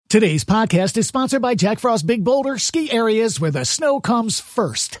Today's podcast is sponsored by Jack Frost Big Boulder Ski Areas, where the snow comes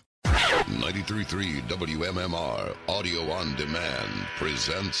first. 93.3 WMMR Audio on Demand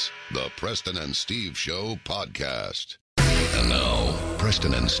presents the Preston and Steve Show podcast. And now,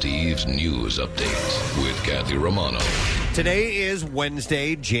 Preston and Steve's News Update with Kathy Romano. Today is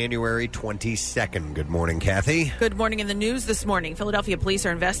Wednesday, January 22nd. Good morning, Kathy. Good morning. In the news this morning, Philadelphia police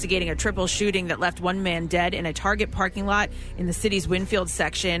are investigating a triple shooting that left one man dead in a Target parking lot in the city's Winfield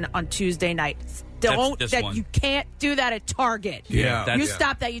section on Tuesday night. You can't do that at Target. You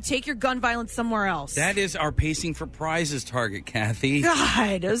stop that. You take your gun violence somewhere else. That is our Pacing for Prizes Target, Kathy.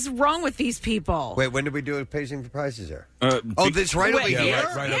 God, what's wrong with these people? Wait, when did we do a Pacing for Prizes there? This right over here?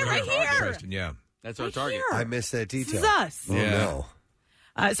 Right here. Yeah. That's our target. I missed that detail. This is us. Oh, no.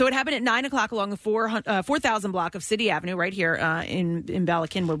 So it happened at 9 o'clock along the 4,000 block of City Avenue right here in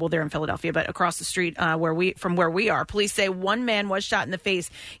Ballackinwood. Well, they're in Philadelphia, but across the street from where we are. Police say one man was shot in the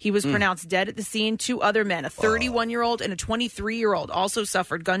face. He was pronounced dead at the scene. Two other men, a 31-year-old and a 23-year-old, also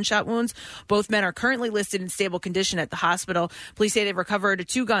suffered gunshot wounds. Both men are currently listed in stable condition at the hospital. Police say they've recovered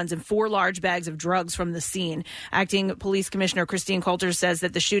 2 guns and 4 large bags of drugs from the scene. Acting Police Commissioner Christine Coulter says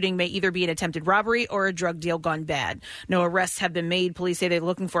that the shooting may either be an attempted robbery or a drug deal gone bad. No arrests have been made. Police say they're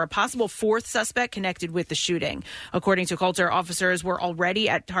looking for a possible 4th suspect connected with the shooting. According to Coulter, officers were already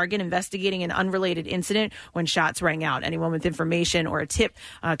at Target investigating an unrelated incident when shots rang out. Anyone with information or a tip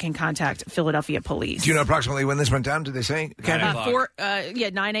can contact Philadelphia police. Do you know approximately when this went down? Did they say?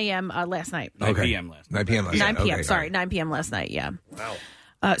 9 a.m. Last night. 9 p.m. last night. 9 p.m. last night. 9 p.m. Okay, Sorry, 9 p.m. last night. Yeah.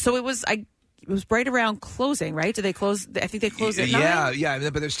 Wow. So it was. It was right around closing, right? Did they close? I think they closed at 9. Yeah,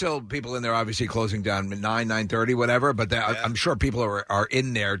 but there's still people in there obviously closing down at 9, 9:30, whatever, but I'm sure people are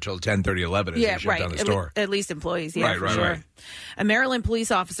in there till 10:30, 11 as they shut down the store. At least employees, for sure. Right. A Maryland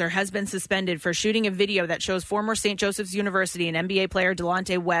police officer has been suspended for shooting a video that shows former St. Joseph's University and NBA player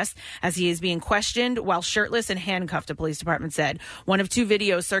Delonte West as he is being questioned while shirtless and handcuffed, a police department said. One of 2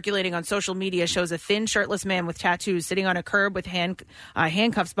 videos circulating on social media shows a thin, shirtless man with tattoos sitting on a curb with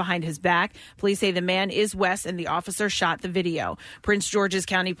handcuffs behind his back. Police say the man is West and the officer shot the video. Prince George's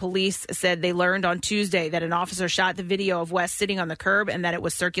County Police said they learned on Tuesday that an officer shot the video of West sitting on the curb and that it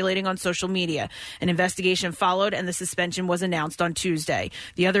was circulating on social media. An investigation followed and the suspension was announced on Tuesday.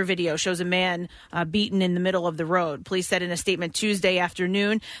 The other video shows a man beaten in the middle of the road. Police said in a statement Tuesday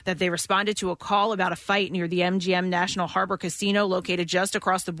afternoon that they responded to a call about a fight near the MGM National Harbor Casino located just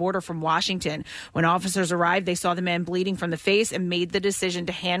across the border from Washington. When officers arrived, they saw the man bleeding from the face and made the decision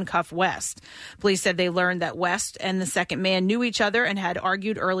to handcuff West. Police said they learned that West and the second man knew each other and had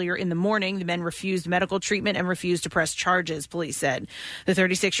argued earlier in the morning. The men refused medical treatment and refused to press charges, police said. The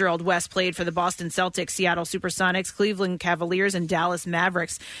 36-year-old West played for the Boston Celtics, Seattle Supersonics, Cleveland Cavaliers, and Dallas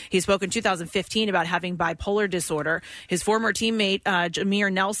Mavericks. He spoke in 2015 about having bipolar disorder. His former teammate,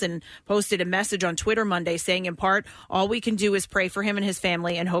 Jameer Nelson, posted a message on Twitter Monday saying, in part, all we can do is pray for him and his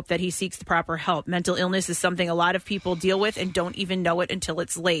family and hope that he seeks the proper help. Mental illness is something a lot of people deal with and don't even know it until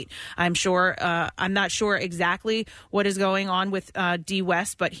it's late. I'm not sure exactly what is going on with D.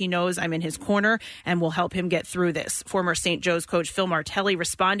 West, but he knows I'm in his corner and will help him get through this. Former St. Joe's coach Phil Martelli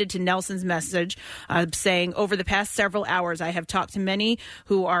responded to Nelson's message, saying, over the past several hours, I have talked to many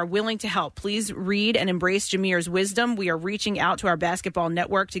who are willing to help. Please read and embrace Jameer's wisdom. We are reaching out to our basketball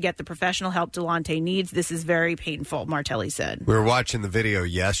network to get the professional help Delonte needs. This is very painful, Martelli said. We were watching the video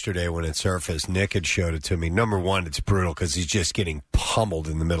yesterday when it surfaced. Nick had showed it to me. Number one, it's brutal because he's just getting pummeled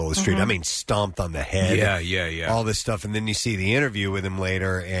in the middle of the street. I mean, stomped on the head. Yeah. All this stuff. And then you see the interview with him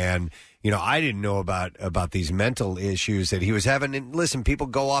later, and I didn't know about these mental issues that he was having. And listen, people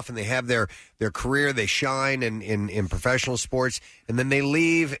go off and they have their career, they shine in professional sports, and then they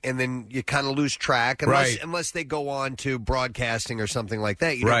leave, and then you kind of lose track unless they go on to broadcasting or something like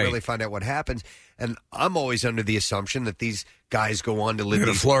that. You don't really find out what happens. And I'm always under the assumption that these guys go on to live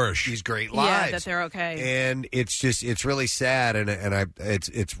these great lives. Yeah, that they're okay. And it's really sad, and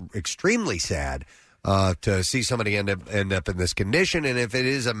it's extremely sad. To see somebody end up in this condition, and if it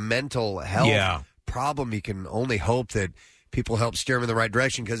is a mental health problem, you can only hope that people help steer them in the right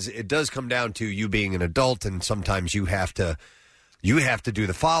direction, because it does come down to you being an adult, and sometimes you have to do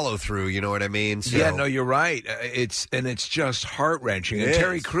the follow through. You know what I mean? So, yeah, no, you're right. It's just heart wrenching. And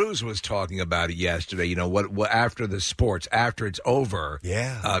Terry Crews was talking about it yesterday. What after the sports, after it's over.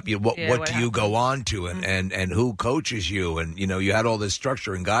 What do you go on to, and who coaches you, and you had all this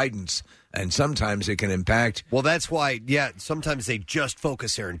structure and guidance. And sometimes it can impact. Well, that's why, sometimes they just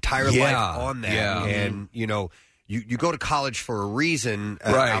focus their entire life on that. Yeah. And, you go to college for a reason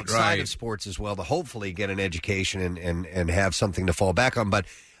outside of sports as well, to hopefully get an education and have something to fall back on. But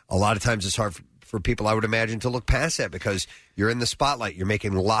a lot of times it's hard for people, I would imagine, to look past that because you're in the spotlight. You're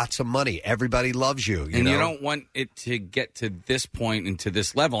making lots of money. Everybody loves you. You don't want it to get to this point and to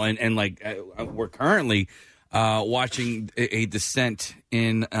this level. And we're currently watching a descent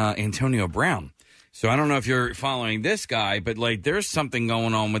in Antonio Brown. So I don't know if you're following this guy, but there's something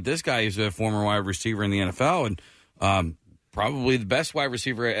going on with this guy. He's a former wide receiver in the NFL and probably the best wide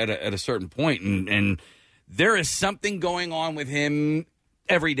receiver at a certain point. And there is something going on with him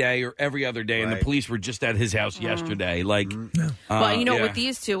every day or every other day, and the police were just at his house yesterday. With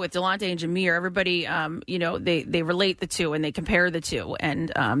these two, with Delonte and Jameer, everybody, they relate the two and they compare the two,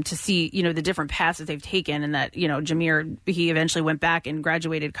 and to see, the different paths that they've taken, and that, Jameer, he eventually went back and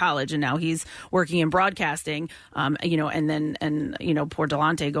graduated college, and now he's working in broadcasting, and poor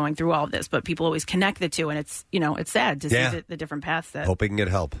Delonte going through all of this, but people always connect the two, and it's sad to see the different paths that. Hope he can get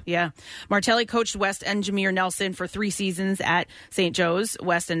help. Yeah. Martelli coached West and Jameer Nelson for 3 seasons at St. Joe's.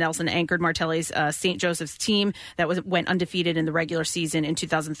 West and Nelson anchored Martelli's St. Joseph's team that went undefeated in the regular season in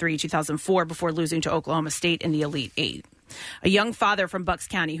 2003-2004 before losing to Oklahoma State in the Elite Eight. A young father from Bucks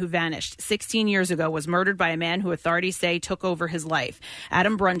County who vanished 16 years ago was murdered by a man who authorities say took over his life.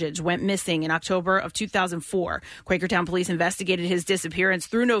 Adam Brundage went missing in October of 2004. Quakertown police investigated his disappearance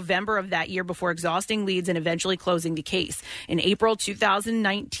through November of that year before exhausting leads and eventually closing the case. In April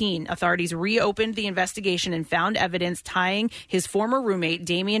 2019, authorities reopened the investigation and found evidence tying his former roommate,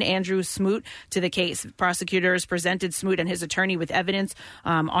 Damian Andrew Smoot, to the case. Prosecutors presented Smoot and his attorney with evidence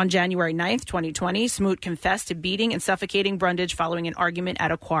on January 9th, 2020. Smoot confessed to beating and suffocating Brundage following an argument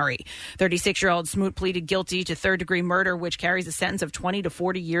at a quarry. 36-year-old Smoot pleaded guilty to third-degree murder, which carries a sentence of 20 to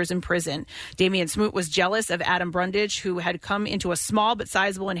 40 years in prison. Damian Smoot was jealous of Adam Brundage, who had come into a small but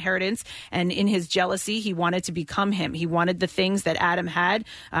sizable inheritance, and in his jealousy, he wanted to become him. He wanted the things that Adam had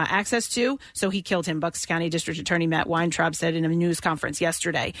access to, so he killed him. Bucks County District Attorney Matt Weintraub said in a news conference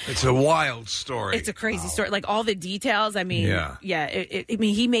yesterday. It's a wild story. It's a crazy story. All the details,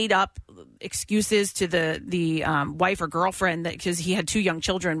 he made up excuses to the wife or girlfriend because he had 2 young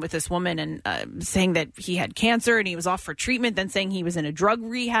children with this woman, and saying that he had cancer and he was off for treatment, then saying he was in a drug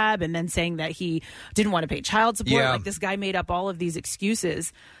rehab, and then saying that he didn't want to pay child support. This guy made up all of these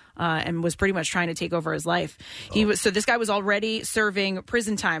excuses. And was pretty much trying to take over his life. This guy was already serving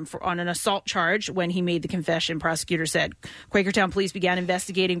prison time on an assault charge when he made the confession, prosecutor said. Quakertown police began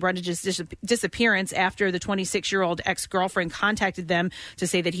investigating Brundage's disappearance after the 26-year-old ex-girlfriend contacted them to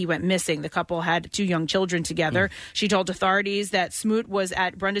say that he went missing. The couple had 2 young children together. She told authorities that Smoot was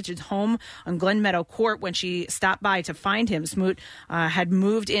at Brundage's home on Glen Meadow Court when she stopped by to find him. Smoot had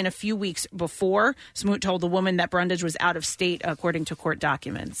moved in a few weeks before. Smoot told the woman that Brundage was out of state, according to court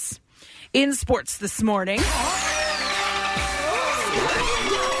documents. In sports this morning. The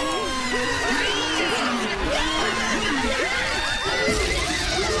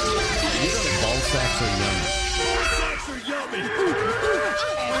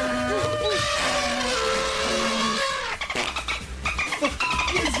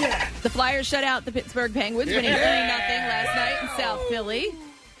Flyers shut out the Pittsburgh Penguins, winning 3-0 last night in South Philly.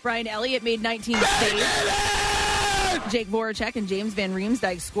 Brian Elliott made 19 saves. Jake Voracek and James Van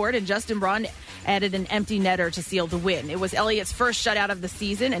Riemsdyk scored, and Justin Braun added an empty netter to seal the win. It was Elliott's first shutout of the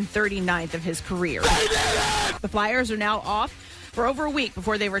season and 39th of his career. The Flyers are now off for over a week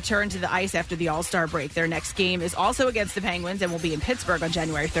before they return to the ice after the All-Star break. Their next game is also against the Penguins and will be in Pittsburgh on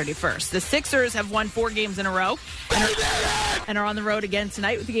January 31st. The Sixers have won 4 games in a row and are on the road again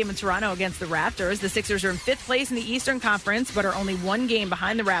tonight with the game in Toronto against the Raptors. The Sixers are in 5th place in the Eastern Conference, but are only 1 game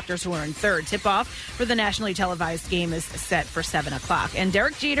behind the Raptors, who are in 3rd. Tip-off for the nationally televised game is set for 7 o'clock. And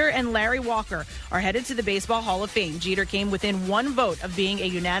Derek Jeter and Larry Walker are headed to the Baseball Hall of Fame. Jeter came within 1 vote of being a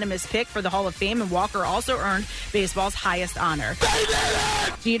unanimous pick for the Hall of Fame, and Walker also earned baseball's highest honor.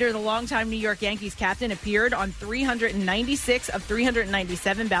 Jeter, the longtime New York Yankees captain, appeared on 396 of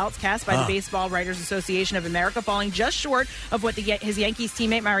 397 ballots cast by the Baseball Writers Association of America, falling just short of what his Yankees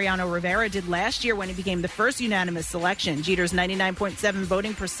teammate Mariano Rivera did last year when he became the first unanimous selection. Jeter's 99.7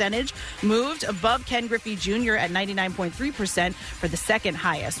 voting percentage moved above Ken Griffey Jr. at 99.3% for the second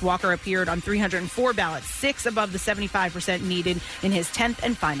highest. Walker appeared on 304 ballots, 6 above the 75% needed in his 10th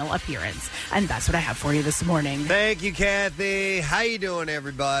and final appearance. And that's what I have for you this morning. Thank you, Kathy. How you doing,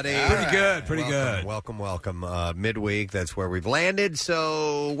 everybody? Pretty good. Welcome. Midweek, that's where we've landed.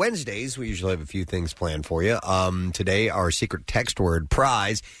 So Wednesdays, we usually have a few things planned for you. Today, our secret text word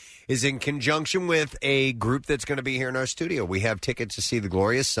prize is in conjunction with a group that's going to be here in our studio. We have tickets to see the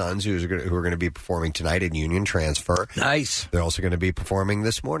Glorious Sons, who are going to be performing tonight at Union Transfer. Nice. They're also going to be performing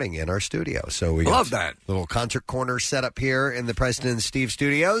this morning in our studio. So we love that little concert corner set up here in the Preston and Steve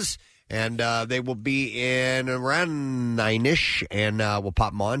studios. And they will be in around 9-ish, and we'll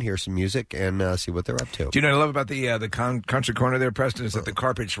pop them on, hear some music, and see what they're up to. Do you know what I love about the concert corner there, Preston, is that the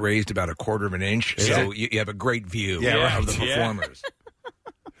carpet's raised about a quarter of an inch, so you have a great view of the performers.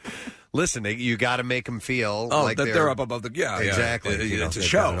 Listen, you got to make them feel like they're up above the exactly. It's a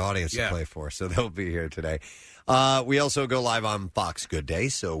show, an audience to play for, so they'll be here today. We also go live on Fox Good Day,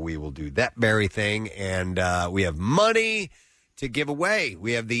 so we will do that very thing, and we have money to give away.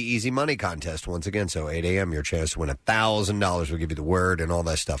 We have the Easy Money contest once again, so 8 a.m. your chance to win $1,000. We'll give you the word and all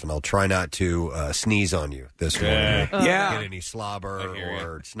that stuff, and I'll try not to sneeze on you this morning. Get any slobber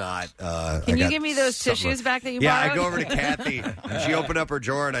or snot. Can you give me those tissues back that you borrowed? Yeah, I go over to Kathy, and she opened up her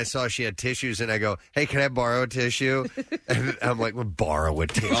drawer, and I saw she had tissues, and I go, hey, can I borrow a tissue? And I'm like, well, borrow a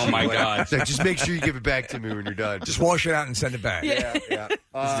tissue. Oh, my God. Like, just make sure you give it back to me when you're done. Just wash it out and send it back. Yeah. This is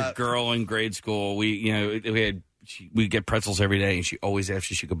a girl in grade school. We get pretzels every day, and she always asked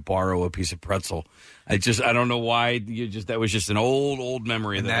if she could borrow a piece of pretzel. I don't know why. That was just an old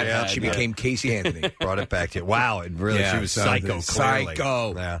memory. And that she became Casey Anthony. Brought it back to you. Wow, she was psycho.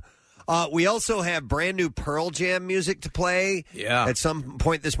 Psycho. Yeah. We also have brand new Pearl Jam music to play. Yeah. At some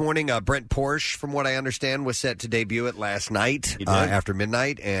point this morning, Brent Porsche, from what I understand, was set to debut it last night after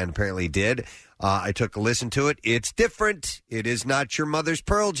midnight, and apparently did. I took a listen to it. It's different. It is not your mother's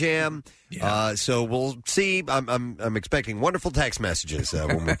Pearl Jam. Yeah. So we'll see. I'm expecting wonderful text messages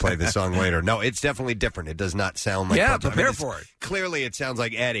when we play this song later. No, it's definitely different. It does not sound like Pearl Jam. Prepare for it. Clearly, it sounds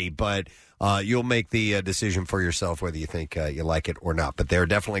like Eddie, but you'll make the decision for yourself whether you think you like it or not. But they're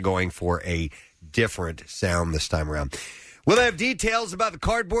definitely going for a different sound this time around. We'll have details about the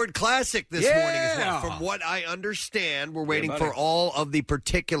Cardboard Classic this morning as well. From what I understand, we're waiting for all of the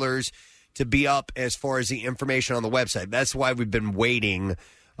particulars to be up as far as the information on the website. That's why we've been waiting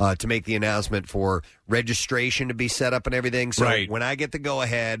to make the announcement for registration to be set up and everything. So when I get the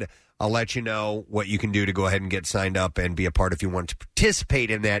go-ahead, I'll let you know what you can do to go ahead and get signed up and be a part if you want to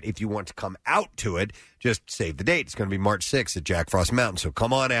participate in that. If you want to come out to it, just save the date. It's going to be March 6th at Jack Frost Mountain. So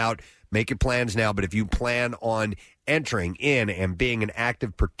come on out. Make your plans now. But if you plan on entering in and being an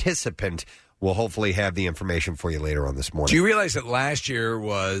active participant, we'll hopefully have the information for you later on this morning. Do you realize that last year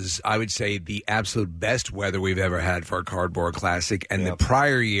was, I would say, the absolute best weather we've ever had for a Cardboard Classic, and the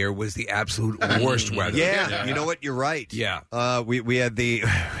prior year was the absolute worst weather? Yeah, you know what? You're right. Yeah. We had we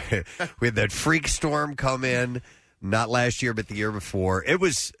had that freak storm come in, not last year, but the year before. It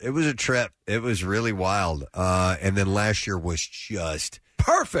was a trip. It was really wild. And then last year was just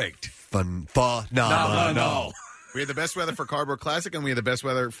perfect. Fun. No. We had the best weather for Cardboard Classic, and we had the best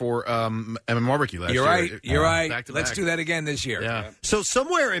weather for MM Barbecue last year. You're right. Back to Let's back. do that again this year. Yeah. So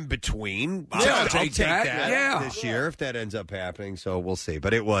somewhere in between, I'll take that. This year if that ends up happening. So we'll see.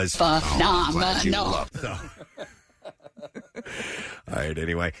 But it was phenomenal. All right,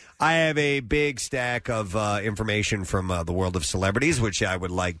 anyway. I have a big stack of information from the world of celebrities, which I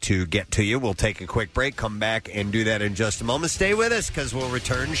would like to get to you. We'll take a quick break, come back, and do that in just a moment. Stay with us, because we'll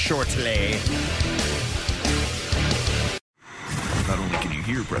return shortly. Not only can you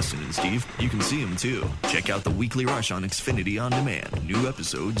hear Preston and Steve, you can see them too. Check out the Weekly Rush on Xfinity On Demand. New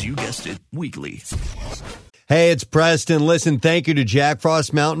episodes, you guessed it, weekly. Hey, it's Preston. Listen, thank you to Jack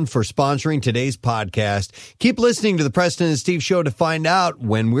Frost Mountain for sponsoring today's podcast. Keep listening to the Preston and Steve Show to find out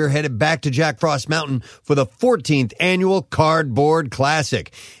when we're headed back to Jack Frost Mountain for the 14th annual Cardboard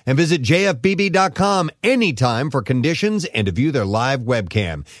Classic. And visit jfbb.com anytime for conditions and to view their live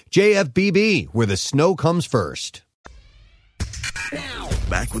webcam. JFBB, where the snow comes first.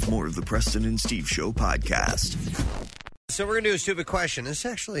 Back with more of the Preston and Steve Show podcast. So we're going to do a stupid question. This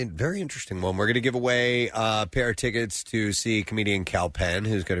is actually a very interesting one. We're going to give away a pair of tickets to see comedian Cal Penn,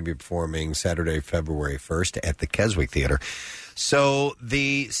 who's going to be performing Saturday, February 1st at the Keswick Theater. So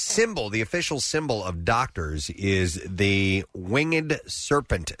the official symbol of doctors is the winged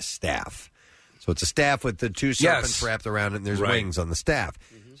serpent staff. So it's a staff with the two serpents wrapped around it, and there's wings on the staff.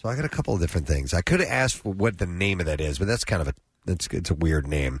 Mm-hmm. So I got a couple of different things. I could have asked for what the name of that is, but that's kind of it's a weird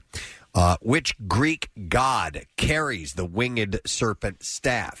name. Which Greek god carries the winged serpent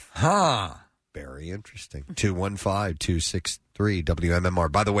staff? Very interesting.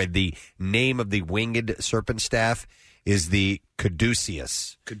 215-263-WMMR. By the way, the name of the winged serpent staff is the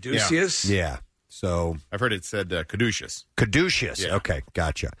Caduceus. Caduceus? Yeah. So I've heard it said Caduceus. Caduceus. Yeah. Okay,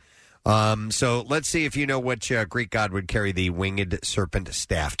 gotcha. So let's see if you know which Greek god would carry the winged serpent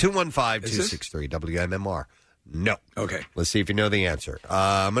staff. 215-263-WMMR. No. Okay. Let's see if you know the answer.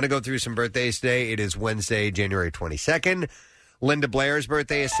 I'm going to go through some birthdays today. It is Wednesday, January 22nd. Linda Blair's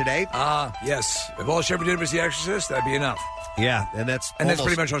birthday is today. Yes. If all she ever did was The Exorcist, that'd be enough. Yeah, and that's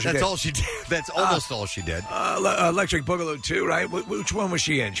pretty much all she did. That's all she did. That's almost all she did. Electric Boogaloo 2, right? Which one was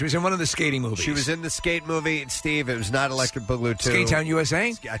she in? She was in one of the skating movies. She was in the skate movie, Steve. It was not Electric Boogaloo 2. Skate Town,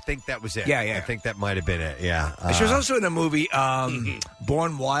 USA? I think that was it. Yeah. I think that might have been it, yeah. She was also in a movie,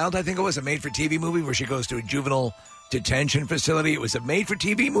 Born Wild, I think it was, a made-for-TV movie where she goes to a juvenile detention facility. It was a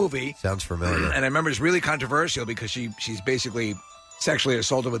made-for-TV movie. Sounds familiar. And I remember it's really controversial because she's basically sexually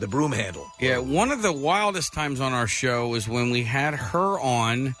assaulted with a broom handle. Yeah, one of the wildest times on our show was when we had her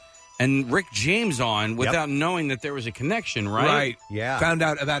on and Rick James on without knowing that there was a connection, right? Right. Yeah. Found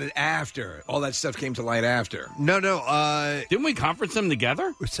out about it after. All that stuff came to light after. No. Didn't we conference them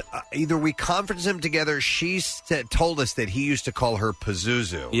together? Either we conferenced them together. She told us that he used to call her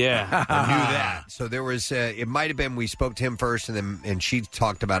Pazuzu. Yeah. I knew that. So there was, it might have been we spoke to him first and she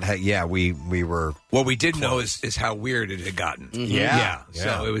talked about how, we were. What we did know is how weird it had gotten. Mm-hmm. Yeah.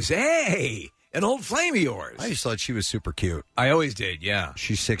 So it was, hey, an old flame of yours. I just thought she was super cute. I always did, yeah.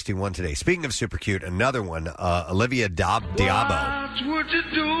 She's 61 today. Speaking of super cute, another one, Olivia Diabo.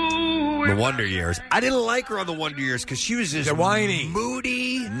 The Wonder Years. I didn't like her on The Wonder Years because she was just whiny,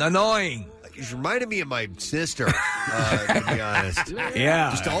 moody, annoying. She reminded me of my sister, to be honest.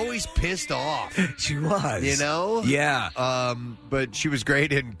 Yeah. Just always pissed off. She was. You know? Yeah. But she was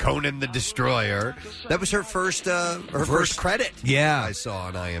great in Conan the Destroyer. That was her first credit. Yeah. I saw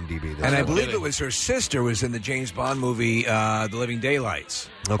on IMDb. And I believe it was her sister was in the James Bond movie, The Living Daylights.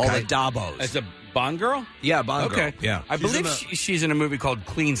 Okay. All the Dabos. As a Bond girl? Yeah, Bond girl. Okay. Yeah. I believe she's in a movie called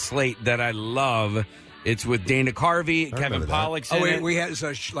Clean Slate that I love. It's with Dana Carvey, Kevin Pollak's in it. We had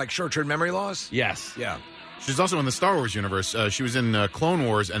like short-term memory loss? Yes. Yeah. She's also in the Star Wars universe. She was in Clone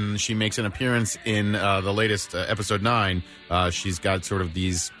Wars, and she makes an appearance in the latest Episode 9. She's got sort of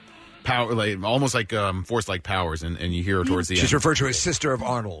these power, almost like Force-like powers, and you hear her towards the end. She's referred to as Sister of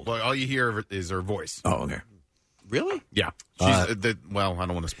Arnold. Well, all you hear is her voice. Oh, okay. Really? Yeah. She's I don't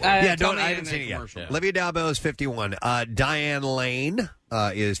want to spoil it. I haven't seen it yet. Yeah. Olivia Diabo is 51. Diane Lane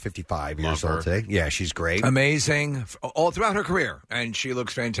is 55 years old today. Yeah, she's great. Amazing. All throughout her career. And she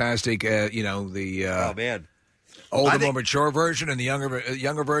looks fantastic. Oh, man. Older, more mature version and the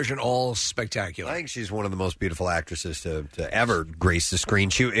younger version, all spectacular. I think she's one of the most beautiful actresses to ever grace the screen.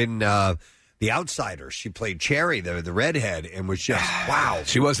 She in The Outsiders, she played Cherry, the redhead, and was just wow.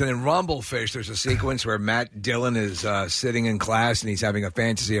 She wasn't in Rumblefish. There's a sequence where Matt Dillon is sitting in class and he's having a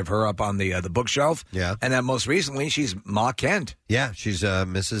fantasy of her up on the bookshelf. Yeah, and then most recently she's Ma Kent. Yeah, she's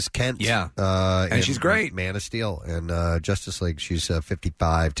Mrs. Kent. Yeah, and she's great. Man of Steel and Justice League. She's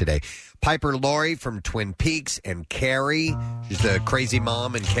 55 today. Piper Laurie from Twin Peaks and Carrie. She's the crazy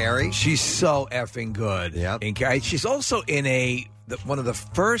mom in Carrie. She's so effing good. Yeah, in Carrie. She's also in one of the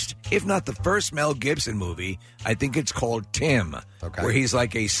first, if not the first, Mel Gibson movie. I think it's called Tim, where he's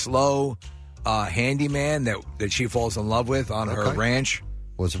like a slow handyman that she falls in love with on her ranch.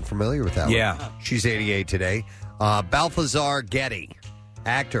 Wasn't familiar with that one. She's 88 today. Balthazar Getty,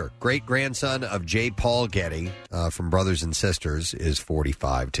 actor, great-grandson of J. Paul Getty from Brothers and Sisters, is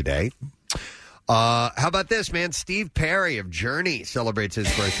 45 today. How about this, man? Steve Perry of Journey celebrates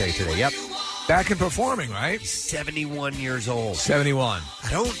his birthday today. Yep. Back in performing, right? He's 71 years old. 71. I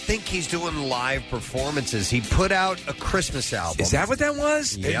don't think he's doing live performances. He put out a Christmas album. Is that what that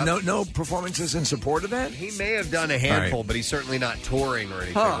was? Yep. No performances in support of that? He may have done a handful, but he's certainly not touring or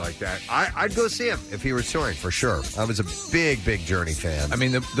anything like that. I'd go see him if he were touring, for sure. I was a big, big Journey fan. I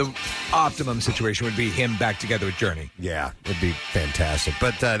mean, the optimum situation would be him back together with Journey. Yeah, it'd be fantastic.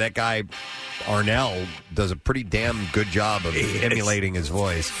 But that guy, Arnell, does a pretty damn good job of emulating his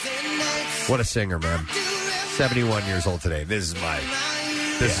voice. What a singer, man. 71 years old today. This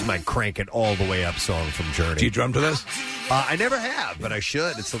is my crank it all the way up song from Journey. Do you drum to this? I never have, but I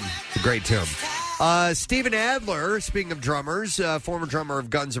should. It's a great tune. Steven Adler, speaking of drummers, former drummer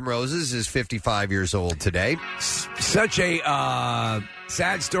of Guns N' Roses, is 55 years old today. Such a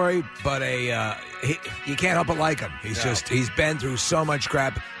sad story, but you can't help but like him. He's been through so much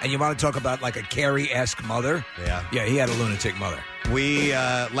crap, and you want to talk about like a Carrie-esque mother? Yeah, he had a lunatic mother. We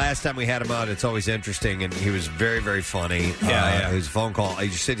last time we had him on, it's always interesting, and he was very, very funny. His phone call, you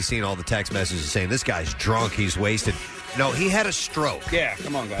should have seen all the text messages saying, this guy's drunk, he's wasted. No, he had a stroke. Yeah,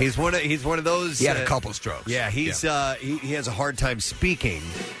 come on, guys. He's one of those. He had a couple strokes. Yeah, he has a hard time speaking,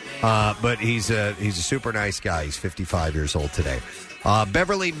 but he's a super nice guy. He's 55 years old today.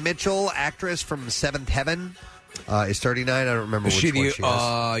 Beverly Mitchell, actress from Seventh Heaven, is 39. I don't remember which one she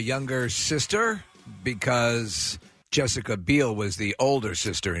is. Younger sister? Because Jessica Biel was the older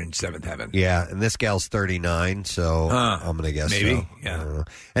sister in Seventh Heaven. Yeah, and this gal's 39, so I'm going to guess maybe. so. Yeah.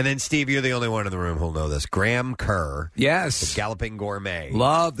 And then, Steve, you're the only one in the room who'll know this. Graham Kerr. Yes. The Galloping Gourmet.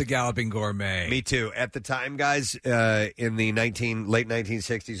 Love the Galloping Gourmet. Me too. At the time, guys, in the late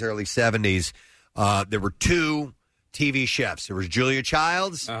 1960s, early 70s, there were two TV chefs. There was Julia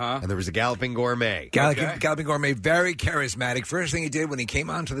Childs, and there was a Galloping Gourmet. Galloping Gourmet, very charismatic. First thing he did when he came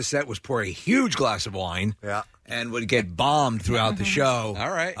onto the set was pour a huge glass of wine. Yeah. And would get bombed throughout the show. All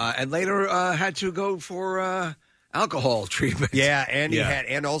right. And later had to go for alcohol treatment. Yeah, and he had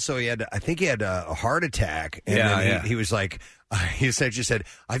I think he had a heart attack. And then he was like, he essentially said,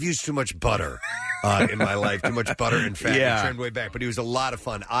 I've used too much butter in my life, too much butter and fat. Yeah. He turned way back, but he was a lot of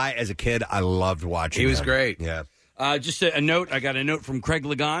fun. As a kid, I loved watching him. He was great. Yeah. Just a note. I got a note from Craig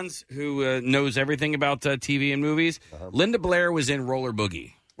Legans, who knows everything about TV and movies. Linda Blair was in Roller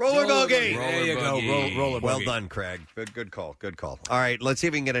Boogie. Roller Boogie. There you go. Roller Boogie. Well done, Craig. Good call. Good call. All right, let's see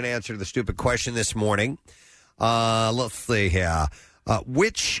if we can get an answer to the stupid question this morning. Let's see here.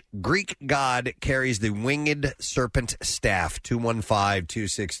 Which Greek god carries the winged serpent staff?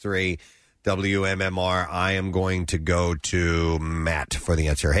 215-263 WMMR. I am going to go to Matt for the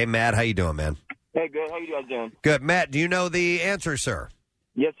answer. Hey, Matt, how you doing, man? Hey, good. How you guys doing? Good. Matt, do you know the answer, sir?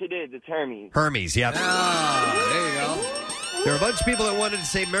 Yes, it is. It's Hermes. Hermes, yep. There you go. There were a bunch of people that wanted to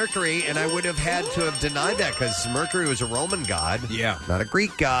say Mercury, and I would have had to have denied that because Mercury was a Roman god. Yeah. Not a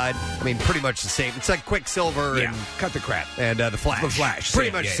Greek god. I mean, pretty much the same. It's like Quicksilver and cut the crap. And the Flash. The Flash. Pretty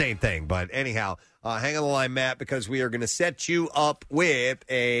Same, much the same thing. But anyhow, hang on the line, Matt, because we are going to set you up with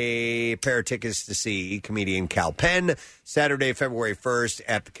a pair of tickets to see comedian Cal Penn Saturday, February 1st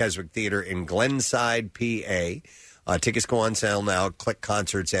at the Keswick Theater in Glenside, PA. Tickets go on sale now. Click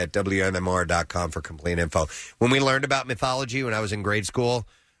concerts at WMMR.com for complete info. When we learned about mythology when I was in grade school,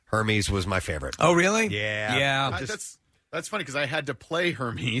 Hermes was my favorite. Oh, really? Yeah. Yeah. That's funny because I had to play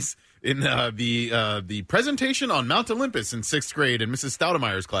Hermes in the presentation on Mount Olympus in 6th grade in Mrs.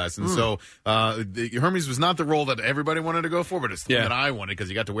 Stoutemeyer's class. And so Hermes was not the role that everybody wanted to go for, but it's the one that I wanted because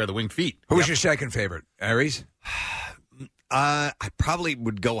you got to wear the winged feet. Who was your second favorite? Ares? I probably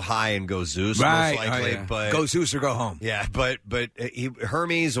would go high and go Zeus, right. most likely. But go Zeus or go home. Yeah, but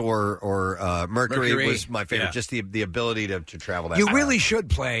Hermes or Mercury was my favorite. Yeah. Just the ability to travel that. You far. really should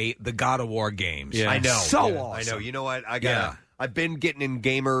play the God of War games. Yeah. I know. So awesome. I know. You know what? I've been getting in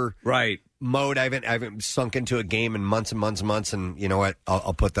gamer mode. I haven't sunk into a game in months and months and months. And you know what?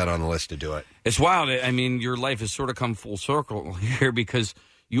 I'll put that on the list to do it. It's wild. I mean, your life has sort of come full circle here because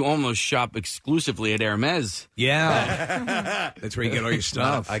you almost shop exclusively at Hermes. Yeah. That's where you get all your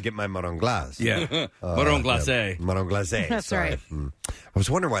stuff. I get my Marron Glace. Yeah. Marron Glacé. Marron Glacé. That's Sorry. right. I was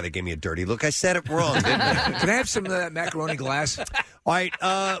wondering why they gave me a dirty look. I said it wrong, didn't I? Can I have some of that macaroni glass? All right.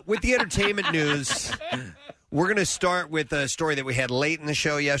 With the entertainment news, we're going to start with a story that we had late in the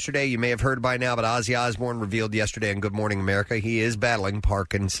show yesterday. You may have heard by now, but Ozzy Osbourne revealed yesterday on Good Morning America he is battling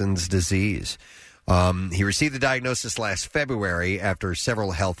Parkinson's disease. He received the diagnosis last February after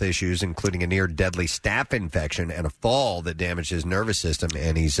several health issues, including a near-deadly staph infection and a fall that damaged his nervous system,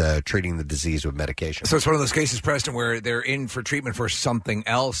 and he's treating the disease with medication. So it's one of those cases, Preston, where they're in for treatment for something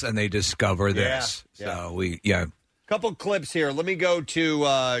else, and they discover this. Yeah. So Couple clips here. Let me go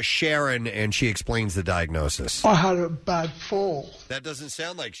to Sharon, and she explains the diagnosis. I had a bad fall. That doesn't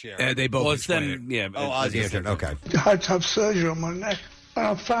sound like Sharon. They both it's them. Yeah. Oh, Ozzy answered. Okay. I had to have surgery on my neck. And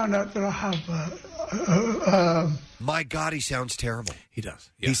I found out that I have My God, he sounds terrible. He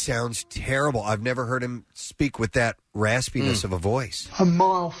does. Yeah. He sounds terrible. I've never heard him speak with that raspiness of a voice. A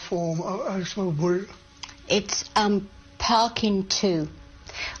mild form. It's Parkin 2,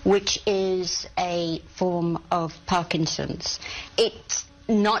 which is a form of Parkinson's. It's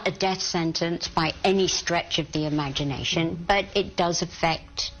not a death sentence by any stretch of the imagination, but it does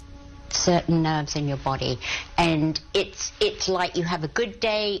affect certain nerves in your body, and it's like you have a good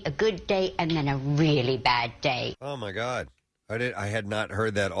day, and then a really bad day. Oh my God, I had not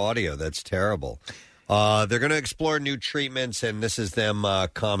heard that audio. That's terrible. They're going to explore new treatments, and this is them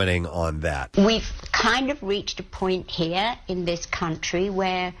commenting on that. We've kind of reached a point here in this country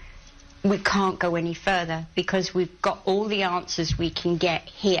where we can't go any further because we've got all the answers we can get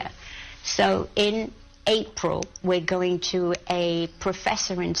here. So in April, we're going to a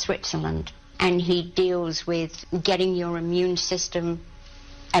professor in Switzerland, and he deals with getting your immune system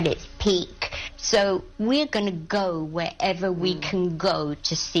at its peak. So we're going to go wherever we can go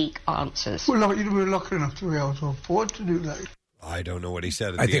to seek answers. We're lucky enough to be able to afford to do that. I don't know what he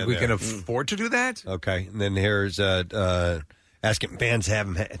said. I think we can afford to do that. Okay, and then here's asking fans to have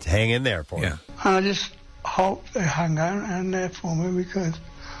him hang in there for him. And I just hope they hang out in there for me because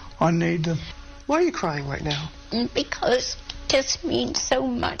I need them. Why are you crying right now? because it just means so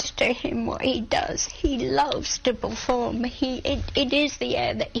much to him what he does. He loves to perform. It is the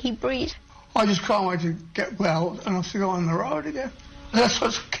air that he breathes. I just can't wait to get well and have to go on the road again. That's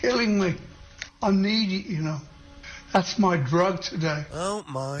what's killing me. I need it, you know. That's my drug today. Oh,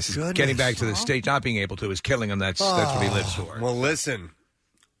 my goodness. Getting back to the stage, not being able to is killing him. That's what he lives for. Well, listen,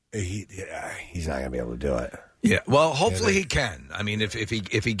 he's not going to be able to do it. Yeah. Well, hopefully he can. I mean, if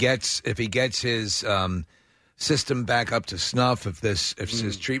he gets his system back up to snuff, if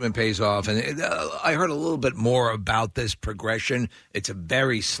his treatment pays off, and I heard a little bit more about this progression. It's a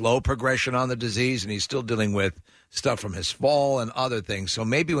very slow progression on the disease, and he's still dealing with stuff from his fall and other things. So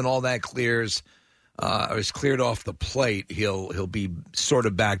maybe when all that clears. Or is cleared off the plate, he'll be sort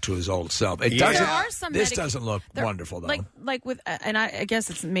of back to his old self. It doesn't. There are some doesn't look wonderful though. Like with, and I guess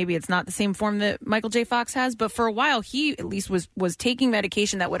it's not the same form that Michael J. Fox has, but for a while he at least was taking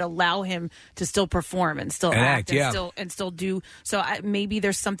medication that would allow him to still perform and still act and still do. So maybe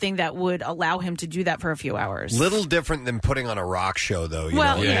there's something that would allow him to do that for a few hours. Little different than putting on a rock show, though. You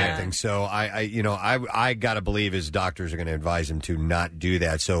know, acting. So I gotta believe his doctors are going to advise him to not do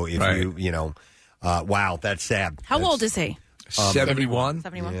that. So if wow, that's sad. How old is he? 71.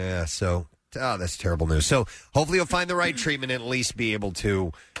 71. Yeah, so that's terrible news. So hopefully he'll find the right treatment and at least be able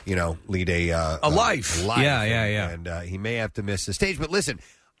to, lead a life. Yeah. And he may have to miss the stage. But listen,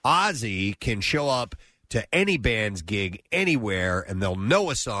 Ozzy can show up to any band's gig anywhere, and they'll know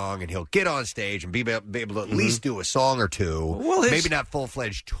a song, and he'll get on stage and be able to at least do a song or two. Well, maybe not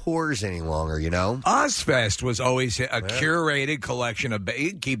full-fledged tours any longer, Ozfest was always a curated collection of...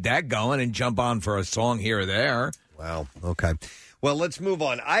 Keep that going and jump on for a song here or there. Wow, okay. Well, let's move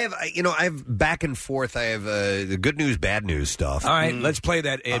on. I have back and forth. I have the good news, bad news stuff. All right, let's play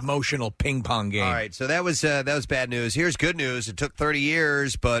that emotional ping pong game. All right, so that was bad news. Here's good news. It took 30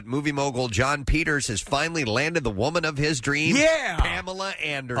 years, but movie mogul John Peters has finally landed the woman of his dreams. Yeah, Pamela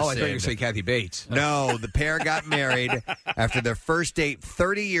Anderson. Oh, I thought you were going to say Kathy Bates. No, the pair got married after their first date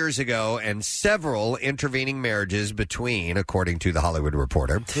 30 years ago, and several intervening marriages between, according to the Hollywood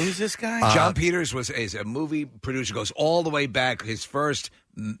Reporter. Who's this guy? John Peters is a movie producer. Goes all the way back. His first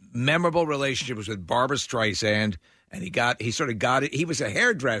memorable relationship was with Barbra Streisand, and he sort of got it. He was a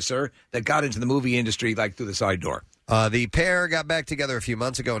hairdresser that got into the movie industry like through the side door. The pair got back together a few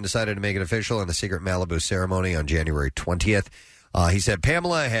months ago and decided to make it official in a secret Malibu ceremony on January 20th. He said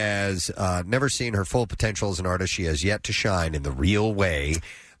Pamela has never seen her full potential as an artist. She has yet to shine in the real way.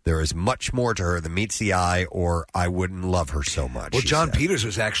 There is much more to her than meets the eye, or I wouldn't love her so much. Well, John Peters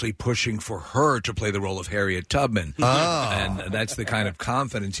was actually pushing for her to play the role of Harriet Tubman. Oh. And that's the kind of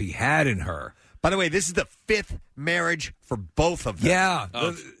confidence he had in her. By the way, this is the fifth marriage for both of them. Yeah.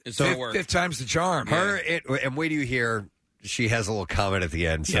 So fifth time's the charm. And wait till you hear, she has a little comment at the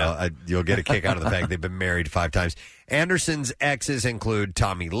end, so you'll get a kick out of the fact they've been married 5 times. Anderson's exes include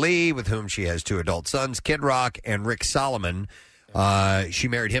Tommy Lee, with whom she has 2 adult sons, Kid Rock, and Rick Solomon. She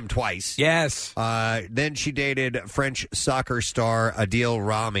married him twice. Yes. Then she dated French soccer star Adil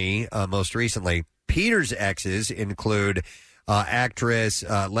Rami most recently. Peters' exes include actress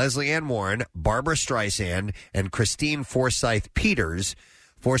Leslie Ann Warren, Barbra Streisand, and Christine Forsyth Peters.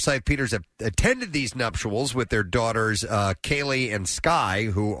 Forsyth Peters attended these nuptials with their daughters Kaylee and Sky,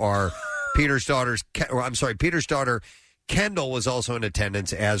 who are Peters' daughters. Peters' daughter Kendall was also in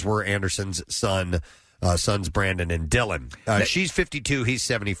attendance, as were Anderson's sons Brandon and Dylan. She's 52. He's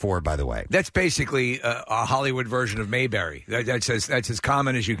 74, by the way. That's basically a Hollywood version of Mayberry. That's as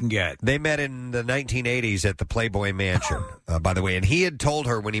common as you can get. They met in the 1980s at the Playboy Mansion, by the way. And he had told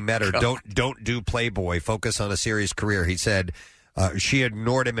her when he met her, don't do Playboy, focus on a serious career. He said she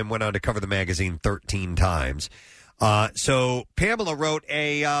ignored him and went on to cover the magazine 13 times. So Pamela wrote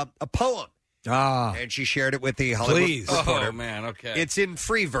a poem. And she shared it with the Hollywood Reporter. Oh, man, okay. It's in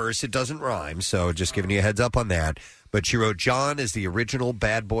free verse. It doesn't rhyme, so just giving you a heads up on that. But she wrote, John is the original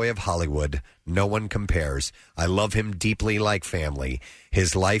bad boy of Hollywood. No one compares. I love him deeply like family.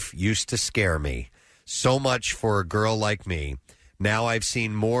 His life used to scare me. So much for a girl like me. Now I've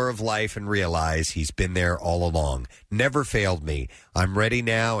seen more of life and realize he's been there all along. Never failed me. I'm ready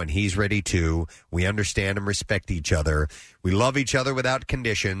now, and he's ready too. We understand and respect each other. We love each other without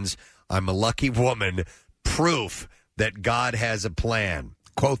conditions. I'm a lucky woman. Proof that God has a plan.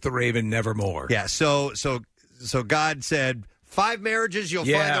 Quote the Raven, nevermore. Yeah, so God said, 5 marriages, you'll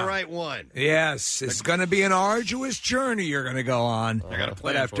find the right one. Yes, it's going to be an arduous journey you're going to go on. I got a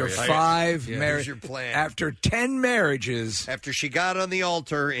plan But after for you. 5 Here's marriages, your plan. after 10 marriages, after she got on the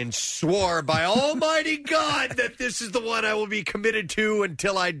altar and swore by Almighty God that this is the one I will be committed to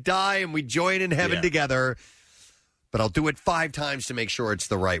until I die and we join in heaven together, but I'll do it 5 times to make sure it's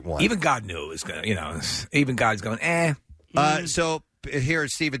the right one. Even God knew it was going to, even God's going, So here,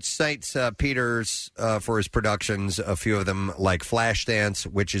 Steve, it cites Peters for his productions, a few of them like Flashdance,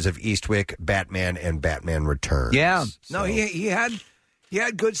 Witches of Eastwick, Batman, and Batman Returns. Yeah. So, No, he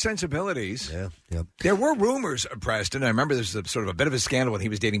had good sensibilities. Yeah. Yep. There were rumors, Preston. I remember this was sort of a bit of a scandal when he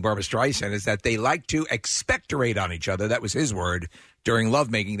was dating Barbara Streisand, is that they like to expectorate on each other. That was his word. During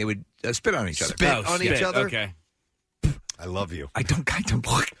lovemaking, they would spit on each other. Spit on each other? Okay. I love you. I don't.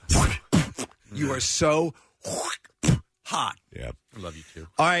 You are so hot. Yep. I love you too.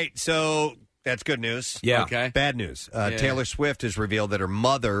 All right, so that's good news. Yeah. Okay. Bad news. Taylor Swift has revealed that her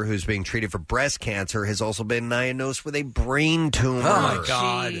mother, who's being treated for breast cancer, has also been diagnosed with a brain tumor. Oh, my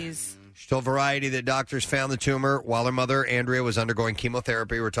God. Jeez. She told Variety that doctors found the tumor while her mother, Andrea, was undergoing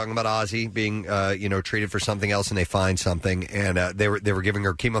chemotherapy. We're talking about Ozzy being, treated for something else, and they find something, and they were giving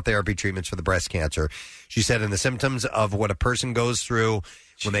her chemotherapy treatments for the breast cancer. She said, "And the symptoms of what a person goes through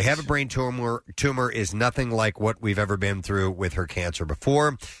when they have a brain tumor is nothing like what we've ever been through with her cancer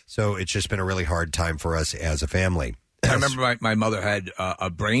before. So it's just been a really hard time for us as a family." I remember my mother had a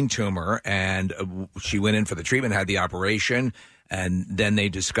brain tumor, and she went in for the treatment, had the operation, and then they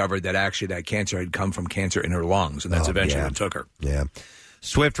discovered that actually that cancer had come from cancer in her lungs, and that's eventually what took her. Yeah.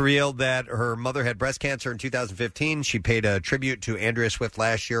 Swift revealed that her mother had breast cancer in 2015. She paid a tribute to Andrea Swift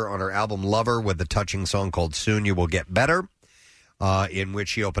last year on her album Lover with the touching song called Soon You Will Get Better, in which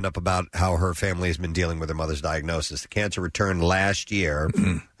she opened up about how her family has been dealing with her mother's diagnosis. The cancer returned last year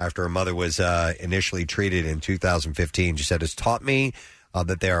after her mother was initially treated in 2015. She said, "It's taught me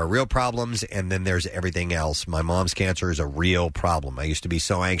that there are real problems, and then there's everything else. My mom's cancer is a real problem. I used to be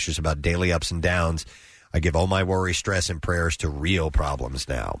so anxious about daily ups and downs. I give all my worry, stress, and prayers to real problems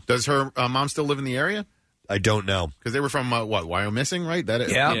now." Does her mom still live in the area? I don't know. Because they were from, Wyoming, right?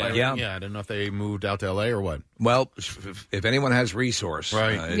 Yeah. I didn't know if they moved out to L.A. or what. Well, if anyone has resource,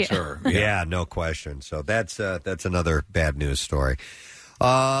 it's her. Yeah, no question. So that's another bad news story.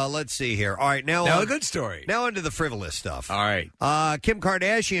 Let's see here. All right, now a good story. Now into the frivolous stuff. All right. Kim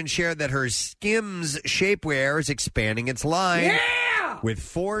Kardashian shared that her Skims shapewear is expanding its line with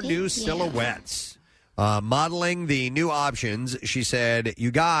 4 new silhouettes. Modeling the new options, she said, "You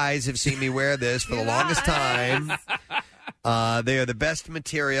guys have seen me wear this for the longest time. They are the best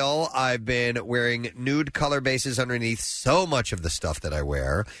material. I've been wearing nude color bases underneath so much of the stuff that I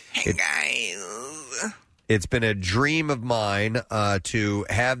wear. It's been a dream of mine to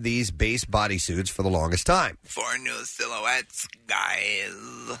have these base bodysuits for the longest time." 4 new silhouettes,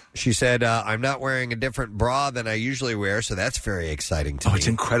 guys. She said, "I'm not wearing a different bra than I usually wear, so that's very exciting to me." Oh, it's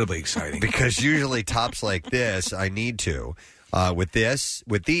incredibly exciting. Because usually tops like this, I need to. With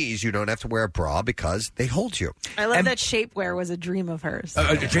these, you don't have to wear a bra because they hold you. I love that shapewear was a dream of hers.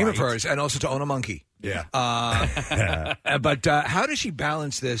 A dream of hers, and also to own a monkey. Yeah. But how does she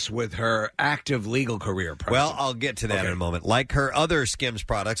balance this with her active legal career? Preston? Well, I'll get to that in a moment. Like her other Skims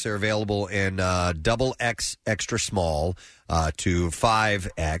products, they're available in double X extra small to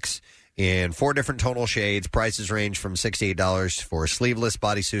 5X in 4 different tonal shades. Prices range from $68 for sleeveless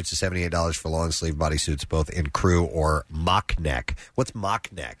bodysuits to $78 for long sleeve bodysuits, both in crew or mock neck. What's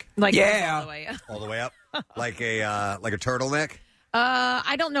mock neck? Like all the way up. All the way up? Like a turtleneck?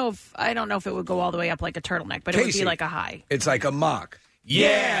 I don't know if it would go all the way up like a turtleneck, but it would be like a high. It's like a mock.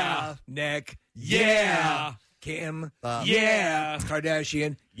 Yeah. Neck. Yeah. Kim. Yeah.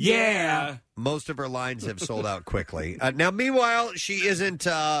 Kardashian. Yeah. Most of her lines have sold out quickly. Now, meanwhile, she isn't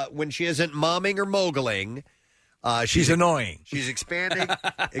when she isn't momming or mogling. She's annoying. She's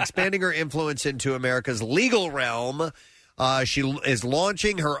expanding her influence into America's legal realm. She is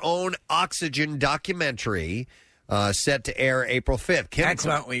launching her own Oxygen documentary. Set to air April 5th. That's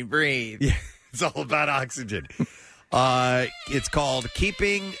what we breathe. Yeah, it's all about oxygen. It's called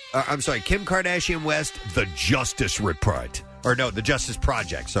Kim Kardashian West, The Justice Report. Or no, The Justice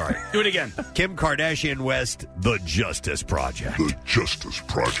Project, sorry. Do it again. Kim Kardashian West, The Justice Project. The Justice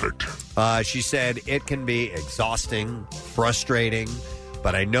Project. She said, "It can be exhausting, frustrating,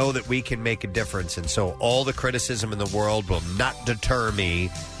 but I know that we can make a difference, and so all the criticism in the world will not deter me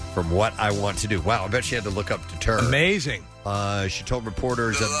from what I want to do." Wow, I bet she had to look up deter. Amazing. She told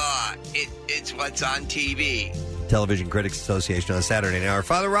reporters it's what's on TV. Television Critics Association on Saturday. Now, her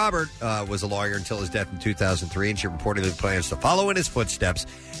father, Robert, was a lawyer until his death in 2003, and she reportedly plans to follow in his footsteps.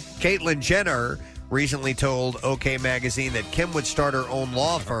 Caitlyn Jenner recently told OK Magazine that Kim would start her own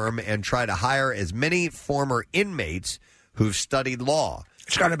law firm and try to hire as many former inmates who've studied law.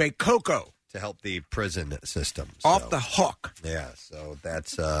 It's going to be Coco. To help the prison system. Off the hook. Yeah, so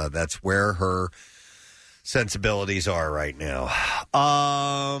that's where her sensibilities are right now.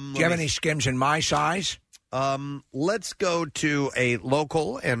 Do you have any Skims in my size? let's go to a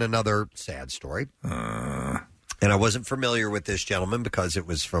local and another sad story. And I wasn't familiar with this gentleman because it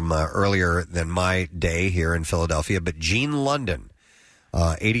was from earlier than my day here in Philadelphia. But Gene London,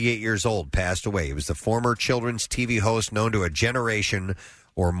 88 years old, passed away. He was the former children's TV host known to a generation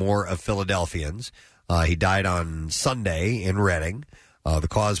or more of Philadelphians. He died on Sunday in Reading. The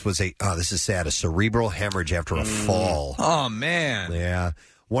cause was this is sad, a cerebral hemorrhage after a fall. Oh, man. Yeah.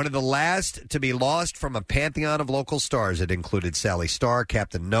 One of the last to be lost from a pantheon of local stars. It included Sally Starr,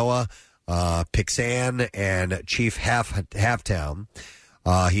 Captain Noah, Pixan, and Chief Halftown.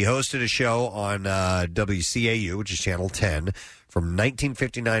 He hosted a show on WCAU, which is Channel 10, from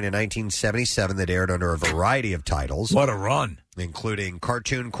 1959 to 1977 that aired under a variety of titles. What a run. Including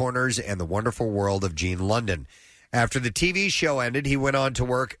Cartoon Corners and The Wonderful World of Gene London. After the TV show ended, he went on to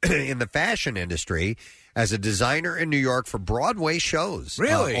work in the fashion industry as a designer in New York for Broadway shows.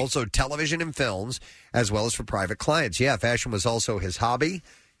 Really? Also television and films, as well as for private clients. Yeah, fashion was also his hobby.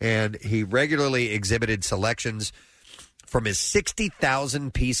 And he regularly exhibited selections from his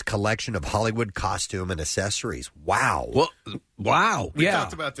 60,000-piece collection of Hollywood costume and accessories. Wow. Well, wow. We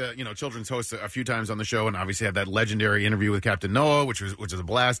talked about the children's host a few times on the show, and obviously had that legendary interview with Captain Noah, which was a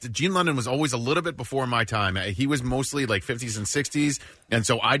blast. Gene London was always a little bit before my time. He was mostly like 50s and 60s, and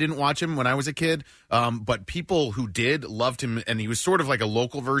so I didn't watch him when I was a kid. But people who did loved him, and he was sort of like a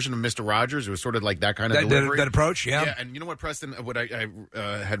local version of Mr. Rogers. It was sort of like that kind of delivery. That approach, yeah. Yeah, and you know what, Preston? What I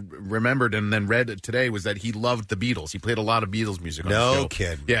had remembered and then read today was that he loved the Beatles. He played a lot of Beatles music on the show. No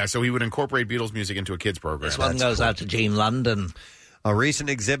kidding. Yeah, so he would incorporate Beatles music into a kids program. This one goes out to Gene London. A recent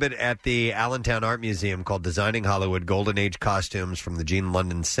exhibit at the Allentown Art Museum called Designing Hollywood Golden Age Costumes from the Gene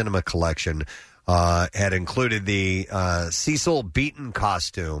London Cinema Collection had included the Cecil Beaton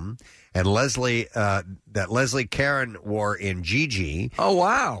costume and that Leslie Caron wore in Gigi. Oh,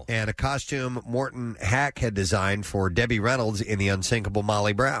 wow. And a costume Morton Hack had designed for Debbie Reynolds in The Unsinkable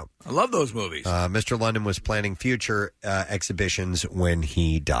Molly Brown. I love those movies. Mr. London was planning future exhibitions when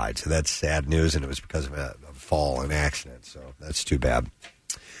he died. So that's sad news, and it was because of a fall and accident. So that's too bad.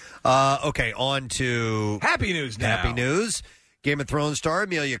 Okay, on to happy news now. Happy news. Game of Thrones star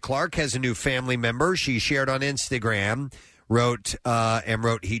Emilia Clarke has a new family member. She shared on Instagram, wrote,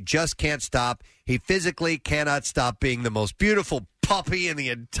 he just can't stop. He physically cannot stop being the most beautiful puppy in the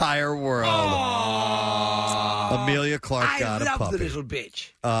entire world. Aww. Amelia Clarke got a puppy. I love the little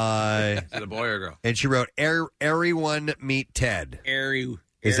bitch. Is it a boy or a girl? And she wrote, everyone meet Ted.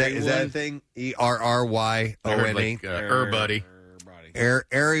 Is that a thing? ERRYONE? Like, buddy.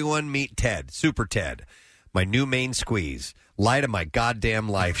 Everyone meet Ted. Super Ted. My new main squeeze. Light of my goddamn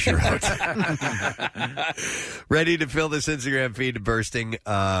life, she wrote. Ready to fill this Instagram feed to bursting,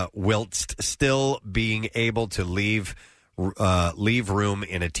 whilst still being able to leave room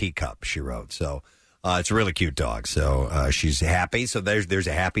in a teacup, she wrote. So it's a really cute dog. So she's happy. So there's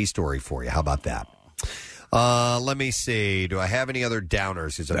a happy story for you. How about that? Let me see. Do I have any other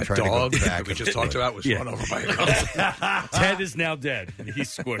downers? Because I'm trying dog to go back. we just talked about was run over by a car. Ted is now dead.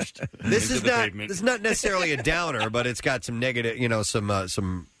 He's squished. This into is the not. pavement. This is not necessarily a downer, but it's got some negative.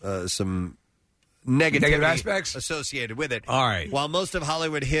 Some negative aspects associated with it. All right. While most of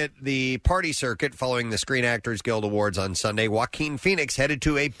Hollywood hit the party circuit following the Screen Actors Guild Awards on Sunday, Joaquin Phoenix headed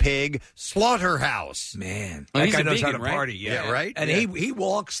to a pig slaughterhouse. Man, Oh, that he's guy a knows vegan, how to right? party. Yeah, right? And Yeah. he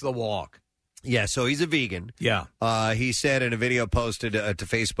walks the walk. Yeah, so he's a vegan. Yeah. He said in a video posted to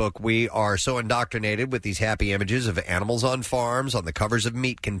Facebook, "We are so indoctrinated with these happy images of animals on farms, on the covers of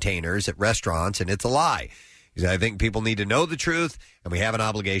meat containers at restaurants, and it's a lie. He said, I think people need to know the truth, and we have an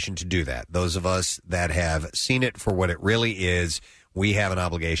obligation to do that. Those of us that have seen it for what it really is, we have an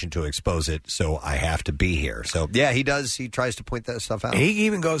obligation to expose it, so I have to be here." So, yeah, he does. He tries to point that stuff out. He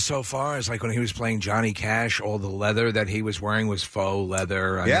even goes so far as like when he was playing Johnny Cash, all the leather that he was wearing was faux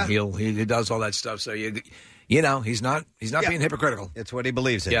leather. I mean, he does all that stuff. So you know, he's not being hypocritical. It's what he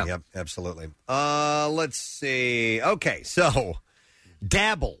believes in. Yeah. Yep, absolutely. Let's see. Okay, so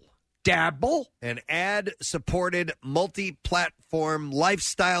Dabble, an ad-supported multi-platform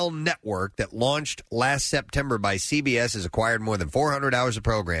lifestyle network that launched last September by CBS has acquired more than 400 hours of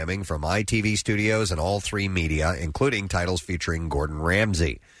programming from ITV Studios and All 3 Media, including titles featuring Gordon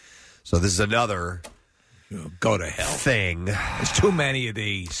Ramsay. So this is another go to hell thing. There's too many of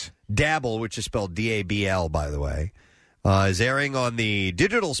these. Dabble, which is spelled D-A-B-L, by the way, is airing on the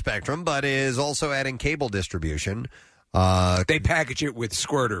digital spectrum, but is also adding cable distribution. They package it with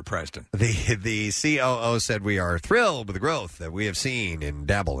Squirter, Preston. The COO said, "We are thrilled with the growth that we have seen in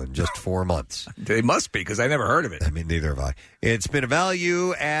Dabble in just 4 months." They must be, because I never heard of it. I mean, neither have I. It's been a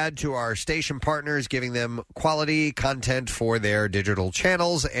value add to our station partners, giving them quality content for their digital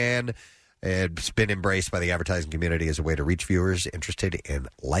channels and It's been embraced by the advertising community as a way to reach viewers interested in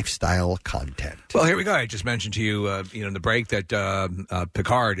lifestyle content. Well, here we go. I just mentioned to you, in the break that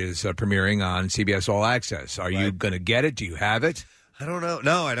Picard is premiering on CBS All Access. Are you going to get it? Do you have it? I don't know.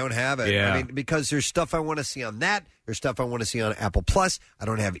 No, I don't have it. Yeah. I mean, because there's stuff I want to see on that. There's stuff I want to see on Apple Plus. I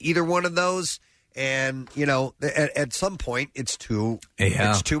don't have either one of those. And, at some point, it's too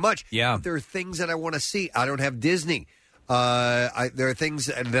much. Yeah. But there are things that I want to see. I don't have Disney. There are things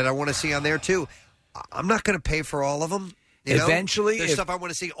that I want to see on there, too. I'm not going to pay for all of them. Eventually. There's stuff I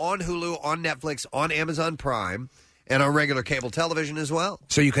want to see on Hulu, on Netflix, on Amazon Prime, and on regular cable television as well.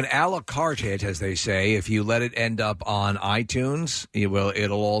 So you can a la carte it, as they say. If you let it end up on iTunes,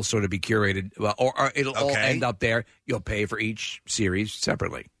 it'll all sort of be curated, or it'll all end up there. You'll pay for each series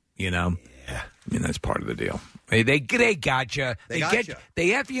separately, Yeah. I mean, that's part of the deal. They got you. They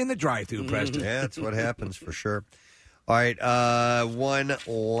have you in the drive-thru, Preston. Yeah, that's what happens for sure. All right, one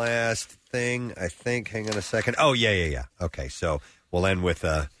last thing, I think. Hang on a second. Oh, yeah. Okay, so we'll end with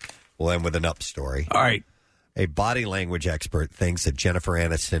an up story. All right. A body language expert thinks that Jennifer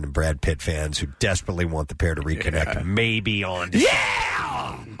Aniston and Brad Pitt fans who desperately want the pair to reconnect may be on.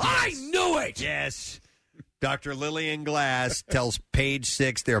 Yeah! I knew it! Yes. Dr. Lillian Glass tells Page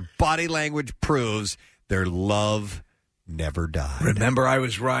Six their body language proves their love never died. Remember, I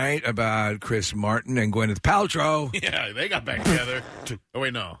was right about Chris Martin and Gwyneth Paltrow. Yeah, they got back together. Oh,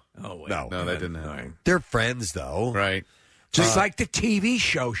 wait, no. Oh, wait. No, that didn't happen. They're friends, though. Right. Just like the TV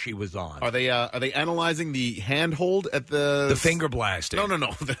show she was on. Are they analyzing the handhold at the finger blasting?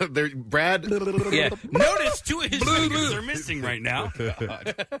 No. They're Brad. Yeah. Notice two of his fingers are missing right now.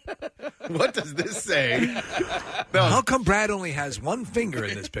 What does this say? No. How come Brad only has one finger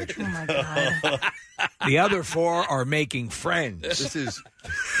in this picture? Oh my God. The other four are making friends. This is.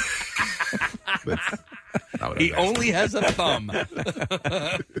 He only has a thumb.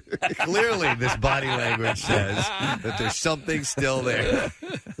 Clearly, this body language says that there's something still there.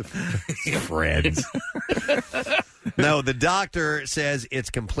 Friends. No, the doctor says it's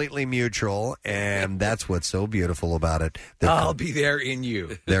completely mutual, and that's what's so beautiful about it. I'll be there in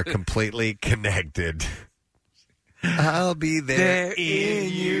you. They're completely connected. I'll be there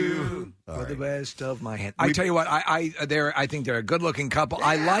in you. For the best of my hand. I tell you what, I think they're a good-looking couple. Yeah.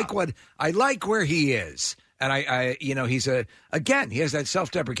 I like where he is. And he's he has that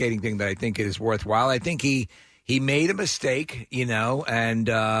self-deprecating thing that I think is worthwhile. I think he made a mistake, and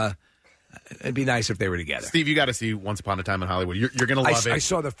it'd be nice if they were together. Steve, you got to see Once Upon a Time in Hollywood. You're going to love it. I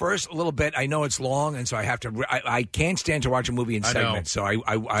saw the first little bit. I know it's long, and so I have to. I can't stand to watch a movie in segments. So I'm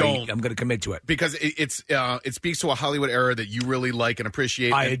going to commit to it because it speaks to a Hollywood era that you really like and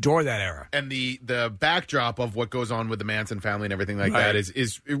appreciate. I adore that era, and the backdrop of what goes on with the Manson family and everything like that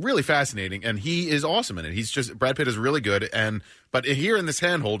is really fascinating. And he is awesome in it. Brad Pitt is really good. But here in this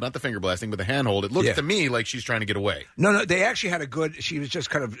handhold, not the finger blasting, but the handhold, it looks to me like she's trying to get away. No, they actually had a good. She was just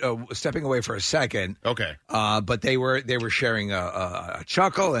kind of stepping away for a second. Okay. But they were sharing a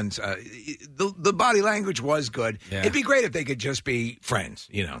chuckle, and the body language was good. Yeah. It'd be great if they could just be friends,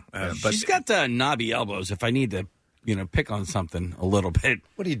 But she's got knobby elbows. If I need to, pick on something a little bit.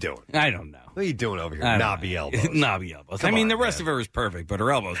 What are you doing? I don't know. What are you doing over here? Knobby elbows. Knobby elbows. The rest of her is perfect, but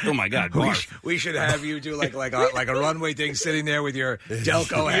her elbows. Oh my God! We should have you do like a runway thing, sitting there with your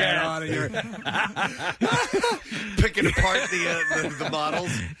Delco hat on and you're picking apart the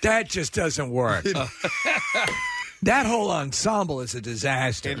models. That just doesn't work. That whole ensemble is a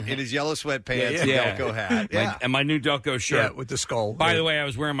disaster. In his yellow sweatpants and Delco hat. And my new Delco shirt. With the skull. By the way, I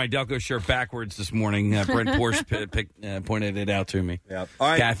was wearing my Delco shirt backwards this morning. Brent Porsche pointed it out to me. Yep. All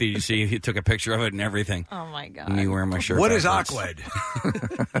right. Kathy, you see, he took a picture of it and everything. Oh, my God. Me wearing my shirt What backwards. is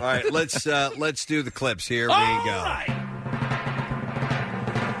Aqued? All right, let's do the clips. Here we go. Right.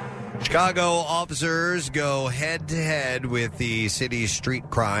 Chicago officers go head-to-head with the city's street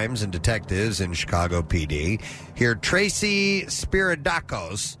crimes and detectives in Chicago PD. Here, Tracy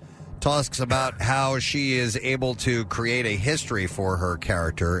Spiridakos talks about how she is able to create a history for her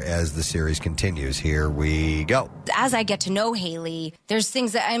character as the series continues. Here we go. As I get to know Haley, there's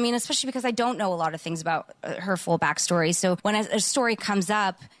things that, especially because I don't know a lot of things about her full backstory. So when a story comes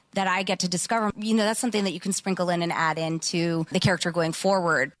up that I get to discover, that's something that you can sprinkle in and add into the character going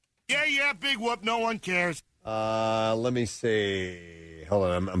forward. Yeah, big whoop, no one cares. Let me see. Hold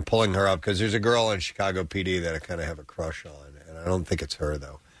on, I'm pulling her up because there's a girl in Chicago PD that I kind of have a crush on, and I don't think it's her,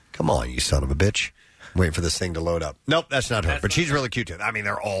 though. Come on, you son of a bitch. I'm waiting for this thing to load up. Nope, that's not her, but she's really cute, too.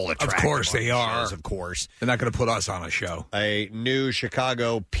 They're all attractive. Of course they are. Shows, of course. They're not going to put us on a show. A new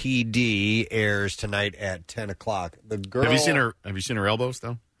Chicago PD airs tonight at 10 o'clock. The girl... Have you seen her elbows,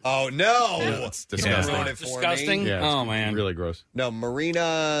 though? Oh, no. Yeah, it's disgusting. Yeah. Disgusting? Yeah, Oh, man. Really gross. No,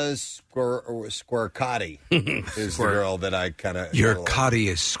 Marina Squarcotti is the girl that I kind of... Your cotty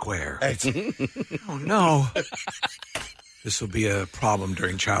is square. Oh, no. This will be a problem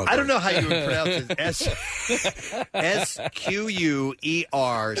during childbirth. I don't know how you would pronounce it. Squarciati.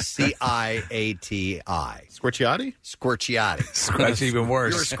 Squarciati? Squarciati. That's even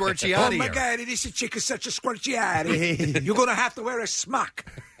worse. You're a Squarciati. Oh, my God, this chick is such a Squarciati. You're going to have to wear a smock.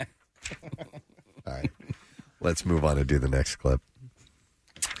 All right. Let's move on and do the next clip.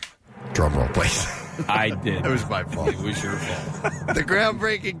 Drum roll, please. I did. It was my fault. It was your fault. The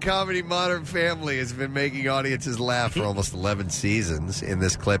groundbreaking comedy Modern Family has been making audiences laugh for almost 11 seasons. In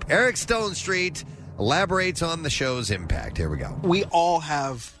this clip, Eric Stonestreet elaborates on the show's impact. Here we go. We all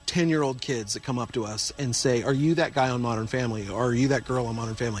have 10-year-old kids that come up to us and say, are you that guy on Modern Family? Or are you that girl on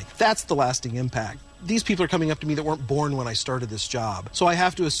Modern Family? That's the lasting impact. These people are coming up to me that weren't born when I started this job. So I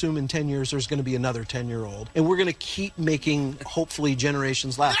have to assume in 10 years there's going to be another 10-year-old. And we're going to keep making, hopefully,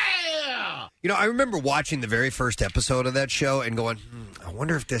 generations laugh. You know, I remember watching the very first episode of that show and going, I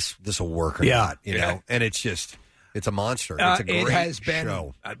wonder if this will work or not. You know, and it's just, it's a monster. It's a great it has been,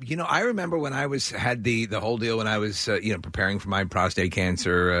 show. I remember when I had the whole deal when I was preparing for my prostate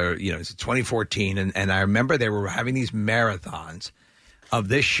cancer. It's 2014, and I remember they were having these marathons of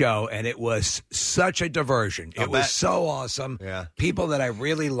this show, and it was such a diversion. It was so awesome. Yeah, people that I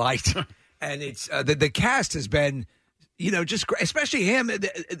really liked, and it's the cast has been. Just great, especially him.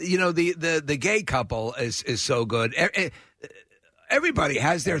 The gay couple is so good. Everybody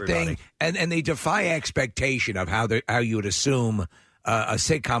has their thing, and they defy expectation of how you would assume a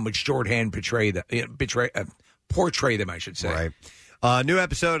sitcom would shorthand portray them. I should say. Right. New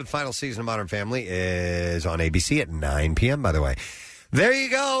episode of the final season of Modern Family is on ABC at 9 p.m. By the way. There you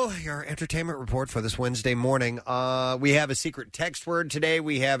go, your entertainment report for this Wednesday morning. We have a secret text word today.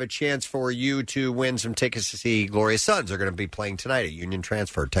 We have a chance for you to win some tickets to see Glorious Sons. They're going to be playing tonight at Union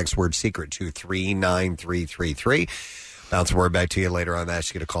Transfer. Text word secret to 39333. Bounce a word back to you later on.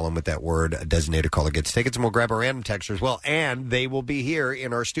 Ask you to call in with that word. A designated caller gets tickets, and we'll grab a random texter as well. And they will be here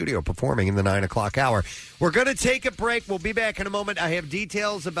in our studio performing in the 9 o'clock hour. We're going to take a break. We'll be back in a moment. I have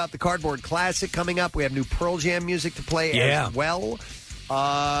details about the Cardboard Classic coming up. We have new Pearl Jam music to play as well.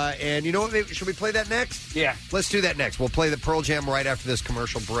 And you know what? Should we play that next? Yeah. Let's do that next. We'll play the Pearl Jam right after this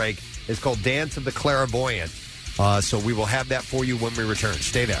commercial break. It's called Dance of the Clairvoyant. So we will have that for you when we return.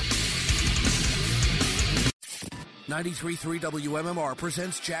 Stay there. 93.3 WMMR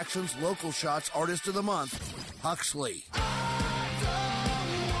presents Jackson's Local Shots Artist of the Month, Huxley.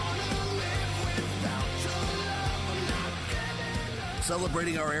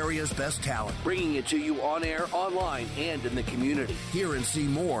 Celebrating our area's best talent, bringing it to you on air, online, and in the community. Hear and see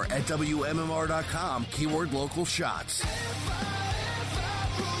more at WMMR.com, keyword local shots.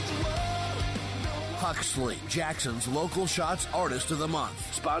 Huxley, Jackson's Local Shots Artist of the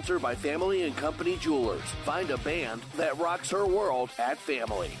Month. Sponsored by Family and Company Jewelers. Find a band that rocks her world at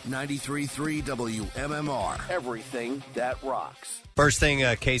Family. 93.3 WMMR. Everything that rocks. First thing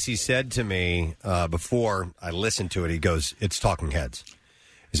Casey said to me before I listened to it, he goes, it's Talking Heads.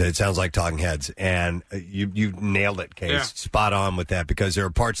 He said, it sounds like Talking Heads. And you nailed it, Case. Yeah. Spot on with that, because there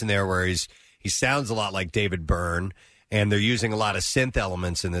are parts in there where he sounds a lot like David Byrne. And they're using a lot of synth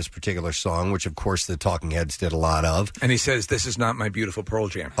elements in this particular song, which, of course, the Talking Heads did a lot of. And he says, this is not my beautiful Pearl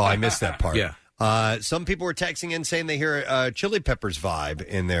Jam. Oh, I missed that part. Yeah. Some people were texting in saying they hear a Chili Peppers vibe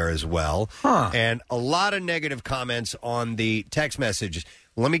in there as well. And a lot of negative comments on the text messages.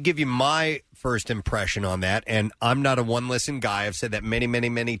 Let me give you my first impression on that. And I'm not a one-listen guy. I've said that many, many,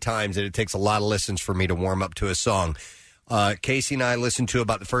 many times, that it takes a lot of listens for me to warm up to a song. Casey and I listened to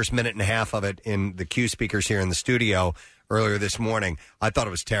about the first minute and a half of it in the Q speakers here in the studio earlier this morning. I thought it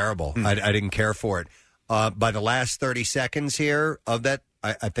was terrible. I didn't care for it. By the last 30 seconds here of that,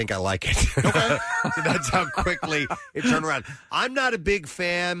 I think I like it. So that's how quickly it turned around. I'm not a big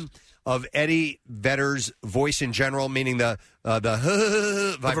fan of Eddie Vedder's voice in general, meaning the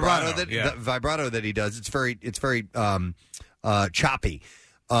vibrato that he does. It's very choppy.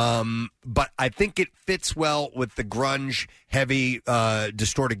 But I think it fits well with the grunge, heavy,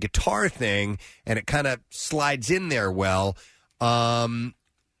 distorted guitar thing, and it kind of slides in there well. And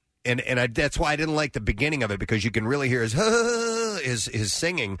that's why I didn't like the beginning of it, because you can really hear his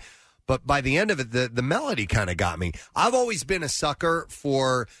singing. But by the end of it, the melody kind of got me. I've always been a sucker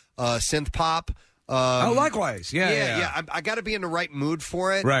for synth pop. Likewise. Yeah. I got to be in the right mood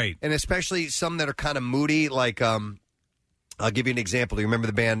for it. Right. And especially some that are kind of moody, like... I'll give you an example. Do you remember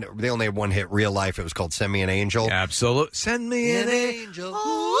the band? They only had one hit, Real Life. It was called Send Me an Angel. Absolutely. Send me an angel.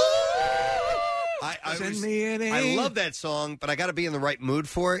 I love that song, but I got to be in the right mood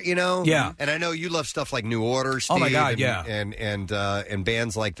for it, you know? Yeah. And I know you love stuff like New Order, Steve. Oh, my God, and, yeah. And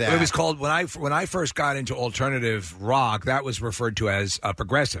bands like that. It was called, when I first got into alternative rock, that was referred to as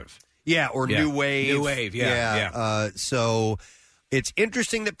progressive. Yeah, or New Wave. New Wave, yeah. So it's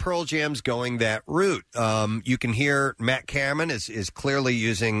interesting that Pearl Jam's going that route. You can hear Matt Cameron is clearly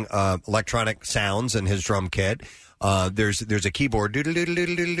using electronic sounds in his drum kit. There's a keyboard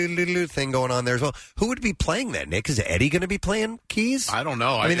thing going on there as well. Who would be playing that, Nick? Is Eddie going to be playing keys? I don't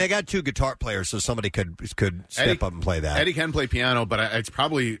know. I mean, they got two guitar players, so somebody could step up and play that. Eddie can play piano, but it's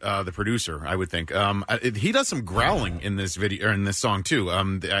probably the producer, I would think. He does some growling in this video or in this song too.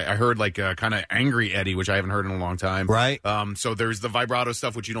 I heard like kind of angry Eddie, which I haven't heard in a long time. Right. So there's the vibrato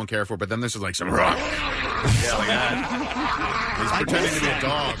stuff, which you don't care for, but then there's like some rock. Yeah, like that. He's pretending to be a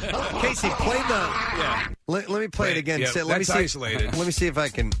dog. Casey, play the. Yeah. Let me play it again. Yeah, let me that's see, isolated. Let me see if I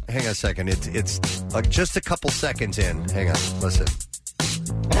can. Hang on a second. It's like just a couple seconds in. Hang on. Listen.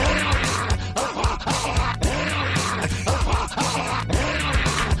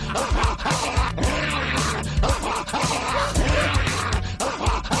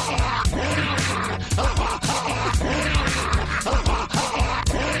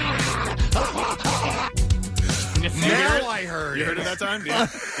 Now I heard You heard it that time? Yeah.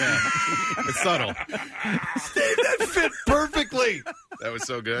 It's subtle. Steve, that fit perfectly. That was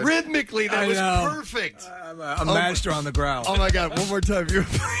so good. Rhythmically, that I was know. perfect. I'm a master on the growl. Oh my God! One more time. You're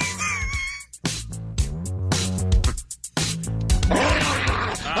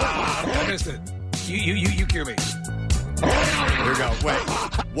I missed it. You cue me. Here we go. Wait.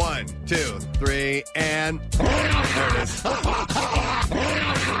 1, 2, 3, and there it is.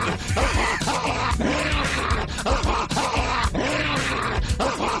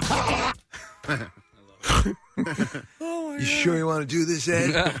 You sure you want to do this,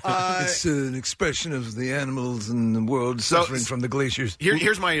 Ed? It's an expression of the animals in the world suffering from the glaciers.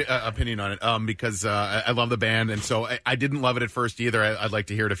 Here's my opinion on it, because I love the band, and so I didn't love it at first either. I'd like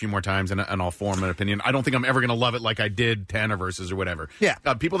to hear it a few more times, and I'll form an opinion. I don't think I'm ever going to love it like I did Tanner versus or whatever. Yeah.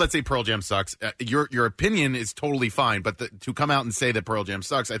 People that say Pearl Jam sucks, your opinion is totally fine, but to come out and say that Pearl Jam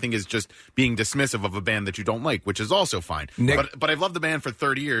sucks, I think is just being dismissive of a band that you don't like, which is also fine. Nick, but I've loved the band for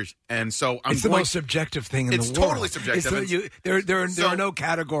 30 years, and so it's the most subjective thing in the world. It's totally subjective. There are no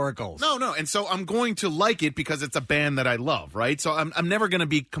categoricals. No, and so I'm going to like it because it's a band that I love, right? So I'm never going to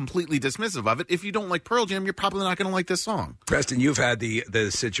be completely dismissive of it. If you don't like Pearl Jam, you're probably not going to like this song. Preston, you've had the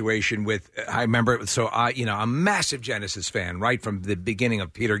situation with, I remember, so I'm a massive Genesis fan, right from the beginning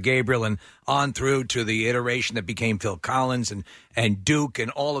of Peter Gabriel and on through to the iteration that became Phil Collins and Duke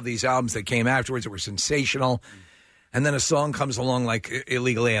and all of these albums that came afterwards that were sensational. And then a song comes along like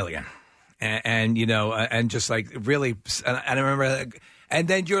Illegal Alien. And just like really, and I remember, and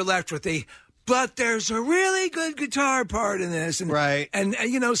then you're left with but there's a really good guitar part in this, and right, and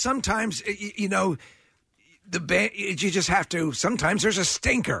sometimes the band, you just have to. Sometimes there's a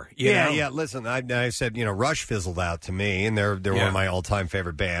stinker. You know? Yeah. Listen, I said Rush fizzled out to me, and they're one of my all time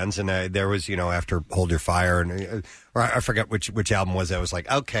favorite bands. And there was after Hold Your Fire, and or I forget which album was. I was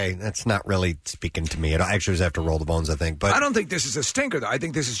like, okay, that's not really speaking to me. It actually was after Roll the Bones, I think. But I don't think this is a stinker, though. I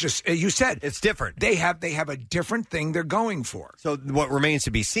think this is just you said it's different. They have a different thing they're going for. So what remains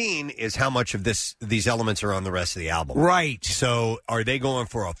to be seen is how much of these elements are on the rest of the album. Right. So are they going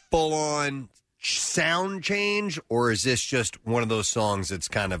for a full on sound change, or is this just one of those songs that's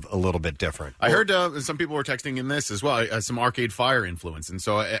kind of a little bit different? I heard some people were texting in this as well, some Arcade Fire influence, and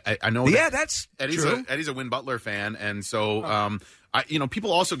so I know. Yeah, that's Eddie's true. Eddie's a Win Butler fan, and so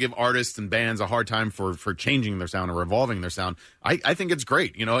people also give artists and bands a hard time for changing their sound or evolving their sound. I think it's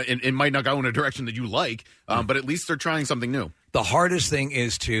great. It might not go in a direction that you like, but at least they're trying something new. The hardest thing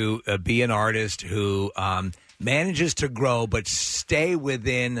is to be an artist who manages to grow but stay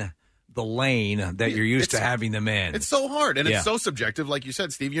within the lane that you're used to having them in. It's so hard, and it's so subjective. Like you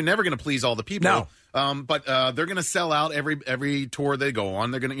said, Steve, you're never going to please all the people. No. But they're going to sell out every tour they go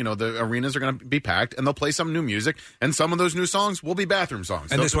on. They're going to, the arenas are going to be packed, and they'll play some new music, and some of those new songs will be bathroom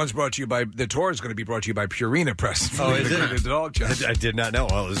songs. And this one's brought to you by, the tour is going to be brought to you by Purina Preston. Oh, is it? The dog chest. I did not know.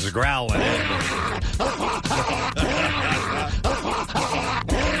 Well, there's a growl in it.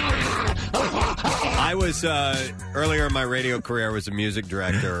 I was earlier in my radio career, I was a music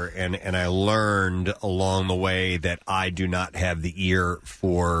director, and I learned along the way that I do not have the ear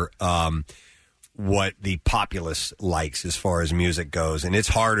for what the populace likes as far as music goes, and it's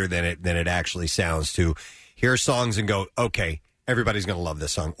harder than it actually sounds to hear songs and go, okay, everybody's going to love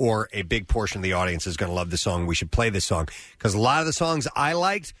this song, or a big portion of the audience is going to love this song. We should play this song, because a lot of the songs I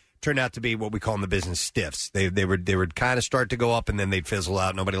liked, turned out to be what we call in the business stiffs. They would kind of start to go up and then they'd fizzle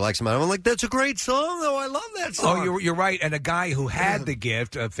out. Nobody likes them. I'm like, that's a great song, though. I love that song. Oh, you're right. And a guy who had the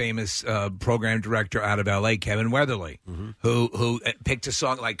gift, a famous program director out of L.A., Kevin Weatherly, who picked a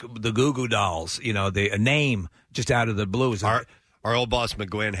song like the Goo Goo Dolls, a name just out of the blue. Our old boss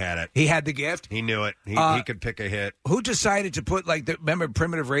McGuinn had it. He had the gift? He knew it. He could pick a hit. Who decided to put, remember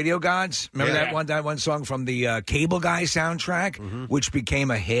Primitive Radio Gods? Remember that one song from the Cable Guy soundtrack, which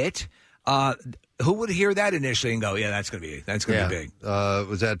became a hit? Who would hear that initially and go, yeah, that's going to be big?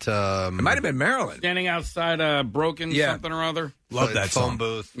 Was that... it might have been Maryland. Standing outside Broken something or other. Love that phone song.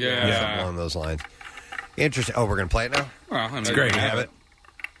 booth. Yeah. Something along those lines. Interesting. Oh, we're going to play it now? Well, It's great. I You have it?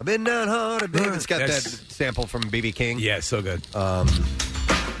 I've been down hard. It's got that sample from B.B. King. Yeah, so good. Okay,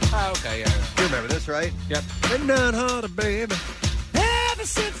 yeah. You remember this, right? Yep. Been down hard, baby. Ever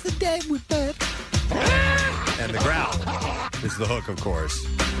since the day we met. And the growl is the hook, of course.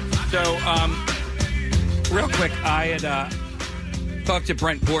 So, real quick, I had talked to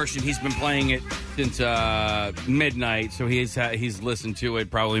Brent Porsche, and he's been playing it since midnight. So he's listened to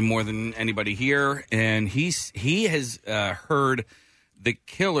it probably more than anybody here, and he has heard the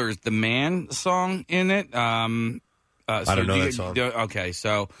Killers, the Man song in it. I don't know that song. Okay,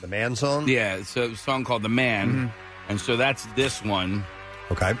 so the Man song. Yeah, it's a song called "The Man," and so that's this one.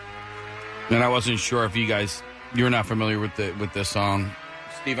 Okay. And I wasn't sure if you're not familiar with this song,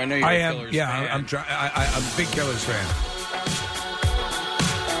 Steve. I know you're a Killers fan. I'm a big Killers fan.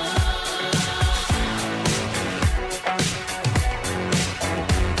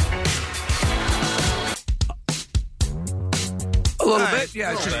 A little bit,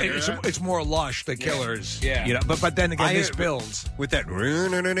 yeah. It's more lush, the Killers. Yeah. But then again, this builds with that.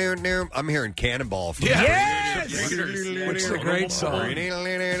 I'm hearing Cannonball. From yes, which is a great song.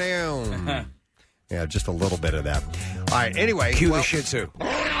 Yeah, just a little bit of that. All right. Anyway, cue the Shih Tzu.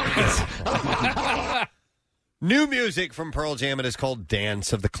 New music from Pearl Jam. It is called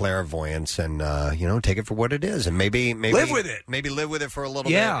 "Dance of the Clairvoyants," and take it for what it is, and maybe live with it. Maybe live with it for a little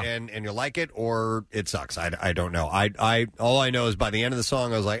bit, and you like it, or it sucks. I don't know. I all I know is by the end of the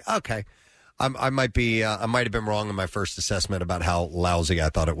song, I was like, okay, I might have been wrong in my first assessment about how lousy I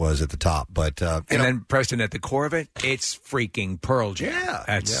thought it was at the top, but then Preston, at the core of it, it's freaking Pearl Jam. Yeah,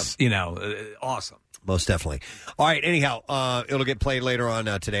 that's awesome. Most definitely. All right. Anyhow, it'll get played later on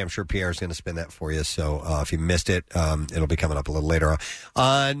today. I'm sure Pierre's going to spin that for you. So if you missed it, it'll be coming up a little later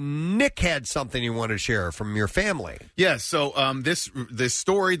on. Nick had something you wanted to share from your family. Yeah. So this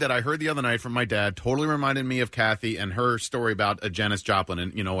story that I heard the other night from my dad totally reminded me of Kathy and her story about Janis Joplin.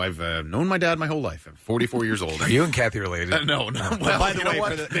 And I've known my dad my whole life. I'm 44 years old. Are you and Kathy related? No. Well, by the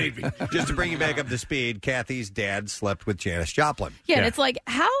way, maybe just to bring you back up to speed, Kathy's dad slept with Janis Joplin. Yeah, and it's like,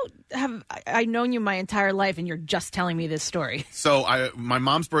 how have I known you my entire life, and you're just telling me this story? So my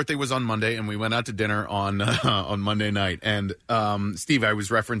mom's birthday was on Monday, and we went out to dinner on Monday night. And Steve, I was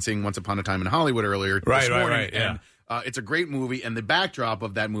referencing Once Upon a Time in Hollywood earlier this morning. Right. Yeah. And it's a great movie, and the backdrop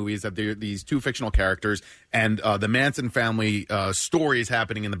of that movie is that there are these two fictional characters, and the Manson family story is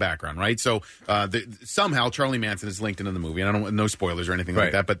happening in the background, right? So somehow Charlie Manson is linked into the movie, and I don't want no spoilers or anything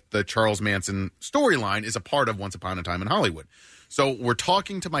like that, but the Charles Manson storyline is a part of Once Upon a Time in Hollywood. So we're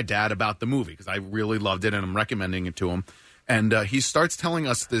talking to my dad about the movie because I really loved it, and I'm recommending it to him. And he starts telling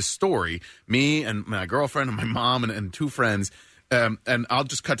us this story, me and my girlfriend and my mom and two friends, and I'll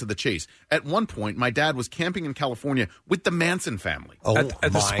just cut to the chase. At one point, my dad was camping in California with the Manson family.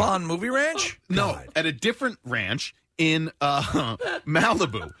 At the Spawn Movie Ranch? No, at a different ranch in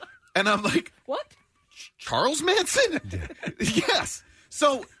Malibu. And I'm like, what? Charles Manson? Yes.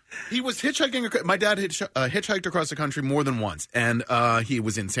 So he was hitchhiking. My dad hitchhiked across the country more than once. And he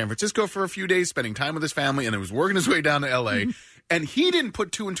was in San Francisco for a few days, spending time with his family, and then was working his way down to L.A., And he didn't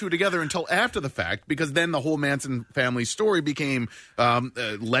put two and two together until after the fact, because then the whole Manson family story became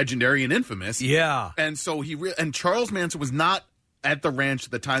legendary and infamous. Yeah. And so and Charles Manson was not at the ranch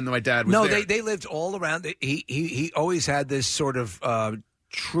at the time that my dad was there. No, they lived all around. He always had this sort of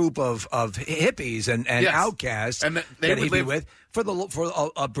troop of hippies and outcasts and that he'd be with. For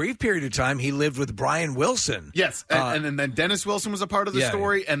a brief period of time, he lived with Brian Wilson. Yes, and then Dennis Wilson was a part of the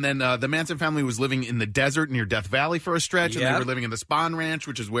story, and then the Manson family was living in the desert near Death Valley for a stretch, and they were living in the Spahn Ranch,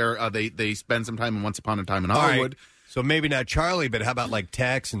 which is where they spend some time in Once Upon a Time in Hollywood. Right. So maybe not Charlie, but how about like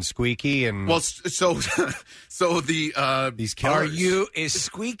Tex and Squeaky and so the these killers? Is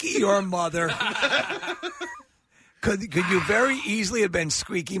Squeaky your mother? Could you very easily have been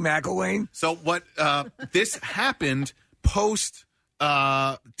Squeaky McElwain? So what this happened post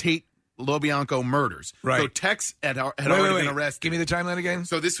Tate LoBianco murders. Right. So Tex had already been arrested. Give me the timeline again.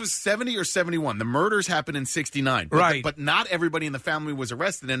 So this was 70 or 71. The murders happened in 69. Right. But not everybody in the family was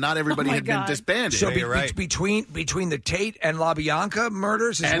arrested, and not everybody had been disbanded. So between the Tate and LaBianca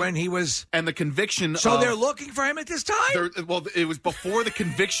murders is when he was... And the conviction So of... they're looking for him at this time? Well, it was before the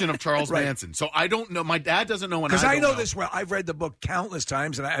conviction of Charles Manson. So I don't know. My dad doesn't know, and Because I I don't know this well. I've read the book countless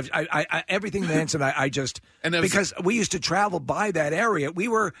times, and I everything Manson. I just because we used to travel by that area.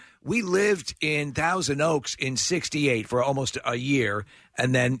 We lived in Thousand Oaks in '68 for almost a year,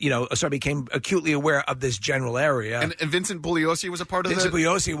 and then so I became acutely aware of this general area. And Vincent Bugliosi was a part of Vincent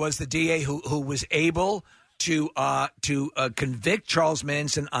Bugliosi was the DA who was able to convict Charles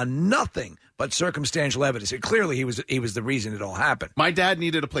Manson on nothing but circumstantial evidence. Clearly, he was the reason it all happened. My dad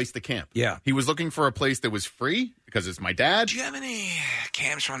needed a place to camp. Yeah. He was looking for a place that was free because it's my dad. Do you have any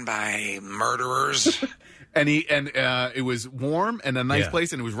camps run by murderers? And it was warm and a nice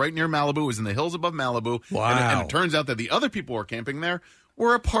place, and it was right near Malibu. It was in the hills above Malibu. Wow. And it turns out that the other people who were camping there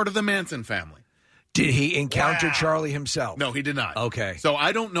were a part of the Manson family. Did he encounter Charlie himself? No, he did not. Okay. So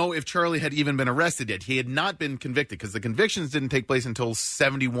I don't know if Charlie had even been arrested yet. He had not been convicted because the convictions didn't take place until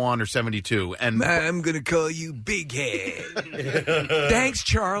 71 or 72. And I'm going to call you Big Head. Thanks,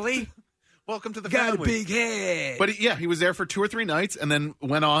 Charlie. Welcome to the Got family. a big head. But he was there for 2 or 3 nights and then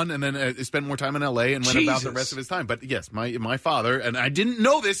went on and then spent more time in L.A. and went about the rest of his time. But yes, my father, and I didn't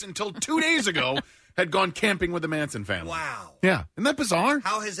know this until 2 days ago, had gone camping with the Manson family. Wow. Yeah. Isn't that bizarre?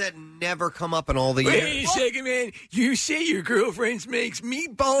 How has that never come up in all the years? Wait a second, man. You say your girlfriend makes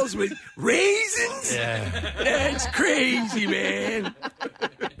meatballs with raisins? Yeah. That's crazy, man.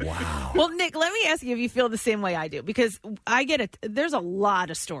 Wow. Well, Nick, let me ask you if you feel the same way I do, because I get it. There's a lot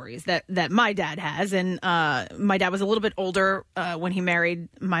of stories that my dad has, and my dad was a little bit older when he married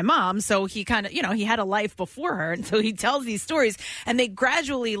my mom, so he kind of, he had a life before her, and so he tells these stories, and they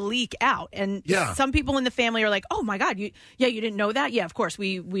gradually leak out, and some people in the family are like, "Oh my God, you didn't know that? Yeah, of course,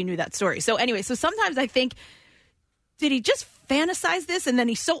 we knew that story." So anyway, so sometimes I think, did he just fantasize this, and then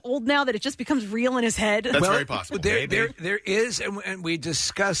he's so old now that it just becomes real in his head? That's very possible. There is, and we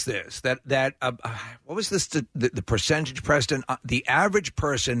discussed this, that what was this, the percentage, Preston? The average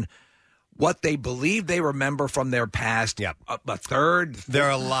person, what they believe they remember from their past, a third. There are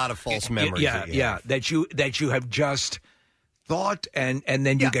a lot of false memories. That you have just thought, and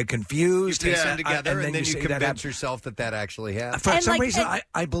then you get confused. You piece them together, and then you say convince yourself that actually happened. For some reason,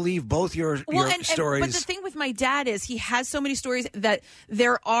 I believe both your stories. But the thing with my dad is he has so many stories that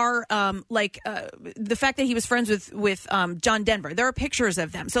there are, the fact that he was friends with John Denver. There are pictures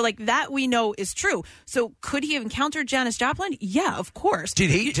of them. So, that we know is true. So, could he have encountered Janis Joplin? Yeah, of course. Did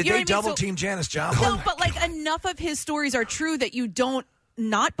he? Did You know they what I mean? double team Janis Joplin? No, but, enough of his stories are true that you don't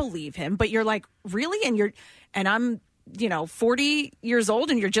not believe him. But you're like, really? And I'm 40 years old,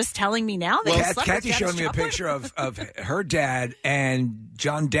 and you're just telling me now that you slept Kathy with showed me a picture of her dad and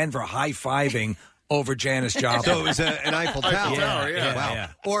John Denver high-fiving over Janis Joplin. So it was an Eiffel Tower. Yeah. Wow.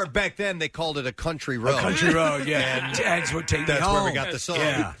 Or back then they called it a country road. A country road, yeah. Dads would take me That's home. where we got the song.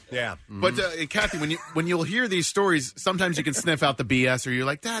 Yeah. Mm-hmm. But Kathy, when you'll hear these stories, sometimes you can sniff out the BS, or you're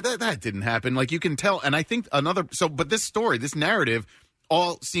like, that didn't happen. Like, you can tell. And I think but this story, this narrative,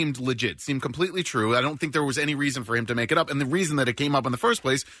 all seemed legit, seemed completely true. I don't think there was any reason for him to make it up. And the reason that it came up in the first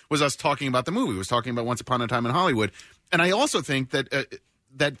place was us talking about the movie. It was talking about Once Upon a Time in Hollywood. And I also think that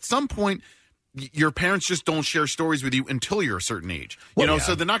at some point, your parents just don't share stories with you until you're a certain age.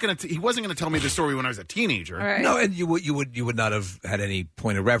 So they're not going to. He wasn't going to tell me the story when I was a teenager. Right. No, and you would not have had any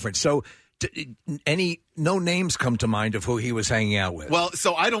point of reference. So, no names come to mind of who he was hanging out with. Well,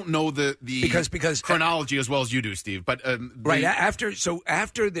 so I don't know the because chronology as well as you do, Steve. But right after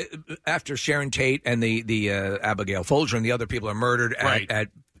Sharon Tate and the Abigail Folger and the other people are murdered at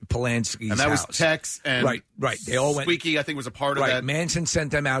Polanski's and that house. was Tex and right. They all went. Squeaky, I think, was a part of that. Manson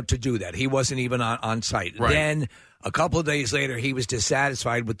sent them out to do that. He wasn't even on site. Right. Then a couple of days later, he was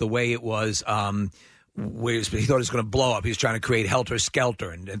dissatisfied with the way it was. Where he thought it was going to blow up. He was trying to create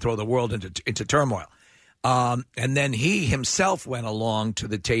helter-skelter and throw the world into turmoil. And then he himself went along to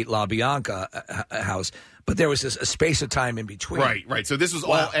the Tate LaBianca house, but there was a space of time in between. Right. So this was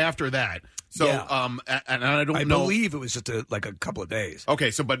all after that. So, and I don't know. I believe it was just a couple of days.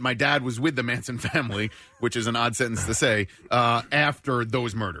 Okay, but my dad was with the Manson family, which is an odd sentence to say, after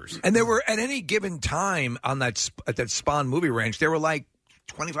those murders. And there were, at any given time at that Spahn movie ranch, there were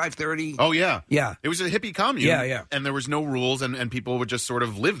 25, 30. Oh, yeah. Yeah. It was a hippie commune. Yeah. And there was no rules, and people would just sort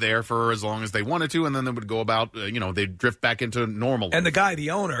of live there for as long as they wanted to, and then they would go about, they'd drift back into normal life. And the guy,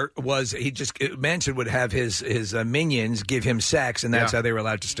 the owner, Manson would have his minions give him sex, and that's how they were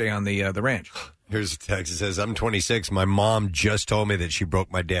allowed to stay on the ranch. Here's a text that says, I'm 26. My mom just told me that she broke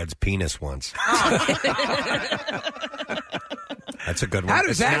my dad's penis once. That's a good one. How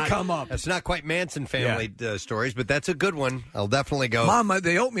does that come up? It's not quite Manson family stories, but that's a good one. I'll definitely go. Mama,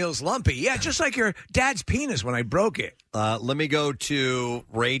 the oatmeal's lumpy. Yeah, just like your dad's penis when I broke it. Let me go to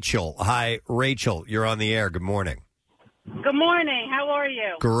Rachel. Hi, Rachel. You're on the air. Good morning. Good morning. How are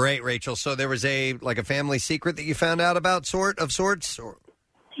you? Great, Rachel. So there was a family secret that you found out about, sorts? Or?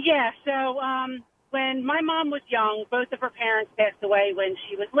 Yeah, so when my mom was young, both of her parents passed away when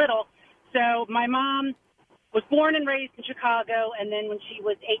she was little. So my mom was born and raised in Chicago, and then when she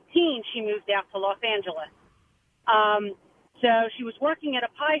was 18, she moved out to Los Angeles. So she was working at a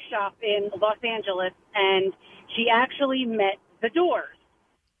pie shop in Los Angeles, and she actually met the Doors.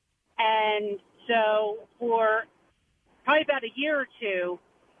 And so for probably about a year or two,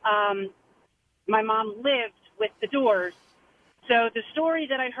 my mom lived with the Doors. So the story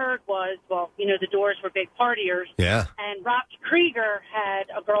that I heard was, well, you know, the Doors were big partiers. Yeah. And Robbie Krieger had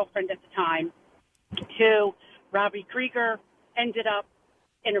a girlfriend at the time who Robbie Krieger ended up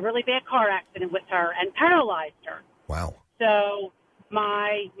in a really bad car accident with her and paralyzed her. Wow. So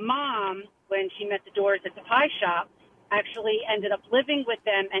my mom, when she met the Doors at the pie shop, actually ended up living with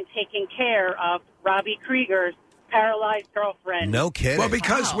them and taking care of Robbie Krieger's paralyzed girlfriend. No kidding. Well,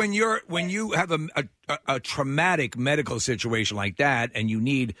 because when you have a traumatic medical situation like that and you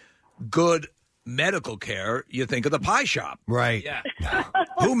need good medical care, you think of the pie shop. Right. Yeah.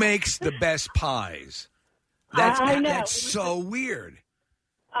 Who makes the best pies? I know. That's so weird.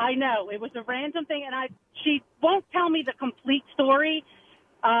 I know. It was a random thing, and she won't tell me the complete story.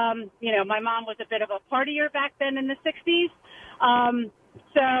 You know, my mom was a bit of a partier back then in the 60s.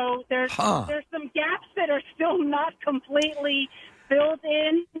 So there's some gaps that are still not completely filled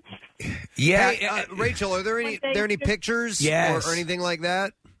in. Yeah. Hey, Rachel, are there any pictures or anything like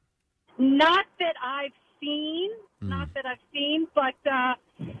that? Not that I've seen. But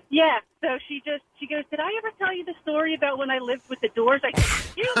yeah. So she goes, did I ever tell you the story about when I lived with the Doors? I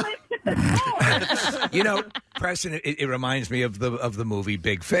said, you lived with the Doors. You know, Preston, it reminds me of the movie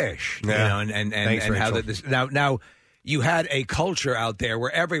Big Fish. Yeah. You know, and Thanks, how Rachel. this now you had a culture out there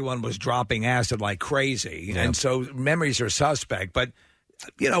where everyone was dropping acid like crazy, and so memories are suspect. But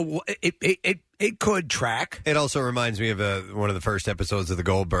you know, it could track. It also reminds me of one of the first episodes of the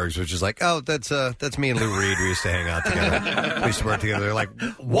Goldbergs, which is like, oh, that's me and Lou Reed. We used to hang out together. We used to work together. They're like,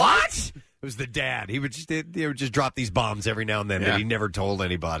 what? It was the dad. He would just drop these bombs every now and then that he never told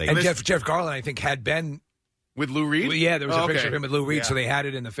anybody. And Jeff Garland, I think, had been with Lou Reed. Well, yeah, there was a picture of him with Lou Reed, so they had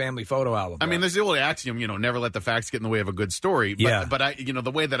it in the family photo album. I mean, there's the old axiom, you know, never let the facts get in the way of a good story. But, but I, you know,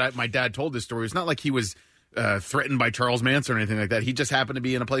 the way that my dad told this story, it's not like he was threatened by Charles Manson or anything like that. He just happened to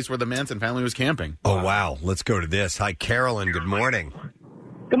be in a place where the Manson family was camping. Oh, wow. Let's go to this. Hi, Carolyn. Good morning.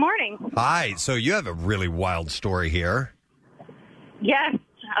 Good morning. Hi. So you have a really wild story here. Yes.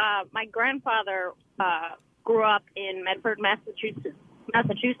 My grandfather grew up in Medford, Massachusetts.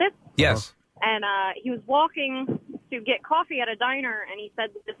 Yes. And he was walking to get coffee at a diner, and he said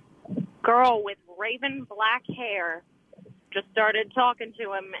this girl with raven black hair just started talking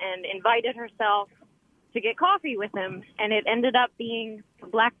to him and invited herself to get coffee with him, and it ended up being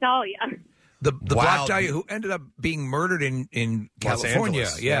Black Dahlia. The Black Dahlia who ended up being murdered in Los California.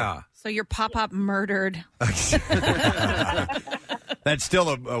 Angeles, Yeah. So your pop-up murdered. That's still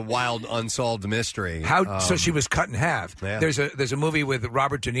a wild, unsolved mystery. So she was cut in half. Yeah. There's a movie with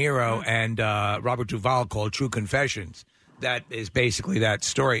Robert De Niro and Robert Duvall called True Confessions. That is basically that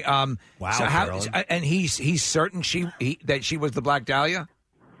story. Wow, so Carolyn. and he's certain that she was the Black Dahlia?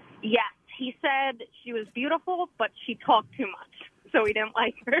 Yes. He said she was beautiful, but she talked too much, so he didn't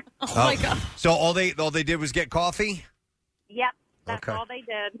like her. Oh, my God. So all they did was get coffee? Yep. That's Okay. all they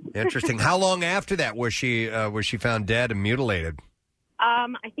did. Interesting. How long after that was she found dead and mutilated?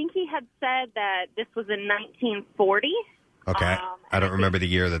 I think he had said that this was in 1940. Okay. I don't remember the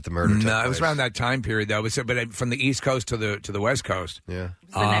year that the murder took No, place. it was around that time period. That was, but from the East Coast to the West Coast. Yeah.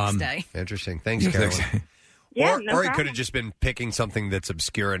 The next day. Interesting. Thanks, Yeah, Carolyn. thanks. Yeah, or no he problem. could have just been picking something that's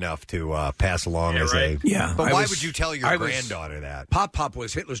obscure enough to pass along as a... Yeah. But I why was- would you tell your I was- granddaughter that? Pop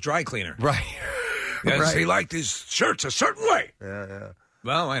was Hitler's dry cleaner. Right. Yes, Right. he liked his shirts a certain way. Yeah.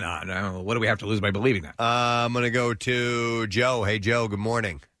 Well, why not? What do we have to lose by believing that? I'm going to go to Joe. Hey, Joe, good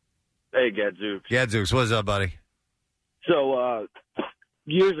morning. Hey, Gadzooks. Gadzooks, what's up, buddy? So,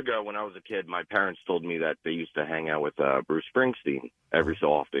 years ago when I was a kid, my parents told me that they used to hang out with Bruce Springsteen every so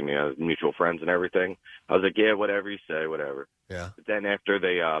often, you know, mutual friends and everything. I was like, yeah, whatever you say, whatever. Yeah. But then after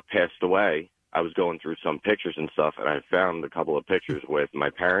they passed away, I was going through some pictures and stuff, and I found a couple of pictures with my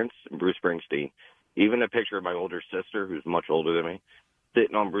parents and Bruce Springsteen, even a picture of my older sister, who's much older than me.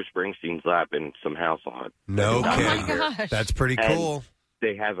 sitting on Bruce Springsteen's lap in some house on it. No And, kidding. Oh, my gosh. That's pretty and cool.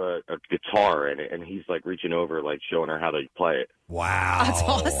 They have a guitar in it, and he's like reaching over, like showing her how to play it. Wow. That's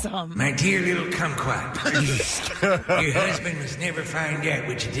awesome. My dear little kumquat, your husband was never find out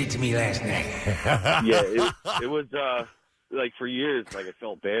what you did to me last night. Yeah, it was like for years, like I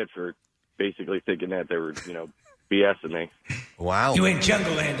felt bad for basically thinking that they were, BSing me. Wow. You went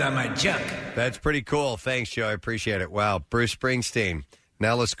jungle land on my junk. That's pretty cool. Thanks, Joe. I appreciate it. Wow. Bruce Springsteen.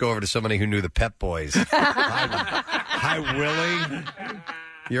 Now let's go over to somebody who knew the Pep Boys. Hi, Willie.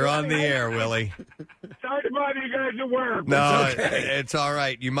 You're on the air, Willie. Sorry to bother you guys at work. No, It's okay. it's all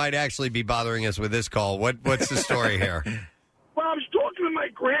right. You might actually be bothering us with this call. What's the story here? Well, I was talking to my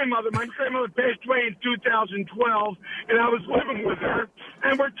grandmother. My grandmother passed away in 2012, and I was living with her.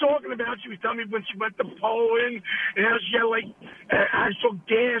 And we're talking about, she was telling me when she went to Poland and how she had, like, actual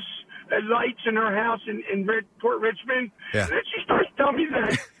gas lights in her house in Port Richmond. Yeah. And then she starts telling me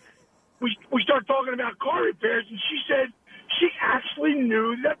that we start talking about car repairs, and she said she actually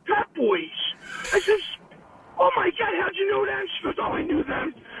knew the Pep Boys. I said, oh, my God, how'd you know that? She goes, oh, I knew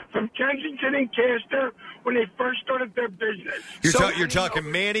them from Kensington and Castor when they first started their business. You're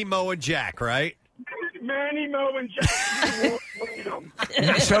talking Manny, Mo, and Jack, right? Manny, Mo, and Jack.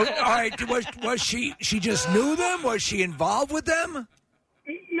 So, all right, was she just knew them? Was she involved with them?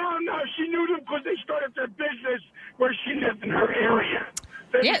 No, she knew them because they started their business where she lived in her area.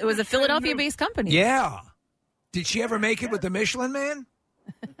 Yeah, it was a Philadelphia-based company. Yeah. Did she ever make it with the Michelin Man?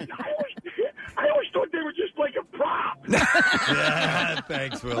 I always thought they were just like a prop. Yeah,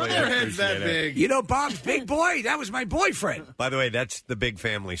 thanks, Willie. Their I head's that appreciate it. big. You know, Bob's big boy, that was my boyfriend. By the way, that's the big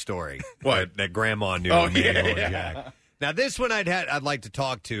family story. What? That Grandma knew. Oh, Manny, yeah, Mo, and yeah. Jack. Now, this one I'd like to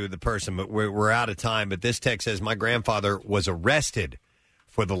talk to the person, but we're out of time. But this text says, my grandfather was arrested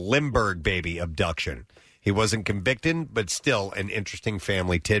for the Limburg baby abduction. He wasn't convicted, but still an interesting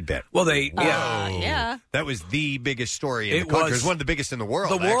family tidbit. Well, yeah. That was the biggest story in the country. It was one of the biggest in the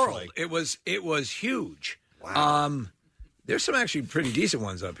world, actually. It was huge. Wow. There's some actually pretty decent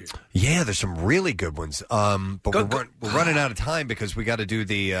ones up here. Yeah, there's some really good ones. But we're running out of time because we got to do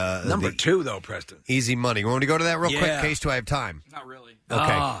the Number 2, though, Preston. Easy money. You want to go to that real quick? Yeah. In case do I have time? Not really.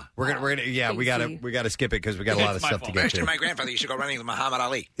 Okay, we're gonna we gotta skip it because we got a lot of stuff to get Preston, to. my grandfather used to go running with Muhammad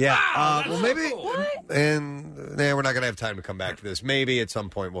Ali. Yeah, Wow, well, maybe, and we're not going to have time to come back to this. Maybe at some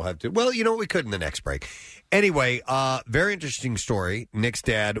point we'll have to. Well, you know what? We could in the next break. Anyway, very interesting story. Nick's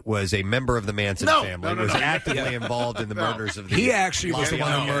dad was a member of the Manson family. Was actively involved in the murders of the. He actually was the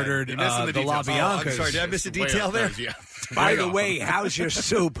one who murdered You're missing the details. LaBiancas. I'm sorry, did I miss a detail there? By the way, how's your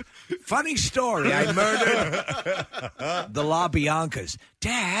soup? Funny story. I murdered the LaBiancas.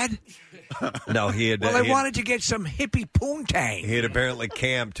 Dad? No, he had. Well, I wanted to get some hippie poontang. He had apparently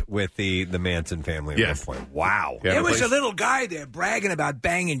camped with the Manson family at one point. Wow. There was a little guy there bragging about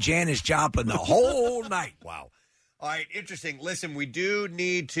banging Janis Joplin the whole night. Wow. All right, interesting. Listen, we do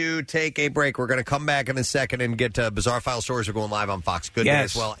need to take a break. We're going to come back in a second and get Bizarre File Stories. We're going live on Fox Good Day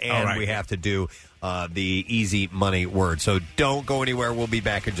as well. And we have to do the easy money word. So don't go anywhere. We'll be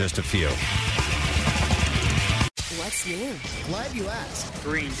back in just a few. What's new? Glad you asked.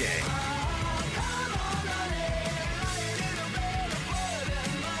 Green Day.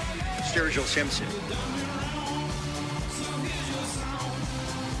 Sturgill Simpson.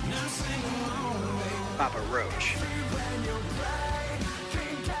 Papa Roach.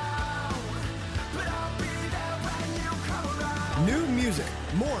 New music.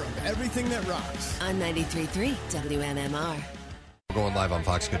 More of everything that rocks. On 93.3 WMMR. We're going live on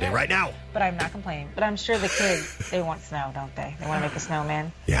Fox Good Day right now. But I'm not complaining. But I'm sure the kids, they want snow, don't they? They want to make a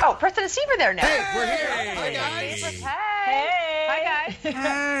snowman. Yeah. Oh, Preston and Steve are there now. Hey, we're here. Hi, guys. Hey. Hi, guys.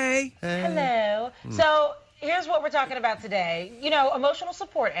 Hey. Hello. So here's what we're talking about today. You know, emotional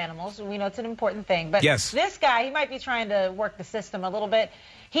support animals. We know it's an important thing. But yes. This guy, he might be trying to work the system a little bit.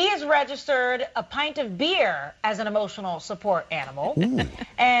 He has registered a pint of beer as an emotional support animal. Ooh.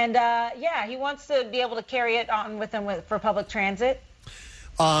 And, he wants to be able to carry it on with him for public transit.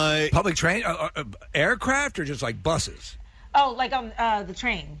 Public train, aircraft, or just like buses? Oh, like on the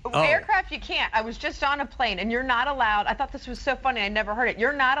train. Aircraft, you can't. I was just on a plane, and you're not allowed. I thought this was so funny. I never heard it.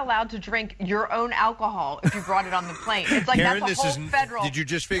 You're not allowed to drink your own alcohol if you brought it on the plane. It's like Karen, that's a whole federal. Did you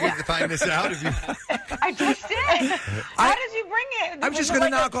just find this out? I just did. How did you bring it? I'm just going to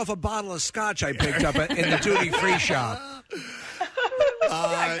knock off a bottle of scotch I picked up in the duty-free shop.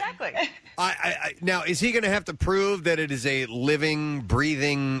 Yeah, exactly. Now, is he going to have to prove that it is a living,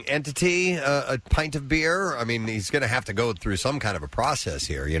 breathing entity, a pint of beer? I mean, he's going to have to go through some kind of a process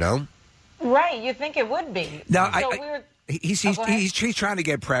here, you know? Right, you think it would be. Now, He's trying to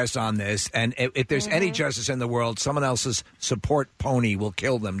get press on this, and if there's any justice in the world, someone else's support pony will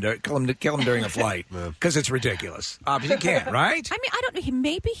kill them during a flight because it's ridiculous. Obviously, he can't, right? I mean, I don't know.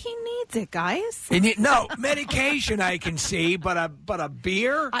 Maybe he needs it, guys. No medication I can see, but a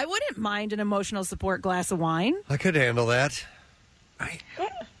beer. I wouldn't mind an emotional support glass of wine. I could handle that.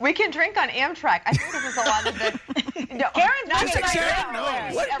 We can drink on Amtrak. I think this is a lot of the. No,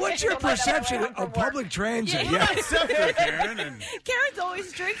 What's your perception of public transit? Karen's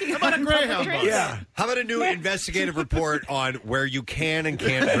always drinking. How about a Greyhound bus? Yeah. How about a new investigative report on where you can and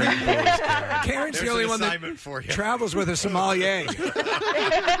can't drink booze, Karen? Karen's There's the only an one that assignment for you. travels with a sommelier.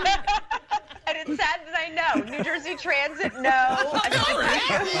 And it's sad that I know. New Jersey Transit, no. Really?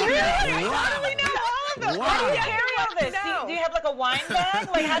 How do we know all of them? Wow. How do you carry all this? Do you have like a wine bag?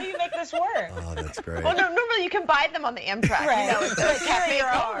 Like, how do you make this work? Oh, that's great. Well, no, normally you can buy them on the Amtrak. Right. You know, it's a cafe your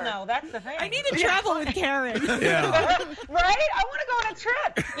car. own, though. That's the thing. I need to travel with Karen. Yeah. Right? I want to go on a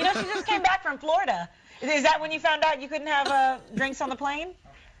trip. You know, she just came back from Florida. Is that when you found out you couldn't have drinks on the plane?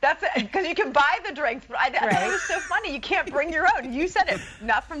 That's it, because you can buy the drinks. But I thought it was so funny. You can't bring your own. You said it,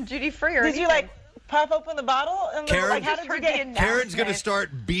 not from duty free or Did you like pop open the bottle? And Karen, how did you get Karen's going to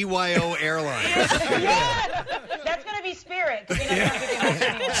start BYO Airlines. Yeah, that's going to be Spirit.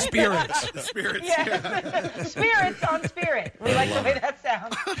 Spirits. Yeah. Spirits on Spirit. We like the way that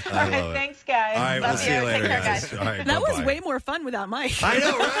sounds. All right, thanks, guys. All right, we'll see you later, guys. All right, That was bye-bye. way more fun without Mike. I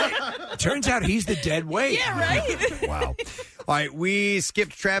know, right? Turns out he's the dead weight. Yeah, right? Wow. All right, we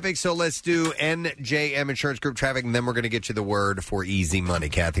skipped traffic, so let's do NJM Insurance Group traffic, and then we're going to get you the word for easy money.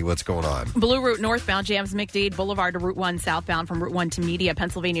 Kathy, what's going on? Blue Route northbound jams McDade Boulevard to Route 1 southbound from Route 1 to Media,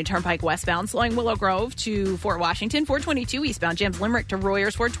 Pennsylvania Turnpike westbound, slowing Willow Grove to Fort Washington. 422 eastbound jams Limerick to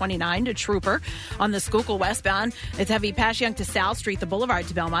Royers, 429 to Trooper. On the Schuylkill westbound, it's heavy Passyunk to South Street, the Boulevard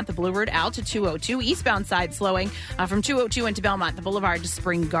to Belmont, the Blue Route out to 202. Eastbound side slowing from 202 into Belmont, the Boulevard to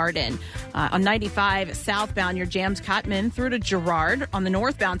Spring Garden. On 95 southbound, your jams Cottman through to Girard. On the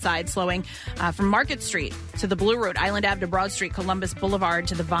northbound side, slowing from Market Street to the Blue Route, Island Ave to Broad Street, Columbus Boulevard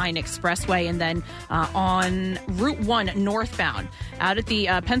to the Vine Expressway, and then on Route 1 northbound. Out at the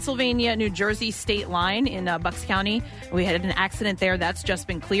Pennsylvania-New Jersey state line in Bucks County, we had an accident there. That's just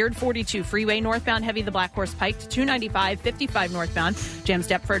been cleared. 42 freeway northbound, heavy the Black Horse Pike to 295, 55 northbound, jams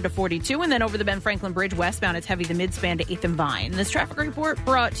Deptford to 42, and then over the Ben Franklin Bridge westbound, it's heavy the midspan to 8th and Vine. This traffic report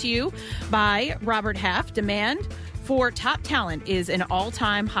brought to you by Robert Half. Demand for top talent is an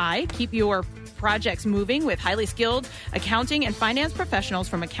all-time high. Keep your projects moving with highly skilled accounting and finance professionals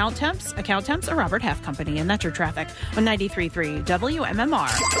from Account Temps, a Robert Half company. And that's your traffic on 93.3 WMMR.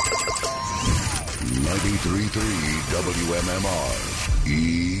 93.3 WMMR.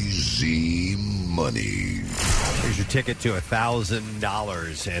 Easy money. Here's your ticket to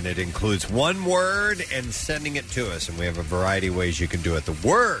 $1,000, and it includes one word and sending it to us. And we have a variety of ways you can do it. The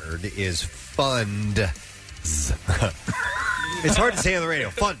word is fund. It's hard to say on the radio.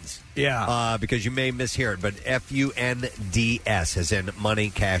 Funds. Yeah. Because you may mishear it, but F-U-N-D-S, as in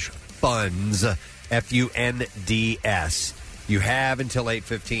money, cash, funds. F-U-N-D-S. You have until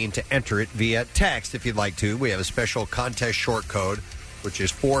 8:15 to enter it via text if you'd like to. We have a special contest short code, which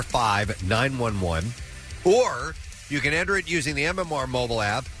is 45911. Or you can enter it using the MMR mobile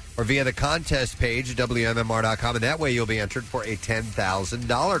app or via the contest page at WMMR.com, and that way you'll be entered for a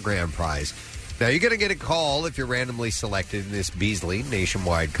 $10,000 grand prize. Now, you're going to get a call if you're randomly selected in this Beasley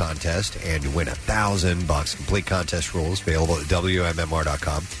nationwide contest, and you win $1,000. Complete contest rules available at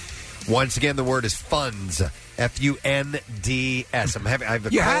WMMR.com. Once again, the word is funds. F-U-N-D-S. I have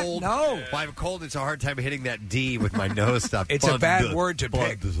a cold. No. Well, I have a cold. It's a hard time hitting that D with my nose stuff. It's a bad word to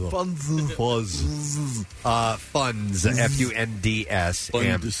pick. Funds. Funds. F-U-N-D-S.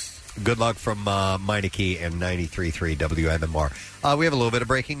 And good luck from Meineke and 93.3 WMMR. We have a little bit of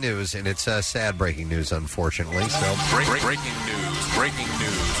breaking news, and it's sad breaking news, unfortunately. So Breaking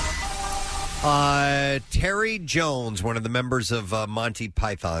news. Terry Jones, one of the members of Monty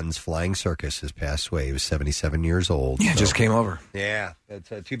Python's Flying Circus, has passed away. He was 77 years old. Yeah, just came over. Yeah,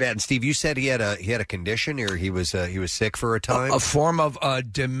 it's too bad. And Steve, you said he had a condition, or he was sick for a time. A form of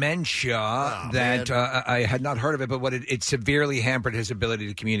dementia I had not heard of it, but what it severely hampered his ability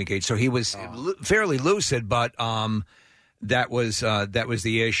to communicate. So he was fairly lucid, but that was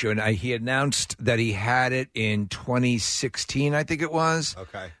the issue, and he announced that he had it in 2016, I think it was.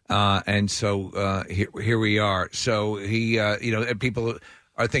 Okay, and so here we are. So he, people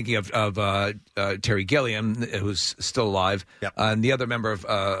are thinking of Terry Gilliam, who's still alive, and the other member of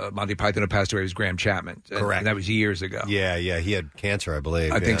Monty Python who passed away was Graham Chapman. Correct, and that was years ago. Yeah, he had cancer, I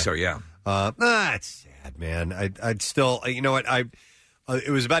believe. I think so. Yeah. It's sad, man. I'd still, you know what?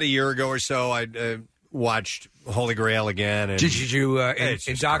 It was about a year ago or so. watched Holy Grail again. And Did you it's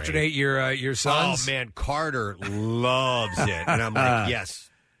just indoctrinate great. your sons? Oh, man, Carter loves it. And I'm like, yes.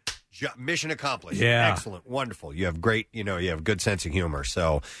 Mission accomplished. Yeah. Excellent. Wonderful. You have great, you have good sense of humor.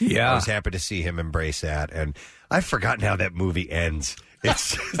 So Yeah. I was happy to see him embrace that. And I've forgotten how that movie ends.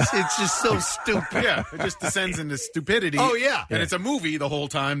 It's just so stupid. Yeah, it just descends into stupidity. Oh, yeah. And it's a movie the whole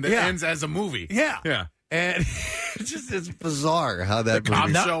time that ends as a movie. Yeah. Yeah. And it's bizarre how that The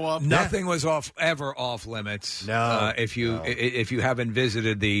cops movie show up. Nothing was ever off limits. No. If you haven't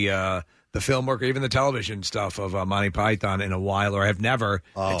visited the film work or even the television stuff of Monty Python in a while or have never,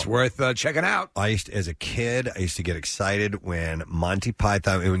 it's worth checking out. As a kid, I used to get excited when Monty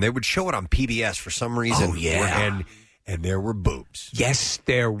Python, when they would show it on PBS for some reason. Oh, yeah. And there were boobs. Yes,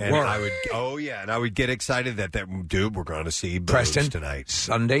 there And were. I would get excited that dude, we're going to see boobs Preston, tonight.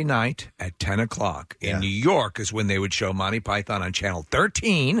 Sunday night at 10 o'clock in New York is when they would show Monty Python on Channel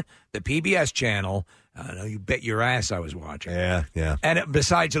 13, the PBS channel. I know you bet your ass I was watching. Yeah. And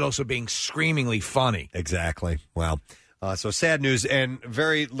besides it also being screamingly funny. Exactly. Well, so sad news and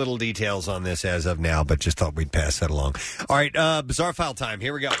very little details on this as of now, but just thought we'd pass that along. All right, Bizarre File time.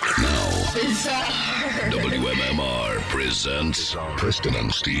 Here we go. WMMR presents Preston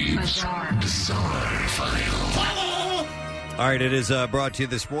and Steve's Bizarre File. All right, it is brought to you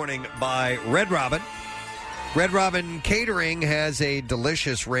this morning by Red Robin. Red Robin Catering has a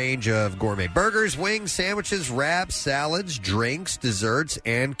delicious range of gourmet burgers, wings, sandwiches, wraps, salads, drinks, desserts,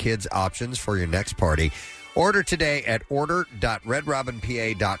 and kids' options for your next party. Order today at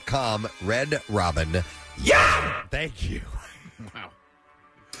order.redrobinpa.com. Red Robin. Yeah! Thank you. Wow.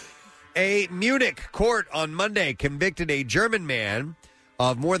 A Munich court on Monday convicted a German man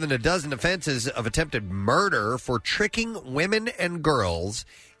of more than a dozen offenses of attempted murder for tricking women and girls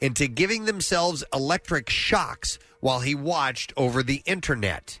into giving themselves electric shocks while he watched over the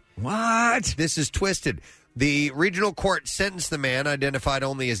internet. What? This is twisted. The regional court sentenced the man, identified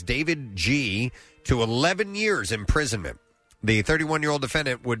only as David G., to 11 years imprisonment. The 31-year-old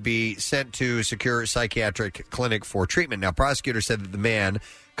defendant would be sent to secure psychiatric clinic for treatment. Now, prosecutors said that the man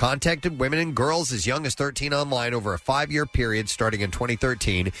contacted women and girls as young as 13 online over a 5-year period starting in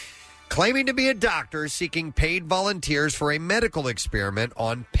 2013, claiming to be a doctor seeking paid volunteers for a medical experiment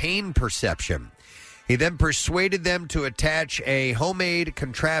on pain perception. He then persuaded them to attach a homemade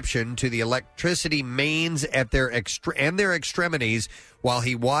contraption to the electricity mains at their extremities while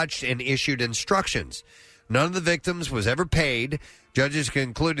he watched and issued instructions. None of the victims was ever paid. Judges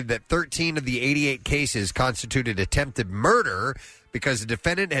concluded that 13 of the 88 cases constituted attempted murder because the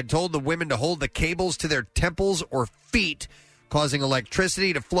defendant had told the women to hold the cables to their temples or feet, causing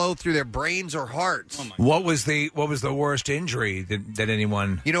electricity to flow through their brains or hearts. What was the worst injury that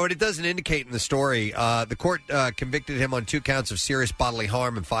anyone? You know what? It doesn't indicate in the story. The court convicted him on 2 counts of serious bodily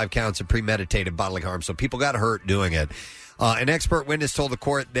harm and 5 counts of premeditated bodily harm. So people got hurt doing it. An expert witness told the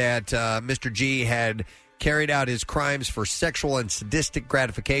court that Mr. G had carried out his crimes for sexual and sadistic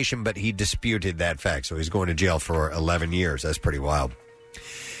gratification, but he disputed that fact. So he's going to jail for 11 years. That's pretty wild.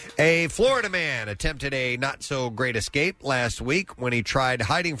 A Florida man attempted a not-so-great escape last week when he tried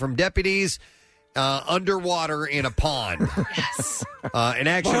hiding from deputies underwater in a pond. Yes. An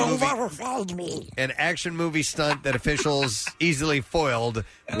action movie stunt that officials easily foiled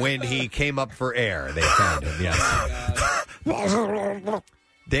when he came up for air. They found him, yes.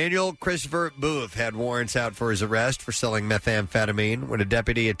 Daniel Christopher Booth had warrants out for his arrest for selling methamphetamine when a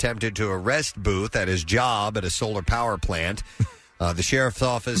deputy attempted to arrest Booth at his job at a solar power plant. The sheriff's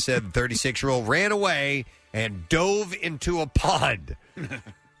office said the 36-year-old ran away and dove into a pond.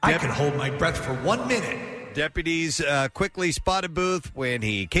 I could hold my breath for 1 minute. Deputies quickly spotted Booth when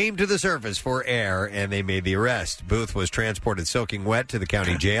he came to the surface for air, and they made the arrest. Booth was transported soaking wet to the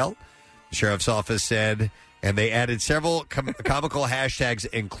county jail. The sheriff's office said, and they added several comical hashtags,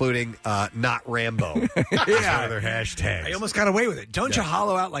 including not Rambo. Yeah. Other hashtags. I almost got away with it. Don't you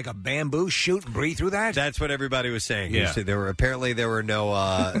hollow out like a bamboo shoot and breathe through that? That's what everybody was saying. Yeah. There was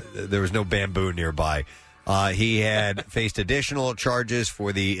no bamboo nearby. He had faced additional charges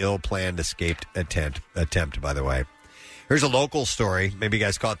for the ill-planned escaped attempt, by the way. Here's a local story. Maybe you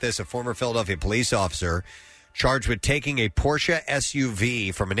guys caught this. A former Philadelphia police officer charged with taking a Porsche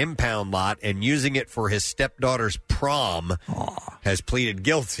SUV from an impound lot and using it for his stepdaughter's prom has pleaded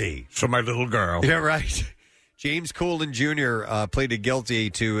guilty. So my little girl. Yeah, right. James Coolin Jr. Pleaded guilty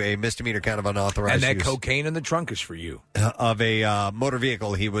to a misdemeanor count of unauthorized And that use cocaine in the trunk is for you. of a motor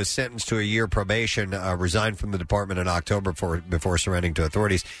vehicle. He was sentenced to a year probation, resigned from the department in October before surrendering to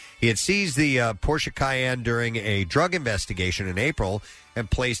authorities. He had seized the Porsche Cayenne during a drug investigation in April and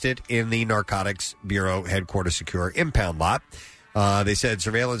placed it in the Narcotics Bureau headquarters secure impound lot. They said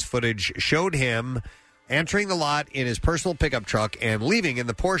surveillance footage showed him entering the lot in his personal pickup truck and leaving in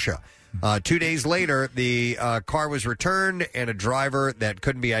the Porsche. 2 days later, the car was returned, and a driver that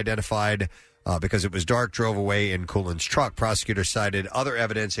couldn't be identified because it was dark drove away in Coulin's truck. Prosecutors cited other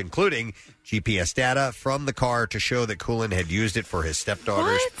evidence, including GPS data from the car to show that Coulin had used it for his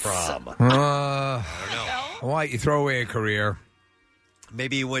stepdaughter's prom. Why you throw away a career?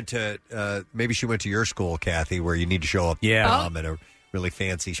 Maybe you went to. Maybe she went to your school, Kathy, where you need to show up Yeah. prom in a really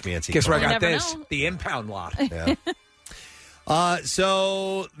fancy schmancy. Guess where I car. got this? The impound lot. Yeah.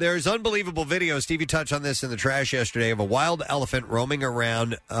 So there's unbelievable video. Stevie touched on this in the trash yesterday of a wild elephant roaming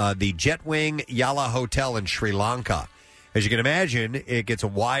around the Jetwing Yala Hotel in Sri Lanka. As you can imagine, it gets a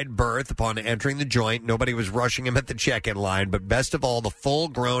wide berth upon entering the joint. Nobody was rushing him at the check-in line, but best of all, the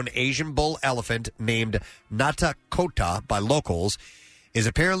full-grown Asian bull elephant named Natakota by locals is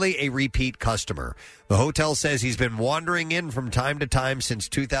apparently a repeat customer. The hotel says he's been wandering in from time to time since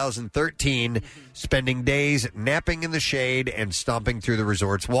 2013, spending days napping in the shade and stomping through the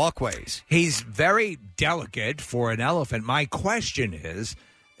resort's walkways. He's very delicate for an elephant. My question is,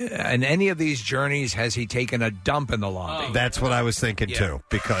 in any of these journeys, has he taken a dump in the lobby? That's what I was thinking, too,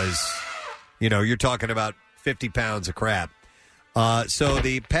 because, you're talking about 50 pounds of crap. So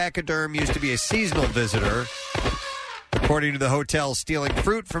the pachyderm used to be a seasonal visitor, according to the hotel, stealing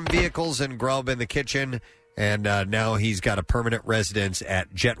fruit from vehicles and grub in the kitchen. And now he's got a permanent residence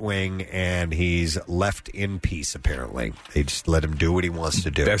at Jetwing, and he's left in peace, apparently. They just let him do what he wants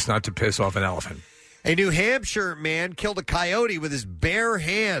to do. Best not to piss off an elephant. A New Hampshire man killed a coyote with his bare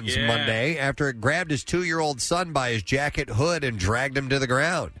hands Monday after it grabbed his 2-year-old son by his jacket hood and dragged him to the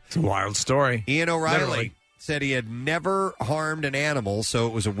ground. It's a wild story. Ian O'Reilly Literally. said he had never harmed an animal, so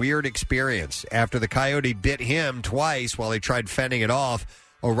it was a weird experience. After the coyote bit him twice while he tried fending it off,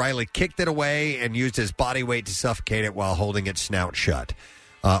 O'Reilly kicked it away and used his body weight to suffocate it while holding its snout shut.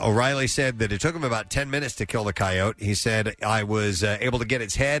 O'Reilly said that it took him about 10 minutes to kill the coyote. He said, I was able to get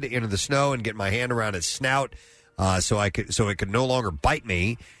its head into the snow and get my hand around its snout so it could no longer bite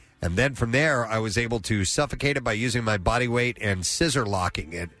me. And then from there, I was able to suffocate it by using my body weight and scissor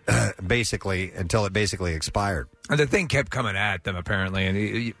locking it, basically, until it basically expired. And the thing kept coming at them, apparently, and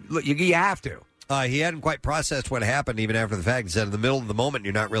you have to. He hadn't quite processed what happened even after the fact. He said in the middle of the moment,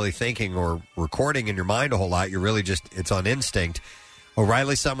 you're not really thinking or recording in your mind a whole lot. You're really just, it's on instinct.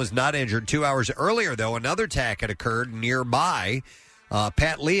 O'Reilly's son was not injured. 2 hours earlier, though, another attack had occurred nearby.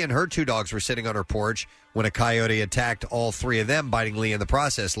 Pat Lee and her 2 dogs were sitting on her porch when a coyote attacked all 3 of them, biting Lee in the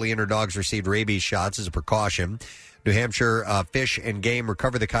process. Lee and her dogs received rabies shots as a precaution. New Hampshire Fish and Game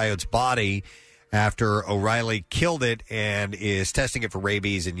recovered the coyote's body after O'Reilly killed it and is testing it for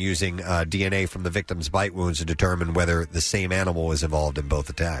rabies and using DNA from the victim's bite wounds to determine whether the same animal was involved in both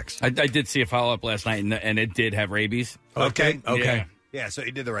attacks. I did see a follow-up last night, and it did have rabies. Okay. Yeah. Yeah, so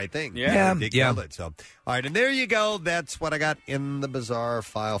he did the right thing. Yeah. He killed it. So, all right, and there you go. That's what I got in the bizarre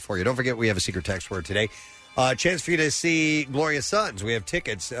file for you. Don't forget, we have a secret text word today. Chance for you to see Gloria's Sons. We have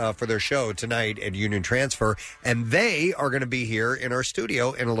tickets for their show tonight at Union Transfer, and they are going to be here in our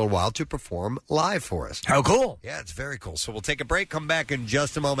studio in a little while to perform live for us. How cool. Yeah, it's very cool. So we'll take a break, come back in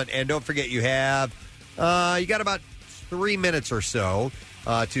just a moment, and don't forget you have, you got about 3 minutes or so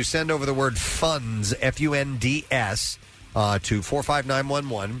to send over the word FUNDS, F-U-N-D-S, to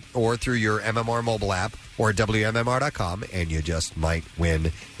 45911 or through your MMR mobile app or at WMMR.com, and you just might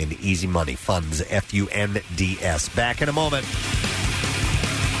win an easy money. Funds, F-U-N-D-S. Back in a moment.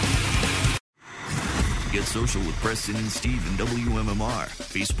 Get social with Preston and Steve and WMMR.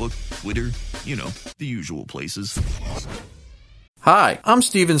 Facebook, Twitter, the usual places. Hi, I'm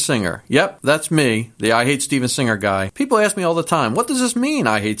Steven Singer. Yep, that's me, the I Hate Steven Singer guy. People ask me all the time, what does this mean,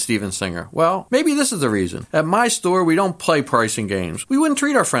 I hate Steven Singer? Well, maybe this is the reason. At my store, we don't play pricing games. We wouldn't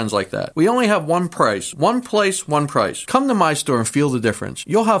treat our friends like that. We only have one price. One place, one price. Come to my store and feel the difference.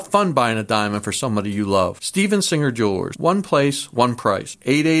 You'll have fun buying a diamond for somebody you love. Steven Singer Jewelers. One place, one price.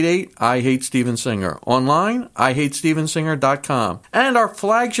 888 I Hate Steven Singer. Online, IHateStevenSinger.com. And our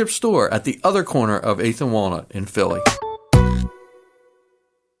flagship store at the other corner of 8th and Walnut in Philly.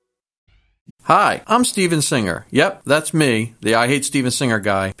 Hi, I'm Steven Singer. Yep, that's me, the I Hate Steven Singer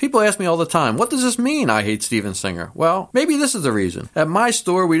guy. People ask me all the time, what does this mean, I hate Steven Singer? Well, maybe this is the reason. At my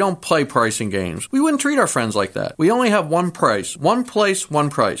store, we don't play pricing games. We wouldn't treat our friends like that. We only have one price. One place, one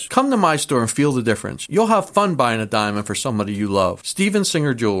price. Come to my store and feel the difference. You'll have fun buying a diamond for somebody you love. Steven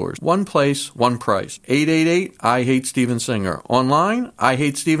Singer Jewelers. One place, one price. 888 I Hate Steven Singer. Online,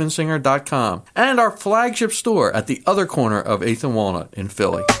 IHateStevenSinger.com. And our flagship store at the other corner of 8th and Walnut in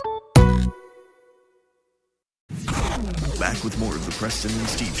Philly. Back with more of the Preston and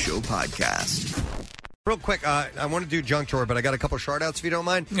Steve Show podcast. Real quick, I want to do junk drawer, but I got a couple shout-outs if you don't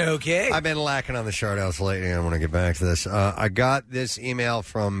mind. Okay. I've been lacking on the shout-outs lately. I want to get back to this. I got this email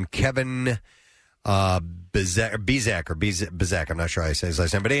from Kevin Bizak. I'm not sure how I say his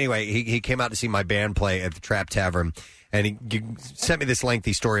last name. But anyway, he came out to see my band play at the Trap Tavern, and he sent me this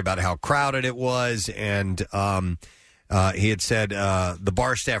lengthy story about how crowded it was, and he had said the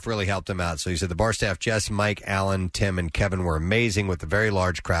bar staff really helped him out. So he said the bar staff, Jess, Mike, Alan, Tim, and Kevin, were amazing with the very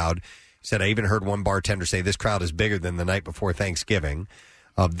large crowd. He said, I even heard one bartender say this crowd is bigger than the night before Thanksgiving.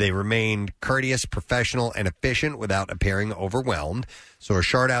 They remained courteous, professional, and efficient without appearing overwhelmed. So a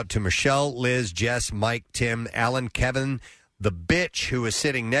shout out to Michelle, Liz, Jess, Mike, Tim, Alan, Kevin, the bitch who was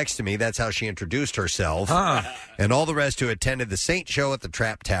sitting next to me. That's how she introduced herself. And all the rest who attended the Saint show at the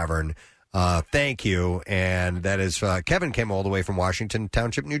Trap Tavern. Thank you. And that is Kevin came all the way from Washington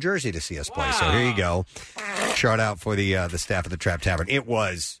Township, New Jersey to see us play. So here you go. Shout out for the staff of the Trap Tavern. It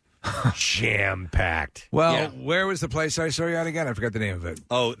was jam-packed. Well, where was the place I saw you at again? I forgot the name of it.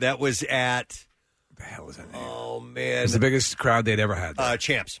 Oh, that was at... What the hell is that name? Oh, man. It was the biggest crowd they'd ever had.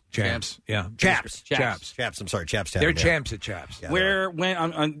 Champs. Yeah. Chaps. I'm sorry, Chaps Tavern. They're champs at Chaps. Yeah,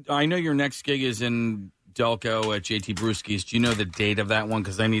 I know your next gig is in Delco at JT Brewski's. Do you know the date of that one?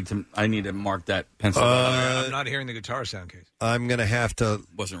 Because I need to mark that pencil. I'm not hearing the guitar sound, Case. I'm going to have to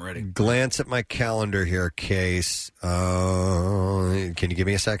wasn't ready. Glance at my calendar here, Case. Can you give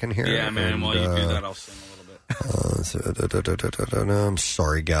me a second here? Yeah, man. While you do that, I'll sing a little bit. I'm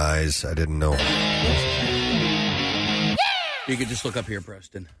sorry, guys. I didn't know. You could just look up here,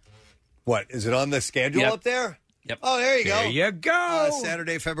 Preston. What? Is it on the schedule up there? Yep. Oh, there you go. There you go.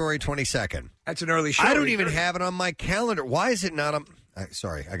 Saturday, February 22nd. That's an early show. I don't even have it on my calendar. Why is it not on...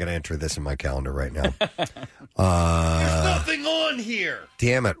 sorry, I got to enter this in my calendar right now. There's nothing on here.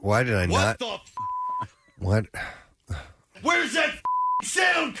 Damn it. Why did I not... What? Where's that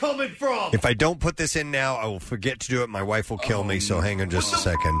sound coming from? If I don't put this in now, I will forget to do it. My wife will kill me, so hang on just a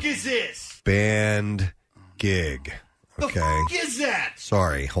second. What is this? Band gig. Okay. What is that?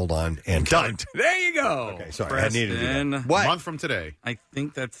 Sorry, hold on. And done. There you go. Okay, sorry. I needed to do that. What? A month from today. I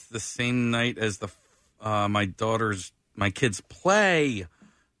think that's the same night as the my kids' play.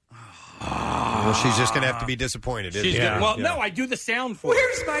 Well, she's just going to have to be disappointed, isn't she? No, I do the sound for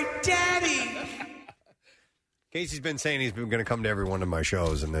Where's my daddy? Casey's been saying he's been going to come to every one of my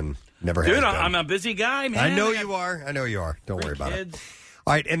shows and then never has. Dude, done. I'm a busy guy, man. I know you are. Don't worry about it.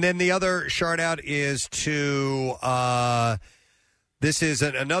 All right, and then the other shout out is to this is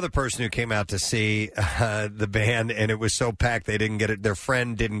another person who came out to see the band, and it was so packed they didn't get it. Their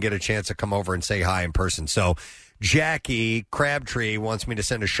friend didn't get a chance to come over and say hi in person. So Jackie Crabtree wants me to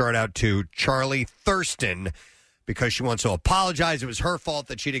send a shout out to Charlie Thurston because she wants to apologize. It was her fault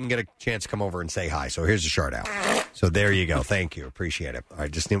that she didn't get a chance to come over and say hi. So here's a shout out. So there you go. Thank you. Appreciate it. I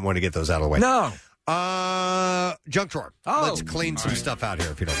just didn't want to get those out of the way. No. Junk drawer. Let's clean some stuff out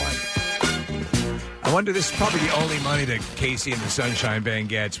here if you don't mind. I wonder, this is probably the only money that Casey and the Sunshine Band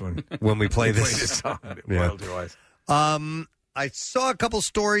gets when we play this song. Yeah. Royalty-wise. I saw a couple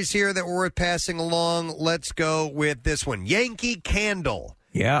stories here that were worth passing along. Let's go with this one. Yankee Candle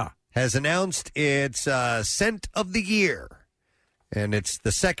has announced its Scent of the Year. And it's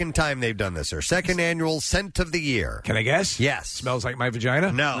the second time they've done this. Their second annual Scent of the Year. Can I guess? Yes. Smells like my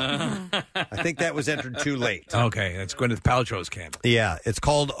vagina? No. I think that was entered too late. Okay, that's Gwyneth Paltrow's candle. Yeah, it's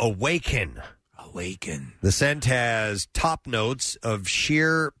called Awaken. Awaken. The scent has top notes of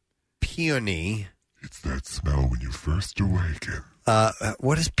sheer peony. It's that smell when you first awaken.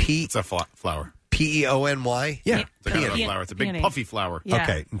 What is pea? It's a flower. Peony? Yeah. It's a kind of a flower. It's a big puffy flower. Yeah.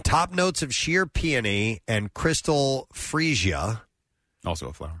 Okay. Top notes of sheer peony and crystal freesia. Also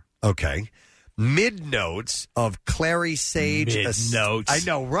a flower. Okay. Mid notes of clary sage. Mid-notes. I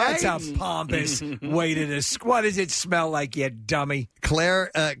know, right? That's a pompous way to what does it smell like, you dummy?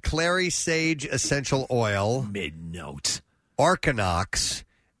 Clary sage essential oil. Mid-notes. Archinox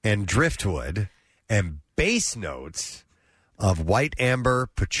and driftwood. And base notes of white amber,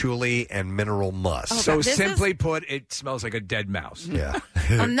 patchouli, and mineral musk. So simply put, it smells like a dead mouse. Yeah.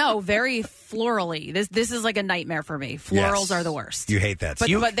 No, very florally. This is like a nightmare for me. Florals are the worst. You hate that.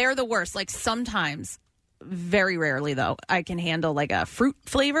 But they're the worst. Like sometimes, very rarely though, I can handle like a fruit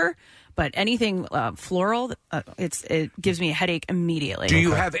flavor. But anything floral, it gives me a headache immediately. Do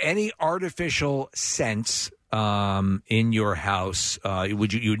you have any artificial scents in your house?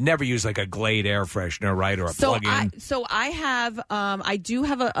 You'd never use like a Glade air freshener, right, or a plug-in? I have I do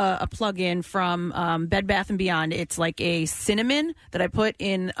have a plug-in from Bed Bath & Beyond. It's like a cinnamon that I put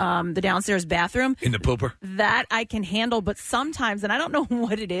in the downstairs bathroom. In the pooper? That I can handle, but sometimes, and I don't know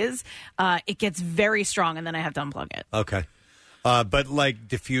what it is, it gets very strong, and then I have to unplug it. Okay. But like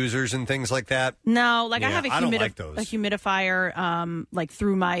diffusers and things like that? No, like I have I don't like those. a humidifier like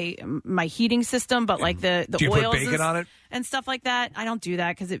through my heating system, but like the Do you oils put bacon on it? and stuff like that, I don't do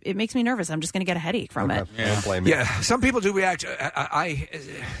that because it makes me nervous. I'm just going to get a headache from it. Don't blame me. Yeah, some people do react.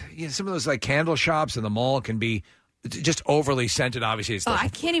 Some of those like candle shops in the mall can be just overly scented. Obviously, it's the I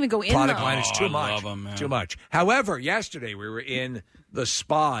can't even go in. product though. line is too I much. love 'em, man. Too much. However, yesterday we were in the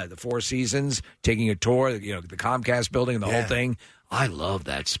spa, the Four Seasons, taking a tour. The Comcast building and the whole thing. I love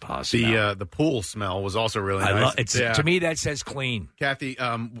that spa smell. The pool smell was also really I nice. love it's to me that says clean. Kathy,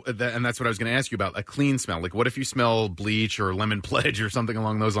 and that's what I was going to ask you about, a clean smell. Like, what if you smell bleach or lemon pledge or something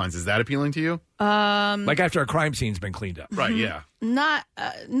along those lines? Is that appealing to you? Like after a crime scene's been cleaned up. Right, yeah. Not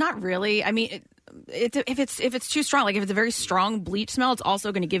really. I mean, if it's too strong, like if it's a very strong bleach smell, it's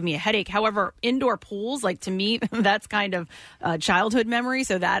also going to give me a headache. However, indoor pools, like to me, that's kind of a childhood memory.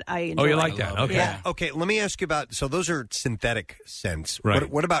 So that I enjoy. Oh, you like that? Okay. Yeah. Okay, let me ask you about. So those are synthetic scents. Right.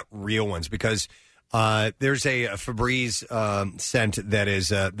 What about real ones? Because there's a Febreze scent that is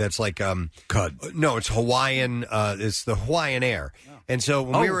that's like Cud. No, it's Hawaiian. It's the Hawaiian air. And so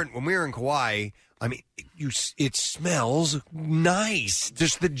when we were in Kauai, I mean, it smells nice.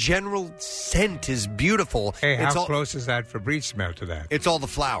 Just the general scent is beautiful. Hey, It's how all- close is that Febreze smell to that? It's all the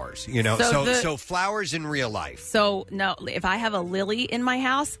flowers, you know. So flowers in real life. So no, if I have a lily in my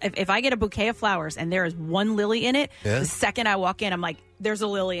house, if I get a bouquet of flowers and there is one lily in it, Yeah. the second I walk in, I'm like, there's a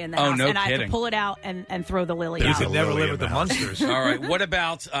lily in the Oh, house, no and I have kidding. to pull it out and throw the lily You out. could never lily live in with the the house. monsters. All right. What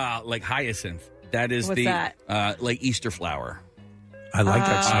about like hyacinth? That is What's that? like Easter flower. I like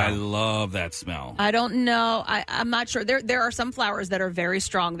that smell. I love that smell. I don't know. I'm not sure. There are some flowers that are very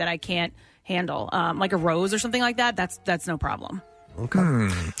strong that I can't handle, like a rose or something like that. That's no problem. Okay.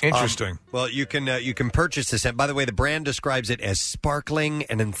 Interesting. Well, you can purchase the scent. By the way, the brand describes it as sparkling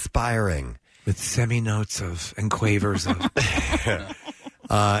and inspiring. With semi-notes of and quavers of.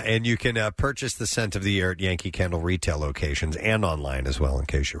 And you can purchase the scent of the year at Yankee Candle retail locations and online as well, in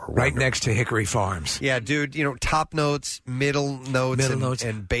case you were Right wondering. next to Hickory Farms. Yeah, dude, top notes, middle notes,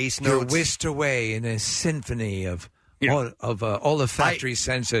 and base You're notes. whisked away in a symphony of all the factory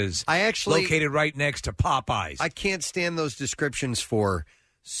senses. I actually located right next to Popeyes. I can't stand those descriptions for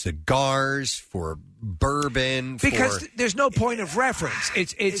cigars, for bourbon, Because for, there's no point of reference.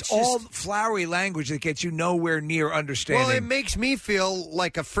 It's all flowery language that gets you nowhere near understanding. well, it makes me feel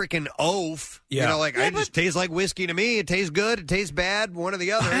like a freaking oaf. Yeah. It just tastes like whiskey to me. It tastes good. It tastes bad. One or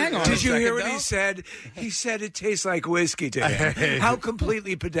the other. Hang on. Did you hear what though. he said? He said it tastes like whiskey to him. How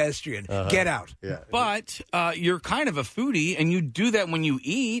completely pedestrian. Get out. Yeah. But you're kind of a foodie, and you do that when you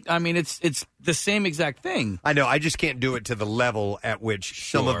eat. I mean, it's the same exact thing. I know. I just can't do it to the level at which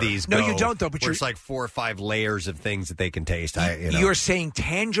some of these No, go, you don't, though, but where you're- it's like 4 or 5 layers of things that they can taste. You're saying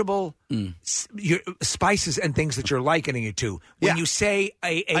tangible spices and things that you're likening it to. When you say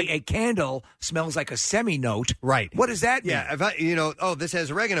a candle smells like a semi-note, right? What does that mean? Yeah, if I, this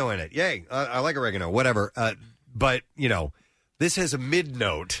has oregano in it. Yay, I like oregano. Whatever. But this has a mid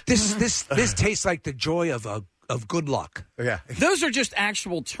note. This tastes like the joy of good luck. Yeah. Those are just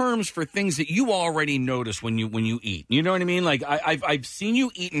actual terms for things that you already notice when you eat. You know what I mean? Like I've seen you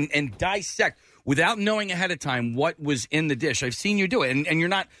eat and dissect without knowing ahead of time what was in the dish. I've seen you do it, and you're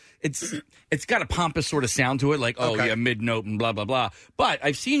not. It's got a pompous sort of sound to it, like mid note and blah blah blah. But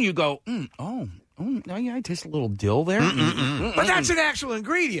I've seen you go, yeah, I taste a little dill there. But that's an actual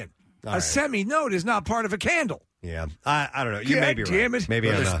ingredient. All a right. semi-note is not part of a candle. Yeah, I don't know. You may be right. Damn it. Maybe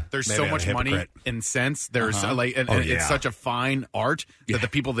there's maybe so I'm a much money hypocrite. in scents. There's and Oh, it's yeah. such a fine art that the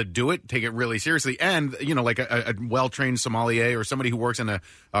people that do it take it really seriously. And like a well-trained sommelier or somebody who works in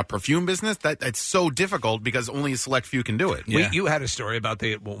a perfume business, it's so difficult because only a select few can do it. You had a story about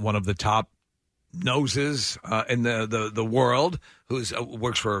one of the top noses in the world who's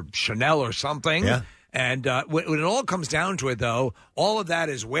works for Chanel or something. Yeah. And when it all comes down to it, though, all of that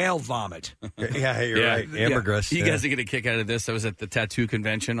is whale vomit. Yeah, you're right. Ambergris. You guys are going to kick out of this. I was at the tattoo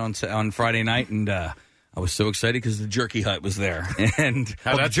convention on Friday night, and I was so excited because the Jerky Hut was there. And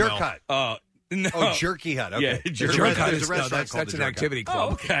the Jerk Hut. No. Oh, Jerky Hut. Okay. Yeah, Jerk Jerk Hut. Hut There's is a restaurant that's called the an Jerk activity Hut. club.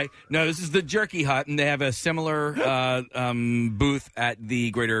 Oh, okay. No, this is the Jerky Hut, and they have a similar booth at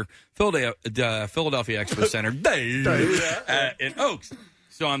the Greater Philadelphia Expo Center in Oaks.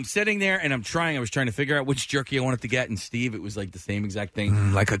 So I'm sitting there, and I was trying to figure out which jerky I wanted to get, and Steve, it was like the same exact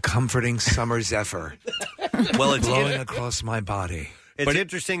thing. Like a comforting summer zephyr. Well, it's blowing across my body. It's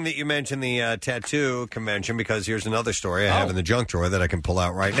interesting that you mentioned the tattoo convention because here's another story I have in the junk drawer that I can pull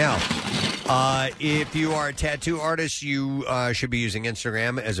out right now. If you are a tattoo artist, you should be using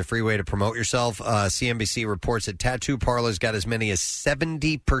Instagram as a free way to promote yourself. CNBC reports that tattoo parlors got as many as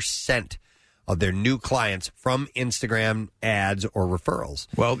 70% of their new clients from Instagram ads or referrals.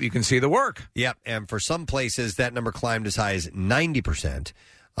 Well, you can see the work. Yep, and for some places, that number climbed as high as 90%.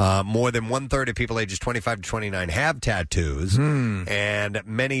 More than one-third of people ages 25 to 29 have tattoos, and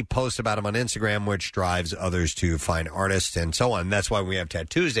many post about them on Instagram, which drives others to find artists and so on. That's why when we have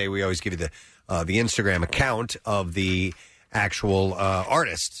Tattoo Tuesday, we always give you the Instagram account of the actual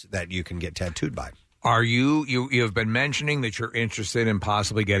artists that you can get tattooed by. Are you have been mentioning that you're interested in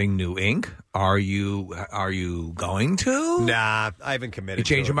possibly getting new ink? Are you going to? Nah, I haven't committed.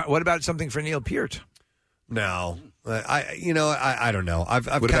 You change to your mind. What about something for Neil Peart? No, I don't know. I've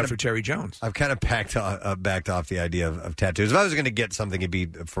what about for Terry Jones? I've kind of backed off the idea of tattoos. If I was going to get something, it'd be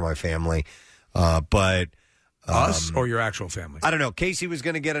for my family, but. Us or your actual family? I don't know. Casey was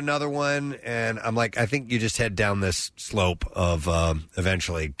going to get another one, and I'm like, I think you just head down this slope of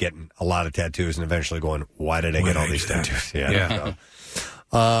eventually getting a lot of tattoos and eventually going, why did I get all these tattoos? Yeah.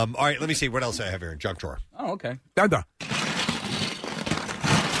 So. All right, let me see. What else I have here? Junk drawer. Oh, okay. The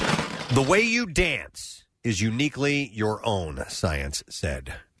way you dance is uniquely your own, science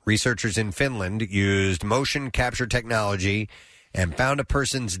said. Researchers in Finland used motion capture technology and found a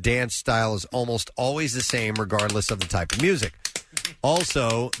person's dance style is almost always the same regardless of the type of music.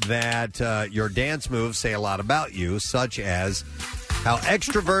 Also, that your dance moves say a lot about you, such as how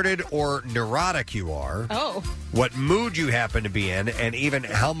extroverted or neurotic you are, what mood you happen to be in, and even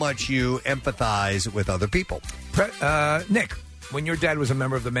how much you empathize with other people. Nick, when your dad was a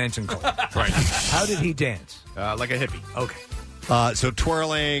member of the Manson cult, right? How did he dance? Like a hippie. Okay. So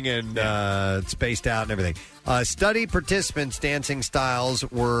twirling and spaced out and everything. Study participants' dancing styles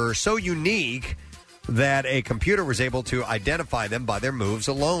were so unique that a computer was able to identify them by their moves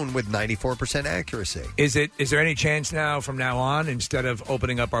alone with 94% accuracy. Is there any chance now, from now on, instead of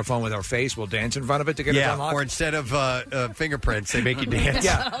opening up our phone with our face, we'll dance in front of it to get it unlocked? Or instead of fingerprints, they make you dance.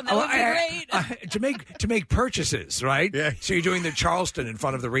 Yeah, to make purchases, right? Yeah. So you're doing the Charleston in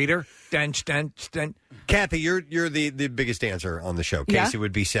front of the reader. Dance. Kathy, you're the biggest dancer on the show. Casey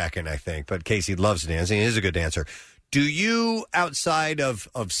would be second, I think, but Casey loves dancing. He is a good dancer. Do you, outside of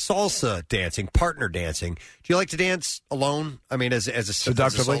salsa dancing, partner dancing, do you like to dance alone? I mean, as a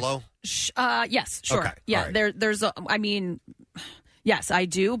solo? Yes, sure. Okay. Yeah, All right. Yes, I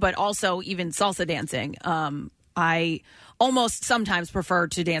do, but also even salsa dancing. I almost sometimes prefer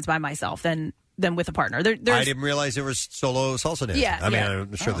to dance by myself than with a partner. I didn't realize there was solo salsa dancing. Yeah, I mean, yeah.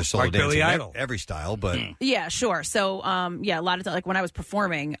 I'm sure there's solo Like dancing Billy in Idol. every style, but Yeah, sure. So, a lot of like when I was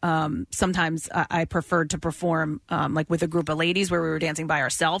performing, sometimes I preferred to perform like with a group of ladies where we were dancing by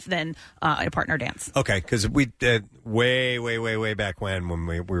ourselves than a partner dance. okay, because we did way back when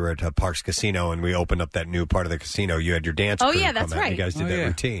we were at Parks Casino and we opened up that new part of the casino. You had your dance. Oh, crew yeah, come that's out. right. You guys did that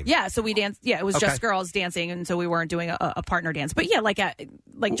routine. Yeah, so we danced. Yeah, it was Okay. just girls dancing, and so we weren't doing a partner dance. But yeah, like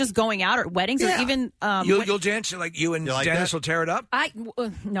just going out or at weddings or even You'll dance like you and like Dennis that? will tear it up.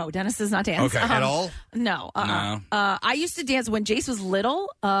 No, Dennis does not dance. Okay. At all? No. I used to dance when Jace was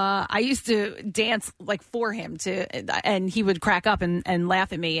little. I used to dance like for him and he would crack up and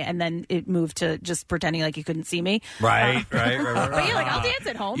laugh at me, and then it moved to just pretending like he couldn't see me. Right. But yeah, like I'll dance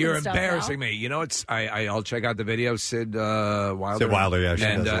at home. You're and stuff embarrassing now. me. You know, I'll check out the video. Sid Wilder. Sid Wilder, yeah, she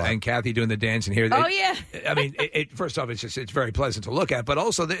and does a lot. and Kathy doing the dance in here. Oh, yeah. I mean, first off, it's very pleasant to look at, but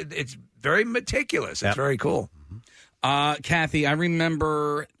also it's very meticulous. It's very cool. Kathy, I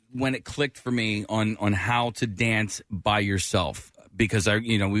remember when it clicked for me on how to dance by yourself, because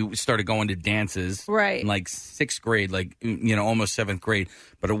we started going to dances right in like 6th grade, like almost 7th grade,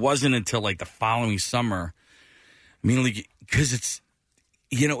 but it wasn't until like the following summer. I mean, like, because it's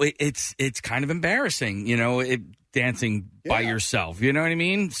it's kind of embarrassing, dancing by yourself. You know what I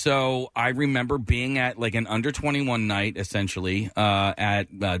mean? So I remember being at like an under 21 night, essentially, at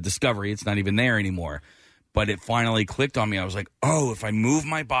Discovery. It's not even there anymore. But it finally clicked on me. I was like, oh, if I move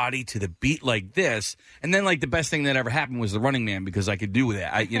my body to the beat like this. And then, like, the best thing that ever happened was the Running Man, because I could do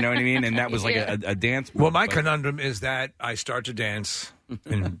that. You know what I mean? And that was like a dance move. Well, my conundrum is that I start to dance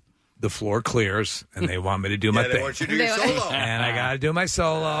and the floor clears and they want me to do my thing. They want you to do your solo. And I got to do my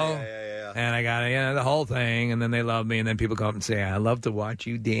solo. And I got to, the whole thing. And then they love me. And then people come up and say, I love to watch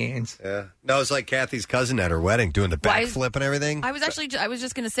you dance. Yeah. No, it's like Kathy's cousin at her wedding doing the backflip and everything. I was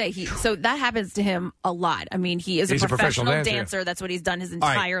just going to say, so that happens to him a lot. I mean, he's a professional dancer. That's what he's done his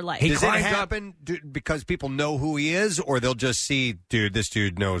entire life. Does it happen because people know who he is, or they'll just see, this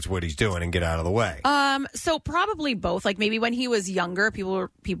dude knows what he's doing and get out of the way? So probably both. Like maybe when he was younger,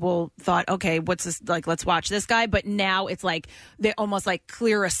 people thought, okay, what's this? Like, let's watch this guy. But now it's like they almost like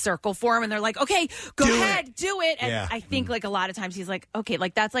clear a circle for him arm and they're like, okay, go ahead, do it. And I think like a lot of times he's like, okay,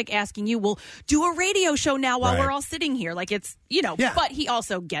 like that's like asking you, well, do a radio show now while we're all sitting here. Like it's, but he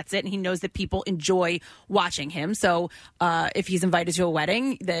also gets it and he knows that people enjoy watching him. So if he's invited to a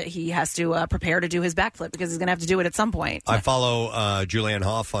wedding, that he has to prepare to do his backflip because he's going to have to do it at some point. I follow Julianne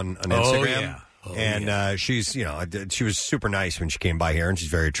Hough on Instagram. She's, she was super nice when she came by here, and she's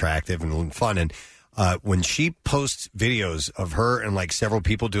very attractive and fun. And when she posts videos of her and like several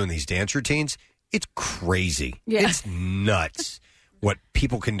people doing these dance routines, it's crazy. Yeah. It's nuts what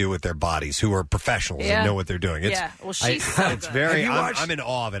people can do with their bodies who are professionals and know what they're doing. It's, well, she's so it's good. very. I'm in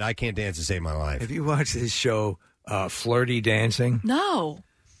awe of it. I can't dance to save my life. Have you watched this show, Flirty Dancing? No.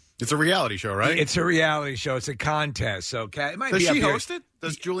 It's a reality show, right? It's a reality show. It's a contest. So it might Does be she up host it?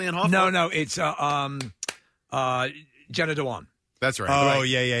 Does Julianne Hough? No. It's Jenna Dewan. That's right. Oh,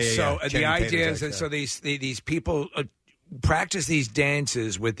 yeah. So the Channing idea Tatum's is that these people practice these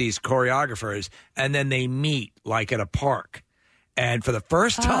dances with these choreographers, and then they meet like at a park. And for the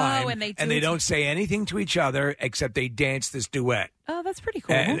first time, and they don't say anything to each other except they dance this duet. Oh, that's pretty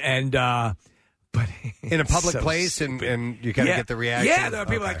cool. But in a public so place, stupid. and you kind of get the reaction. Yeah, there are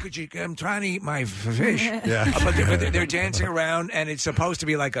people like, I'm trying to eat my fish. Yeah. But they're dancing around, and it's supposed to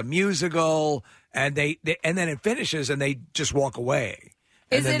be like a musical, and then it finishes, and they just walk away.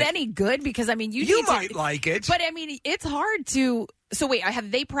 Is it any good? Because, I mean, you might like it. But, I mean, it's hard to... So, wait,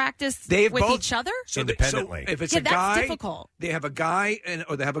 have they practiced with each other? Independently. So if it's a that's guy, difficult. They have a guy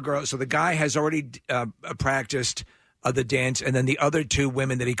or they have a girl. So the guy has already practiced the dance, and then the other two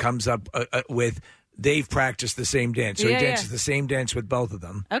women that he comes up with, they've practiced the same dance. So he dances the same dance with both of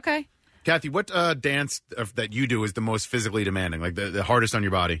them. Okay. Kathy, what dance that you do is the most physically demanding, like the hardest on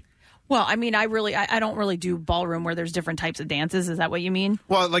your body? Well, I mean, I don't really do ballroom where there's different types of dances. Is that what you mean?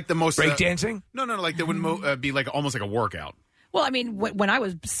 Well, like the most... break dancing? No, like that would be like almost like a workout. Well, I mean, when I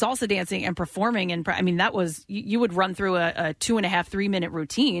was salsa dancing and performing, and I mean, that was you would run through a 2.5, 3 minute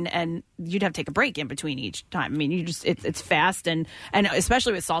routine, and you'd have to take a break in between each time. I mean, it's fast, and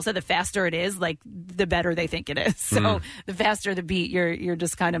especially with salsa, the faster it is, like the better they think it is. So the faster the beat, you're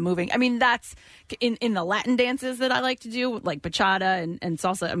just kind of moving. I mean, that's in the Latin dances that I like to do, like bachata and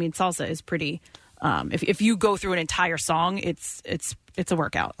salsa. I mean, salsa is pretty. If you go through an entire song, it's a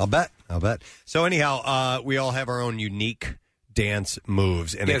workout. I'll bet. So anyhow, we all have our own unique dance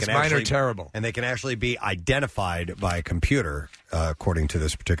moves, and mine are terrible, and they can actually be identified by a computer, according to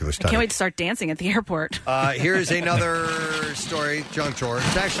this particular study. I can't wait to start dancing at the airport. Here's another story, junk drawer.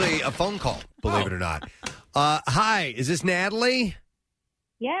 It's actually a phone call, believe it or not. Hi, is this Natalie?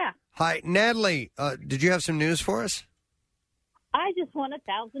 Yeah. Hi, Natalie. Did you have some news for us? I just won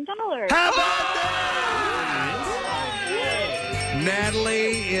 $1,000. How about that?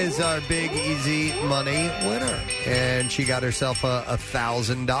 Natalie is our big easy money winner, and she got herself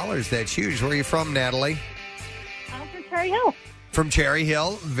 $1,000. That's huge. Where are you from, Natalie? I'm from Cherry Hill. From Cherry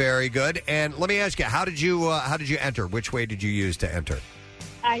Hill. Very good. And let me ask you, how did you enter? Which way did you use to enter?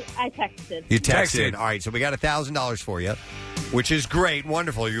 I texted. You texted. All right, so we got $1,000 for you, which is great,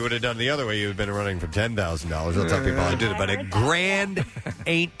 wonderful. You would have done the other way. You would have been running for $10,000. That's how people how to do it. But a grand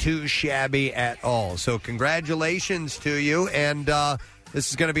ain't too shabby at all. So congratulations to you, and this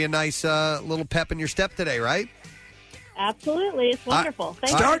is going to be a nice little pep in your step today, right? Absolutely. It's wonderful.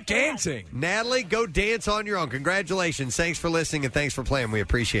 Start dancing. Natalie, go dance on your own. Congratulations. Thanks for listening, and thanks for playing. We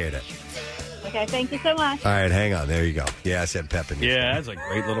appreciate it. Okay, thank you so much. All right, hang on. There you go. Yeah, I said pep in your Yeah, that's a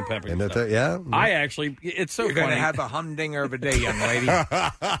great little pep in your step. Yeah? I actually, it's so You're funny. going to have a humdinger of a day, young lady.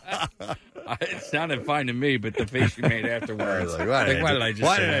 It sounded fine to me, but the face you made afterwards. Why did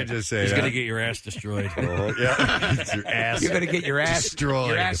I just say He's that? going to get your ass destroyed. Yeah. Your ass. You're going to get your ass destroyed.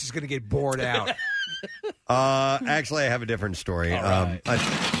 Your ass is going to get bored out. Actually, I have a different story. All right.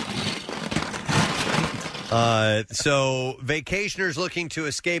 So vacationers looking to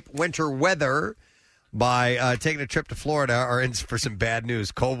escape winter weather by taking a trip to Florida are in for some bad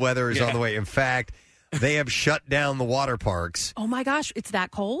news. Cold weather is on the way. In fact, they have shut down the water parks. Oh, my gosh. It's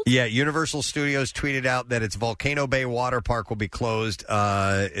that cold? Yeah, Universal Studios tweeted out that its Volcano Bay Water Park will be closed.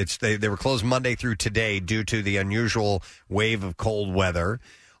 They were closed Monday through today due to the unusual wave of cold weather.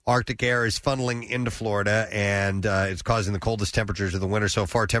 Arctic air is funneling into Florida, and it's causing the coldest temperatures of the winter so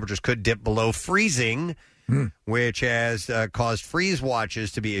far. Temperatures could dip below freezing, which has caused freeze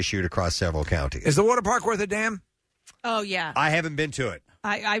watches to be issued across several counties. Is the water park worth a damn? Oh, yeah. I haven't been to it.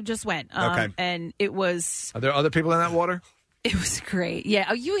 I just went. Okay. And it was... Are there other people in that water? It was great. Yeah.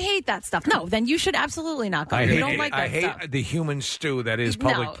 Oh, you hate that stuff. No, then you should absolutely not go. You don't like that stuff. I hate the human stew that is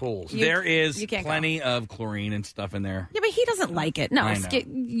public pools. There is you can't plenty of chlorine and stuff in there. Yeah, but he doesn't like it. No, I know.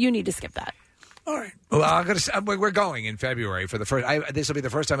 you need to skip that. All right. Well, we're going in February for the first. This will be the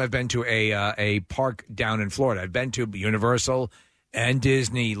first time I've been to a park down in Florida. I've been to Universal and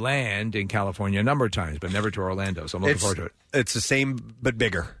Disneyland in California a number of times, but never to Orlando. So I'm looking forward to it. It's the same, but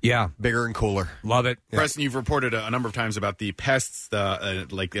bigger. Yeah. Bigger and cooler. Love it. Preston, you've reported a number of times about the pests,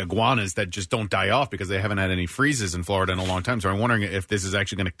 like the iguanas, that just don't die off because they haven't had any freezes in Florida in a long time. So I'm wondering if this is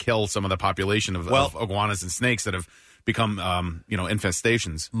actually going to kill some of the population of iguanas and snakes that have become,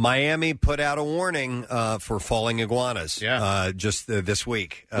 infestations. Miami put out a warning for falling iguanas just this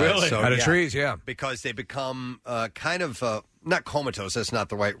week. Really? Out of trees, yeah. Because they become kind of... not comatose, that's not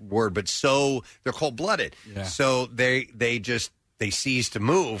the right word, but they're cold-blooded. Yeah. So they cease to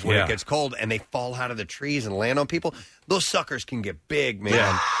move when it gets cold, and they fall out of the trees and land on people. Those suckers can get big, man.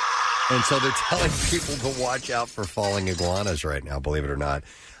 Yeah. And so they're telling people to watch out for falling iguanas right now, believe it or not.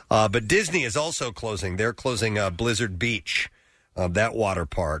 But Disney is also closing. They're closing Blizzard Beach, that water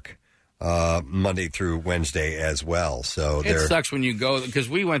park, Monday through Wednesday as well. So it sucks when you go, because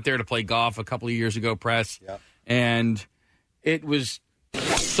we went there to play golf a couple of years ago, Press, and it was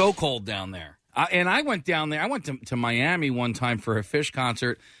so cold down there. And I went down there. I went to Miami one time for a Fish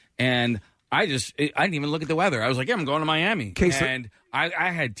concert, and I didn't even look at the weather. I was like, I'm going to Miami. And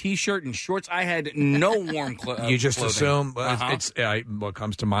I had T-shirt and shorts. I had no warm clothes. You just assume. It's what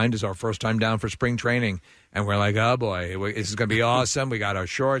comes to mind is our first time down for spring training, and we're like, oh, boy, this is going to be awesome. We got our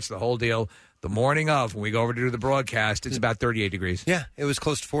shorts, the whole deal. The morning of, when we go over to do the broadcast, it's about 38 degrees. Yeah, it was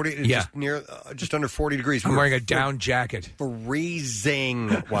close to 40. Yeah. Just under 40 degrees. I'm wearing a down jacket. Freezing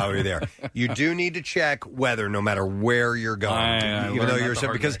while you're there. You do need to check weather no matter where you're going. Even though you're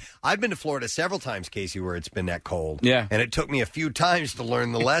because I've been to Florida several times, Casey, where it's been that cold. Yeah. And it took me a few times to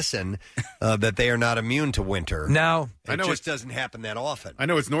learn the lesson that they are not immune to winter. No. It just doesn't happen that often. I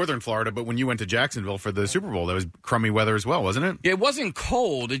know it's northern Florida, but when you went to Jacksonville for the Super Bowl, that was crummy weather as well, wasn't it? It wasn't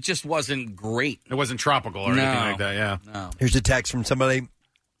cold. It just wasn't great. It wasn't tropical or anything like that, yeah. No. Here's a text from somebody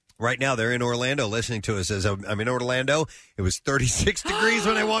right now. They're in Orlando listening to us. Says, I'm in Orlando. It was 36 degrees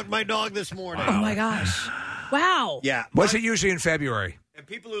when I walked my dog this morning. Oh, my gosh. Wow. Yeah. What's it usually in February? And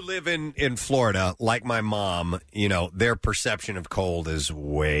people who live in Florida, like my mom, their perception of cold is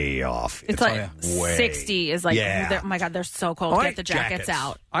way off. It's like 60 is like, oh my God, they're so cold. Get the jackets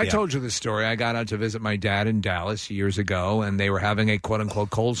out. I told you this story. I got out to visit my dad in Dallas years ago, and they were having a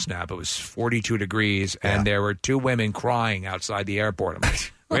quote-unquote cold snap. It was 42 degrees, and there were two women crying outside the airport. I'm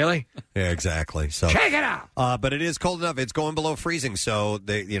like, really? Yeah, exactly. So check it out. But it is cold enough. It's going below freezing, so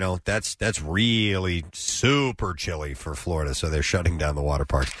that's really super chilly for Florida. So they're shutting down the water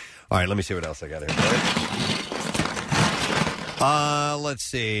parks. All right, let me see what else I got here. Let's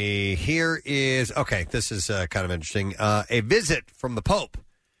see. Here is this is kind of interesting. A visit from the Pope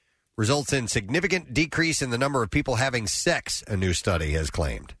results in significant decrease in the number of people having sex. A new study has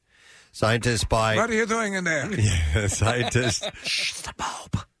claimed. Scientists What are you doing in there? Yeah, scientists. Shh, the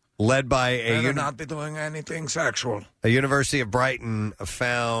Pope. Led by Better not be doing anything sexual. A University of Brighton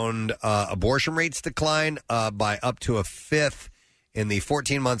found abortion rates decline by up to a fifth in the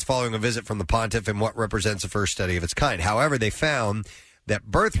 14 months following a visit from the pontiff in what represents the first study of its kind. However, they found that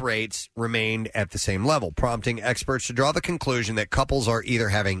birth rates remained at the same level, prompting experts to draw the conclusion that couples are either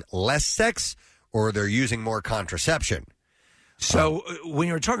having less sex or they're using more contraception. So when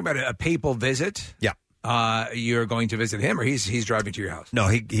you're talking about a papal visit, you're going to visit him, or he's driving to your house? No,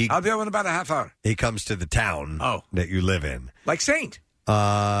 he I'll be over in about a half hour. He comes to the town that you live in. Like Saint?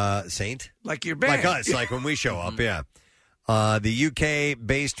 Saint? Like your band. Like us, like when we show up, yeah. The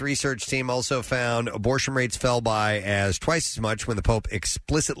UK-based research team also found abortion rates fell by twice as much when the Pope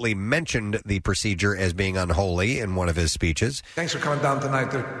explicitly mentioned the procedure as being unholy in one of his speeches. Thanks for coming down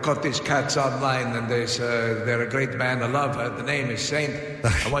tonight to cut these cats online, and they're a great band. I love the name is Saint.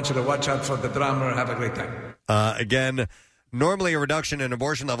 I want you to watch out for the drummer. Have a great time. Again, normally a reduction in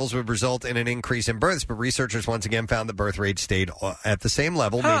abortion levels would result in an increase in births, but researchers once again found the birth rate stayed at the same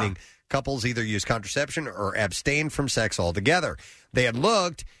level, meaning couples either use contraception or abstain from sex altogether. They had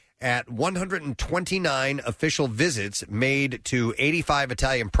looked at 129 official visits made to 85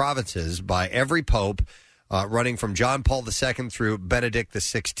 Italian provinces by every pope, running from John Paul II through Benedict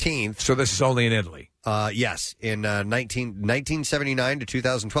XVI. So this is only in Italy? Yes, in 1979 to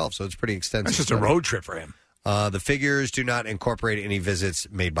 2012, so it's pretty extensive. That's just a road trip for him. The figures do not incorporate any visits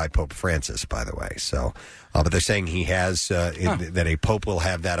made by Pope Francis, by the way. So, but they're saying he has that a pope will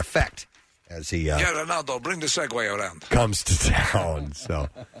have that effect as he Ronaldo, bring the Segway around. Comes to town. So,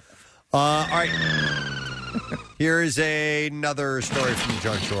 all right. Here is another story from the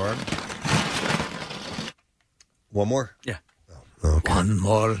junk drawer. One more? Yeah. Oh, okay. One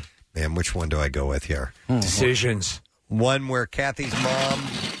more. Man, which one do I go with here? Decisions. One where Kathy's mom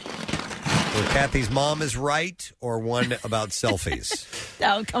Well, Kathy's mom is right, or one about selfies?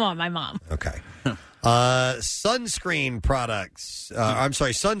 Oh, come on, my mom. Okay. Sunscreen products.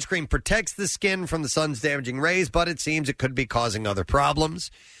 Sunscreen protects the skin from the sun's damaging rays, but it seems it could be causing other problems.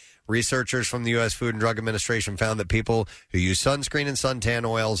 Researchers from the U.S. Food and Drug Administration found that people who use sunscreen and suntan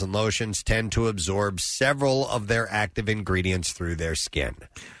oils and lotions tend to absorb several of their active ingredients through their skin.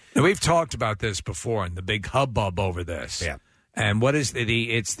 Now, we've talked about this before and the big hubbub over this. Yeah. And what is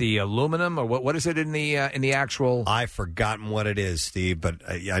it's the aluminum, or what is it in the actual? I've forgotten what it is, Steve, but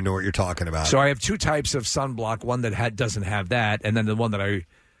I know what you're talking about. So I have two types of sunblock. One that doesn't have that, and then the one that I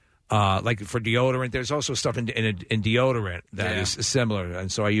like for deodorant. There's also stuff in deodorant that is similar,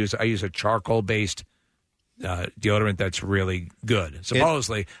 and so I use a charcoal based deodorant that's really good.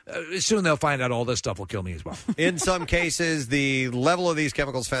 Supposedly, soon they'll find out all this stuff will kill me as well. In some cases, the level of these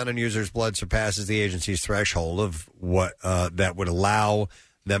chemicals found in users' blood surpasses the agency's threshold of what that would allow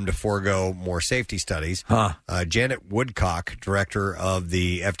them to forego more safety studies. Janet Woodcock, director of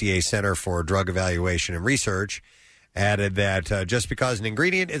the FDA Center for Drug Evaluation and Research, added that just because an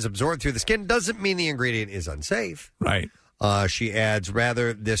ingredient is absorbed through the skin doesn't mean the ingredient is unsafe. Right. She adds,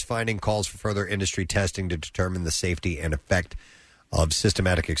 rather, this finding calls for further industry testing to determine the safety and effect of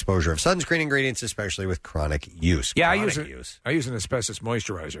systematic exposure of sunscreen ingredients, especially with chronic use. Yeah, chronic I use an asbestos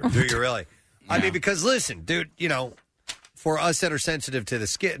moisturizer. Do you really? I mean, because listen, dude, for us that are sensitive to the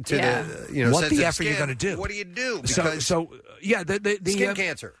skin, what the F are you going to do? What do you do? Because, the skin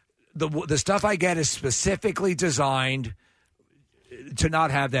cancer. The stuff I get is specifically designed to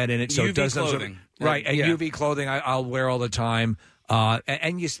not have that in it, so UV it doesn't. clothing. Right, and UV clothing I'll wear all the time.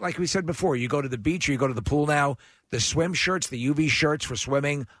 And you, like we said before, you go to the beach or you go to the pool now, the swim shirts, the UV shirts for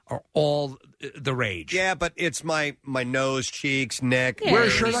swimming are all the rage. Yeah, but it's my nose, cheeks, neck. Yeah. Wear a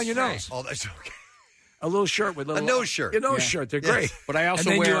shirt on your nose. Oh, that's okay. A little shirt with little... A nose shirt. A nose shirt, they're Yes. great. But I also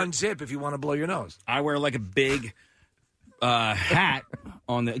and then wear... you unzip if you want to blow your nose. I wear like a big hat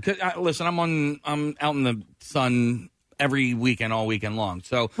on the... Cause listen, I'm out in the sun every weekend, all weekend long.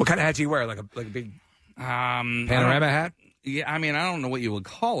 So what kind of hat do you wear? Like a big panorama hat? Yeah, I mean, I don't know what you would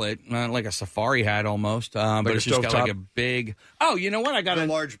call it, like a safari hat almost, but Like it's a just got stovetop? like a big. Oh, you know what? I got a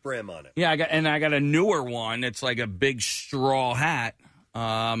large brim on it. Yeah, I got a newer one. It's like a big straw hat.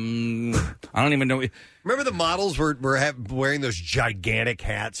 I don't even know. Remember the models were wearing those gigantic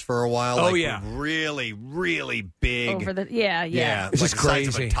hats for a while? Oh, like yeah. Really, really big. Over the yeah. It's This like is the size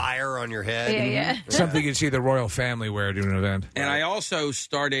of a crazy. tire on your head. Yeah. Something you see the royal family wear to an event. And I also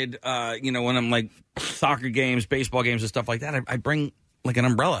started, when I'm like soccer games, baseball games, and stuff like that, I bring like an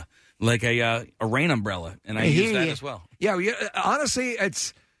umbrella, like a rain umbrella, and I use that as well. Yeah, honestly,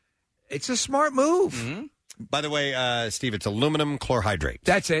 it's a smart move. Mm-hmm. By the way, Steve, it's aluminum chlorhydrate.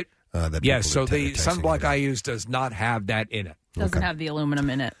 That's it. That Yes, people so are the texting sunblock today. I use does not have that in it. Doesn't have the aluminum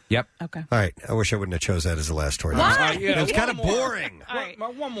in it. Yep. Okay. All right. I wish I wouldn't have chose that as the last story. Why? It was Yeah, kind of one more. boring. All right.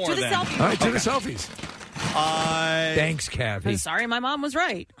 One more To the then. selfie. All right, to the selfies. Thanks, Kathy. Sorry, my mom was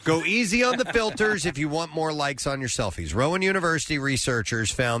right. Go easy on the filters if you want more likes on your selfies. Rowan University researchers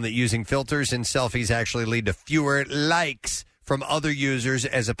found that using filters in selfies actually lead to fewer likes from other users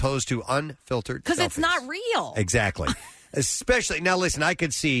as opposed to unfiltered Because it's selfies. not real. Exactly. Especially, now listen, I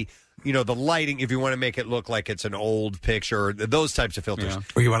could see, the lighting, if you want to make it look like it's an old picture, or those types of filters.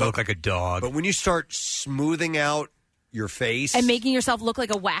 Or you want to look like a dog. But when you start smoothing out your face, And making yourself look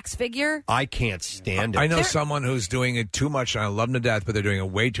like a wax figure. I can't stand it. I know someone who's doing it too much, and I love them to death, but they're doing it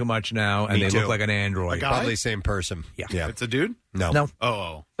way too much now, and Me they too. look like an android. Probably same person. Yeah. It's a dude? No.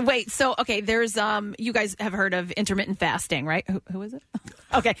 Oh. Wait, so okay, there's you guys have heard of intermittent fasting, right? Who is it?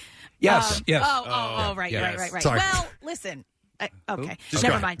 Okay. Yes, yes. Oh, right, yes. right. Sorry. Well, listen. Okay, Just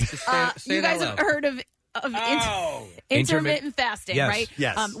never go mind. say You it guys out have heard of intermittent fasting, Yes. right?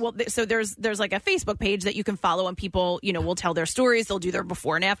 Yes. So there's like a Facebook page that you can follow, and people, will tell their stories. They'll do their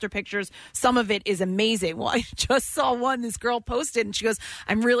before and after pictures. Some of it is amazing. Well, I just saw one this girl posted, and she goes,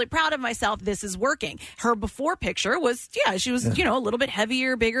 "I'm really proud of myself. This is working." Her before picture was, she was, a little bit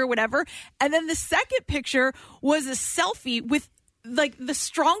heavier, bigger, whatever. And then the second picture was a selfie with like the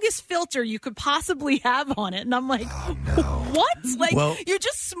strongest filter you could possibly have on it, and I'm like, what? Like, you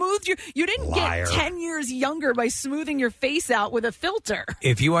just smoothed you didn't Liar. get 10 years younger by smoothing your face out with a filter.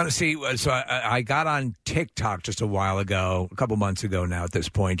 If you want to see, so I got on TikTok just a while ago, a couple months ago now at this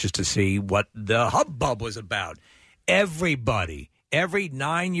point, just to see what the hubbub was about. Everybody, every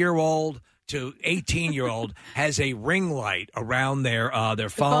 9-year-old to 18-year-old has a ring light around their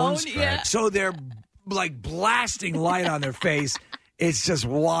phones. phone, yeah. So they're like blasting light on their face. It's just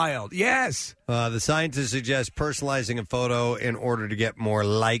wild. Yes. The scientists suggest personalizing a photo in order to get more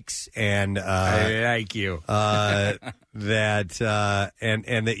likes, and I like you. and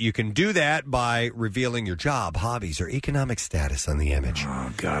that you can do that by revealing your job, hobbies, or economic status on the image.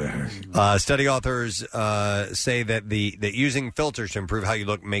 Oh God, it hurts. Study authors say that that using filters to improve how you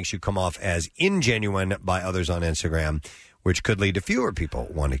look makes you come off as ingenuine by others on Instagram, which could lead to fewer people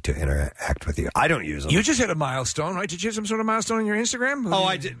wanting to interact with you. I don't use them. You just hit a milestone, right? Did you hit some sort of milestone on your Instagram? Oh,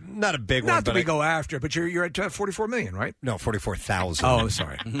 I did. Not a big one. Not that we go after, but you're at 44 million, right? No, 44,000. Oh,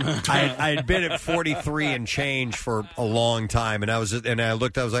 sorry. I had been at 43 and change for a long time, and I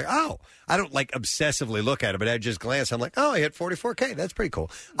looked. I was like, oh, I don't like obsessively look at it, but I just glance. I'm like, oh, I hit 44K. That's pretty cool.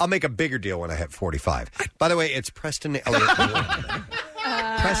 I'll make a bigger deal when I hit 45. By the way, it's Preston Elliott 1.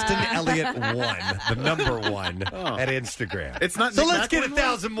 Preston Elliott 1, the number 1 at Instagram. It's not. So Nick let's get Mackling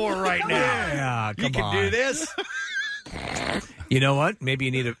 1,000 more right now. Yeah, you can do this. You know what? Maybe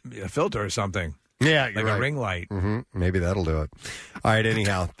you need a filter or something. Yeah, like a ring light. Mm-hmm. Maybe that'll do it. All right.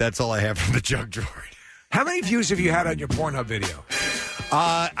 Anyhow, that's all I have from the junk drawer. How many views have you had on your Pornhub video?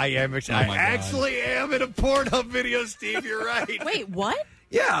 I actually am in a Pornhub video, Steve. You're right. Wait, what?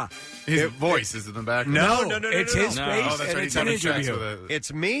 Yeah. His voice is in the background. No. It's his face, that's and right. it's He's an having sex interview. with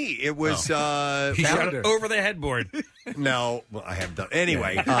It's me. It was. He shot it over the headboard. No, well, I have done.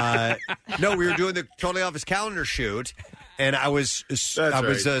 Anyway, no, we were doing the Totally Office calendar shoot, and I was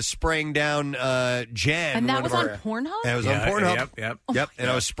spraying down Jen. And that was on And Pornhub? it was on Pornhub. Yep. And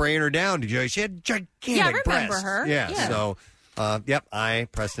I was spraying her down. Did you? She had gigantic Yeah, I remember breasts. her. Yeah. Yeah. So, I,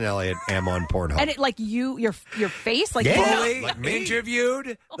 Preston Elliott, am on Pornhub. And it like your face, like Fully like me.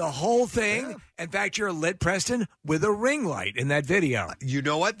 interviewed, the whole thing. In fact, you're lit, Preston, with a ring light in that video. You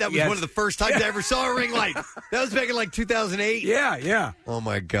know what? That was Yes. one of the first times I ever saw a ring light. That was back in like 2008. Yeah. Oh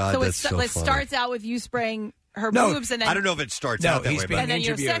my God, So that's so it funny. starts out with you spraying her No, boobs, and then I don't know if it starts No, out that he's way, being but and then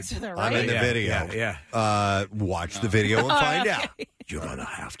you have interviewed. sex with her, I'm right? in the video. Yeah. Watch the video and find out. You're going to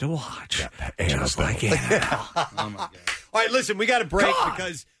have to watch. Just like Annabelle. Oh my God. All right, listen, we got a break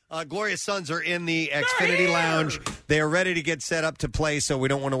because Gloria's Sons are in the Xfinity Lounge. They are ready to get set up to play, so we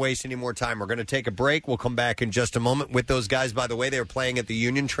don't want to waste any more time. We're going to take a break. We'll come back in just a moment with those guys. By the way, they're playing at the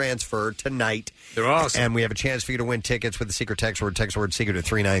Union Transfer tonight. They're awesome. And we have a chance for you to win tickets with the secret text word. Text word secret to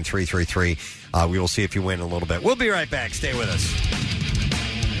 39333. We will see if you win in a little bit. We'll be right back. Stay with us.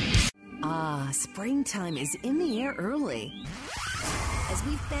 Springtime is in the air early as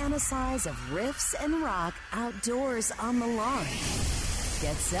we fantasize of riffs and rock outdoors on the lawn.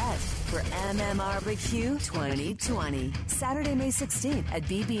 Get set for MMRBQ 2020, Saturday, May 16th at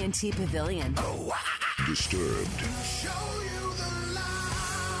BB&T Pavilion. Disturbed.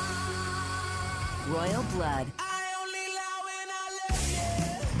 Royal Blood.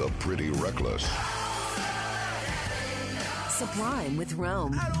 The Pretty Reckless. Sublime with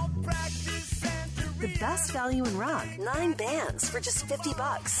Rome. The best value in rock. 9 bands for just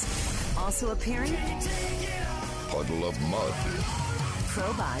 $50. Also appearing, Puddle of Mud.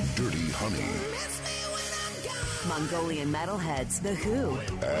 Probot, Dirty Honey. Mongolian Metalheads, The Who,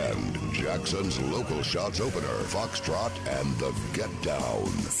 And Jackson's local shots opener, Foxtrot and the Get Down.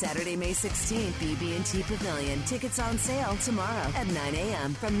 Saturday, May 16th, BB&T Pavilion. Tickets on sale tomorrow at 9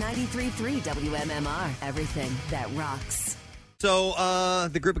 a.m. from 93.3 WMMR. Everything that rocks. So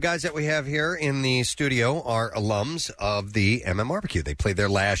the group of guys that we have here in the studio are alums of the MMRBQ. They played there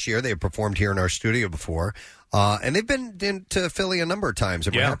last year. They have performed here in our studio before. And they've been into Philly a number of times.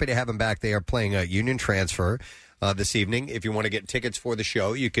 And we're happy to have them back. They are playing a Union Transfer this evening. If you want to get tickets for the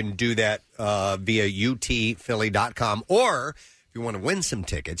show, you can do that via utphilly.com. Or if you want to win some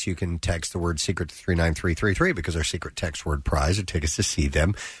tickets, you can text the word secret to 39333 because our secret text word prize are tickets to see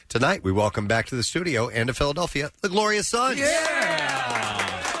them tonight. We welcome back to the studio and to Philadelphia, the Glorious Sons.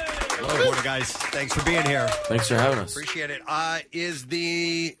 Hello, good morning, guys. Thanks for being here. Thanks for having us. Appreciate it. Is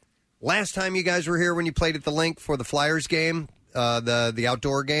the last time you guys were here when you played at the Link for the Flyers game, the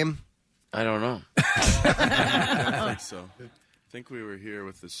outdoor game? I don't know. I don't think so. I think we were here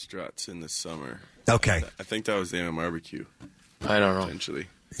with the Struts in the summer. Okay. I think that was the MMRBQ. I don't know. Potentially.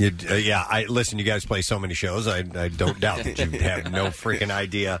 Listen, you guys play so many shows. I don't doubt that you have no freaking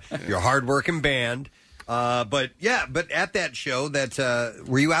idea. You're a hard-working band. But at that show,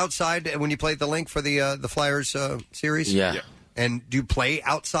 were you outside when you played the Link for the Flyers series? Yeah. And do you play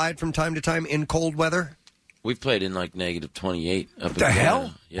outside from time to time in cold weather? We've played in like negative 28. Up The in hell?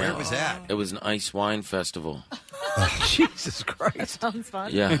 Canada. Yeah. Where was that? It was an ice wine festival. Jesus Christ. That sounds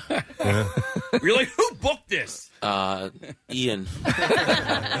fun. Yeah. You're like, who booked this? Ian. Him.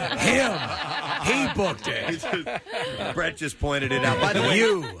 He booked it. Brett just pointed it out. By the way,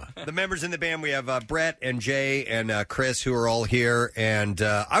 the members in the band, we have Brett and Jay and Chris, who are all here. And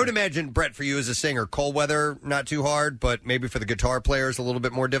I would imagine, Brett, for you as a singer, cold weather, not too hard, but maybe for the guitar players, a little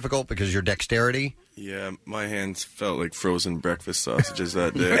bit more difficult because of your dexterity. Yeah, my hands felt like frozen breakfast sausages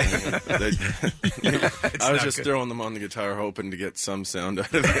that day. I was just throwing them on the guitar, hoping to get some sound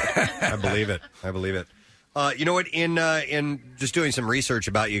out of it. I believe it. You know what? In just doing some research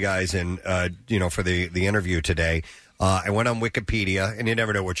about you guys, and for the interview today, I went on Wikipedia, and you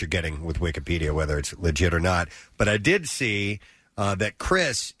never know what you're getting with Wikipedia, whether it's legit or not. But I did see that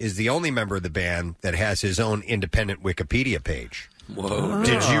Chris is the only member of the band that has his own independent Wikipedia page. Whoa!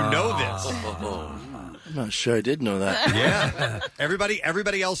 Did you know this? I'm not sure I did know that. Yeah.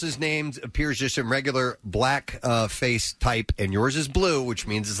 Everybody else's names appears just in regular black face type, and yours is blue, which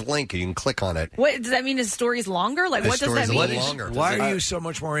means it's a link, and you can click on it. What does that mean? His story's longer? Like, what does that mean? Why are you so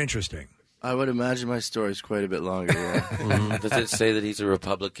much more interesting? I would imagine my story's quite a bit longer. Yeah. Does it say that he's a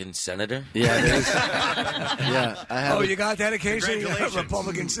Republican senator? Yeah, it is. Yeah, I have. You got that occasionally?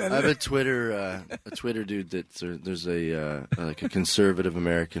 Republican senator. I have a Twitter dude there's a like a conservative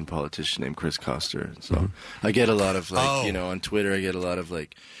American politician named Chris Koster. So I get a lot of on Twitter I get a lot of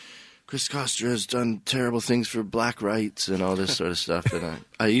Chris Koster has done terrible things for black rights and all this sort of stuff. And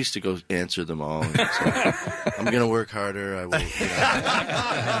I used to go answer them all. And so I'm going to work harder. I will.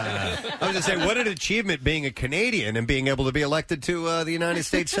 I was going to say, what an achievement being a Canadian and being able to be elected to the United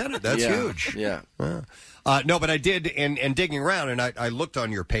States Senate. That's huge. Yeah. No, but I did, and digging around, and I looked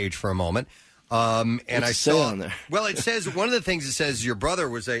on your page for a moment. And I saw on there. Well, it says, one of the things it says, your brother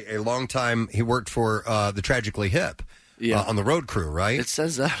was a long time, he worked for the Tragically Hip. Yeah. On the road crew, right? It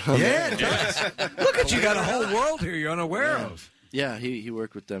says that. It does. Look at you, got a whole world here you're unaware of. Yeah, he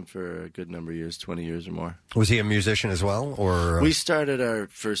worked with them for a good number of years, 20 years or more. Was he a musician as well, or we started our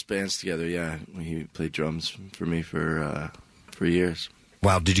first bands together? Yeah, he played drums for me for years.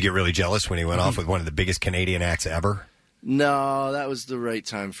 Wow, did you get really jealous when he went off with one of the biggest Canadian acts ever? No, that was the right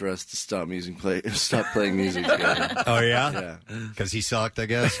time for us to stop playing music together. Oh yeah, yeah, because he sucked, I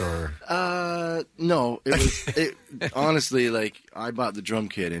guess, or no, it honestly, I bought the drum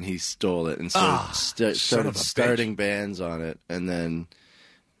kit and he stole it and started starting bands on it, and then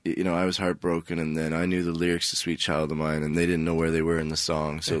I was heartbroken, and then I knew the lyrics to Sweet Child of Mine, and they didn't know where they were in the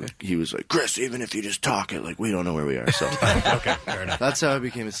song, so he was like, Chris, even if you just talk it, we don't know where we are. So okay, fair enough. That's how I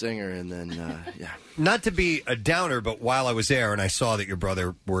became a singer, and then Not to be a downer, but while I was there and I saw that your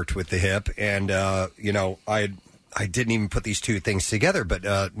brother worked with the Hip, and I didn't even put these two things together,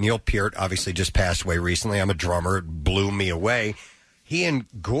 but Neil Peart obviously just passed away recently. I'm a drummer. It blew me away. He and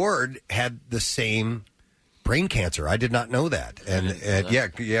Gord had the same brain cancer. I did not know that.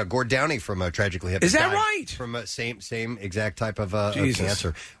 And Gord Downey from Tragically Hip. Is that right? From same exact type of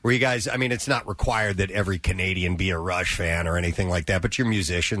cancer. Were you guys? I mean, it's not required that every Canadian be a Rush fan or anything like that, but you're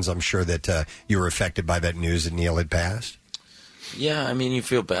musicians. I'm sure that you were affected by that news that Neil had passed. Yeah, I mean, you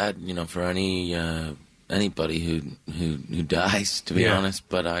feel bad, for anybody who dies, to be honest.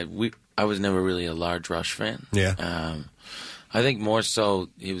 But I was never really a large Rush fan. Yeah. I think more so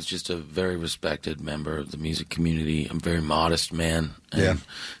he was just a very respected member of the music community, a very modest man. And I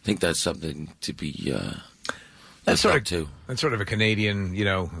think that's something to be that's sort of a Canadian,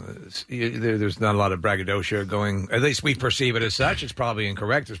 there's not a lot of braggadocio going, at least we perceive it as such. It's probably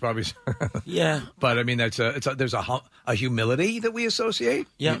incorrect. There's probably yeah. But I mean, there's a humility that we associate.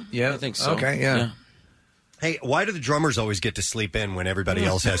 Yeah, I think so. Okay, yeah. Hey, why do the drummers always get to sleep in when everybody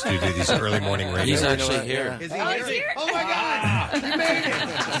else has to do these early morning radio? He's actually here. Is he here? Oh, my God! He made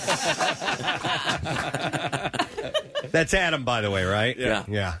it! That's Adam, by the way, right?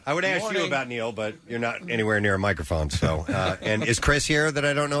 Yeah. I would ask you about Neil, but you're not anywhere near a microphone. So, and is Chris here that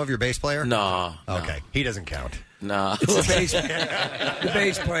I don't know of, your bass player? No. Okay, he doesn't count. No. It's the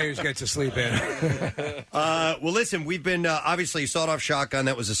bass players get to sleep in. Well, listen, we've been, obviously, Sawed Off Shotgun.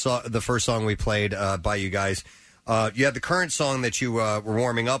 That was the first song we played by you guys. You had the current song that you were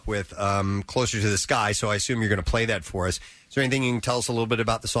warming up with, Closer to the Sky, so I assume you're going to play that for us. Is there anything you can tell us a little bit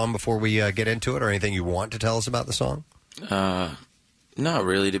about the song before we get into it, or anything you want to tell us about the song? Not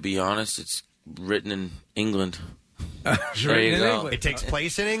really, to be honest. It's written in England. It takes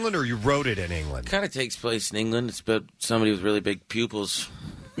place in England, or you wrote it in England? Kind of takes place in England. It's about somebody with really big pupils.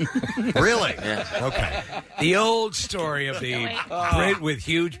 Really? Yeah. Okay. The old story of the Brit with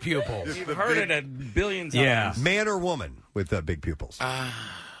huge pupils. You've heard it a billion times. Yeah. Man or woman with big pupils?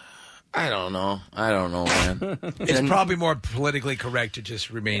 I don't know, man. It's probably more politically correct to just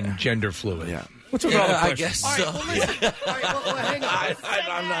remain gender fluid. Yeah. What's with all the I guess so. Hang on.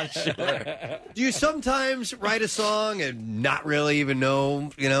 I'm not sure. Do you sometimes write a song and not really even know,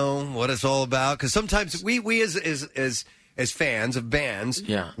 what it's all about? Because sometimes we as fans of bands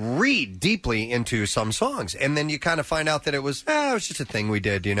read deeply into some songs, and then you kind of find out that it was just a thing we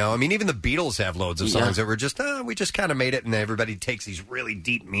did, I mean, even the Beatles have loads of songs that were just, we just kind of made it, and everybody takes these really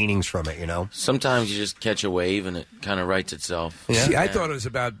deep meanings from it, Sometimes you just catch a wave and it kind of writes itself. Yeah. See, I thought it was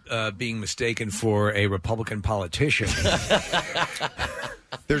about being mistaken for a Republican politician.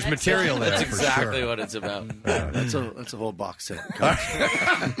 There's material there. That's for exactly sure. what it's about. That's a whole box set. All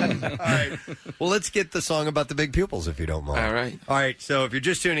right. Well, let's get the song about the big pupils, if you don't mind. All right. All right. So if you're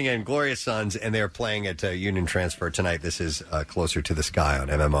just tuning in, Glorious Sons, and they're playing at Union Transfer tonight. This is Closer to the Sky on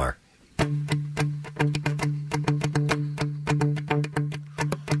MMR.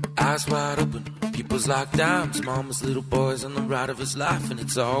 Eyes wide open, people's like dimes. Mama's little boys on the ride of his life, and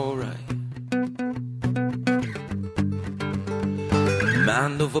it's all right.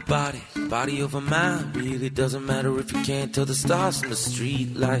 Mind over body, body over mind. Really doesn't matter if you can't tell the stars from the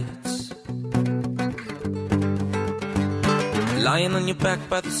street lights. Lying on your back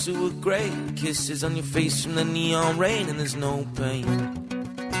by the sewer grate, kisses on your face from the neon rain, and there's no pain.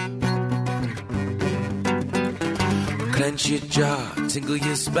 Clench your jaw, tingle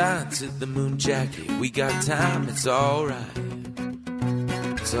your spine, to the moon jacket. We got time, it's alright.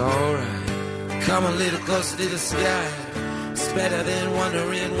 It's alright. Come a little closer to the sky. It's better than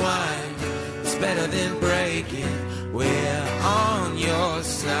wondering why. It's better than breaking. We're on your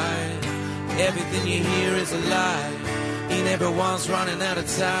side. Everything you hear is a lie. Ain't everyone's running out of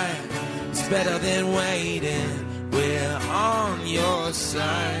time. It's better than waiting. We're on your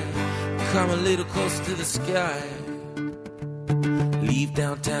side. Come a little closer to the sky. Leave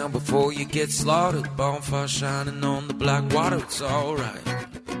downtown before you get slaughtered. Bonfire shining on the black water. It's alright.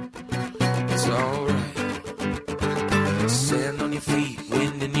 It's alright. Sand on your feet,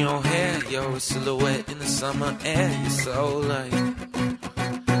 wind in your hair. You're a silhouette in the summer air. You're so light.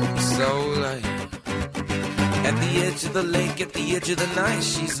 You're so light. At the edge of the lake, at the edge of the night,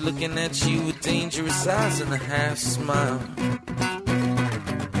 she's looking at you with dangerous eyes and a half smile.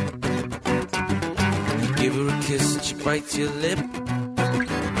 You give her a kiss and she bites your lip.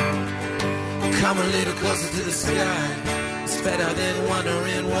 Come a little closer to the sky. It's better than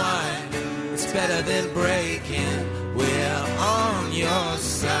wondering why. It's better than breaking. We're on your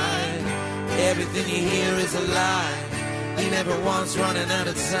side. Everything you hear is a lie. Ain't everyone's running out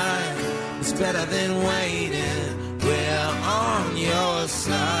of time. It's better than waiting. We're on your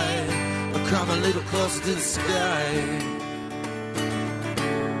side. Come a little closer to the sky.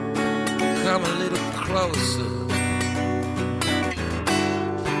 Come a little closer.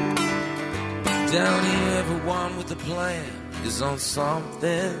 Down here, everyone with a plan is on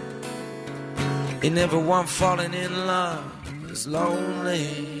something. Ain't everyone falling in love is lonely.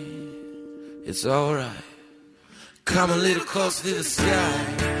 It's alright. Come a little closer to the sky.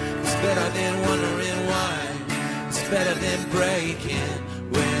 It's better than wondering why. It's better than breaking.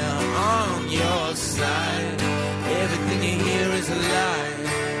 We're on your side. Everything you hear is a lie.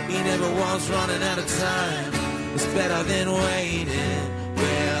 Ain't everyone's running out of time. It's better than waiting.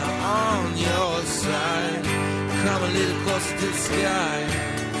 We're on your side. Come a little closer to the sky.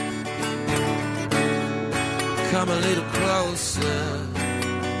 Come a little closer.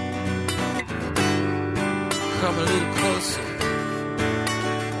 Come a little closer.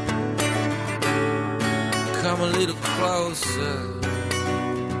 Come a little closer.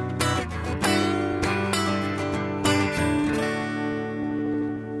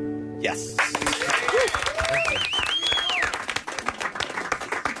 Yes.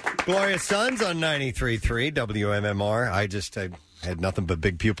 Glorious Sons on 93.3 WMMR. I had nothing but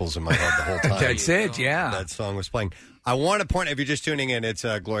big pupils in my head the whole time. That's it, yeah. That song was playing. I want to point, if you're just tuning in, it's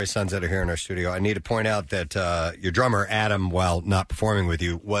Glorious Sons that are here in our studio. I need to point out that your drummer, Adam, while not performing with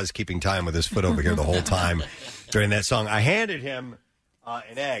you, was keeping time with his foot over here the whole time during that song. I handed him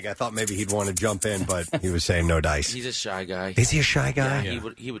an egg. I thought maybe he'd want to jump in, but he was saying no dice. He's a shy guy. Is he a shy guy? Yeah,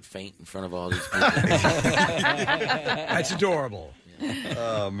 he would faint in front of all these people. That's adorable.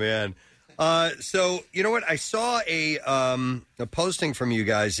 Oh, man. So, you know what? I saw a posting from you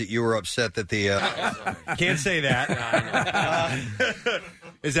guys that you were upset that the... can't say that.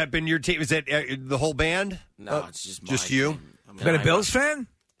 Has that been your team? Is that the whole band? No, it's just my you? team. I mean, Been a Bills fan?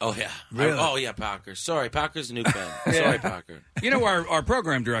 Oh, yeah. Really? Oh, yeah, Parker. Sorry, Parker's a new fan. Sorry, Parker. You know, our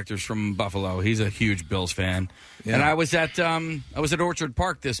program director's from Buffalo. He's a huge Bills fan. Yeah. And I was at Orchard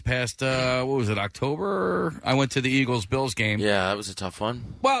Park this past, October? I went to the Eagles-Bills game. Yeah, that was a tough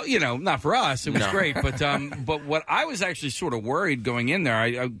one. Well, not for us. It was No. great. But what I was actually sort of worried going in there,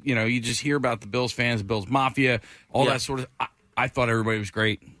 you just hear about the Bills fans, the Bills Mafia, all Yeah. that sort of. I thought everybody was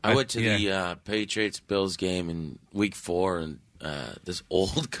great. I went to the Patriots-Bills game in Week 4, and this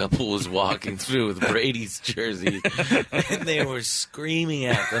old couple was walking through with Brady's jersey, and they were screaming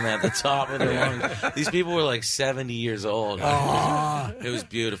at them at the top of their lungs. These people were like 70 years old. It was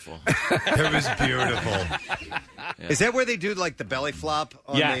beautiful. It was beautiful. Is that where they do like the belly flop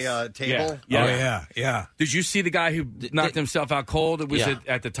on the table? Yeah. Did you see the guy who knocked himself out cold? It was Yeah.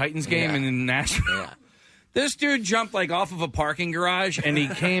 at the Titans game in Nashville. Yeah. This dude jumped like off of a parking garage, and he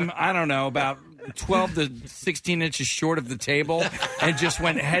came, I don't know, about 12 to 16 inches short of the table, and just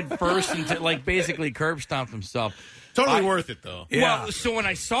went head first into basically curb stomped himself. Totally worth it, though. Well, so when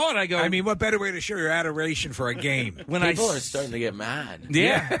I saw it, I go... I mean, what better way to show your adoration for a game? People are starting to get mad.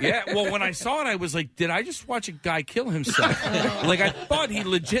 Yeah. Well, when I saw it, I was like, did I just watch a guy kill himself? I thought he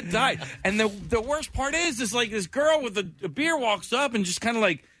legit died. And the worst part is this girl with a beer walks up and just kind of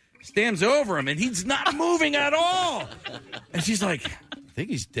stands over him, and he's not moving at all. And she's like, I think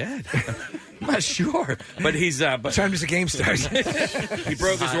he's dead. I'm not sure. But he's... What time does the game start? He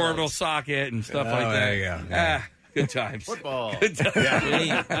broke his orbital socket and stuff like that. There you go. Yeah. Good times. Football. Good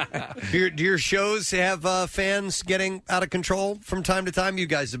times. Do your shows have fans getting out of control from time to time? You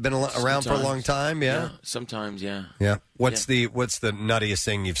guys have been around for a long time, yeah? Sometimes, yeah. Yeah. What's the nuttiest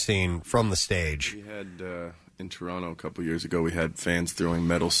thing you've seen from the stage? We had in Toronto a couple years ago, we had fans throwing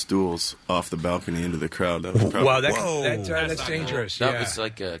metal stools off the balcony into the crowd. That was probably, wow, that's dangerous. That was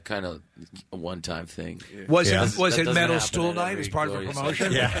like a kind of a one-time thing. Was it metal stool night as part of a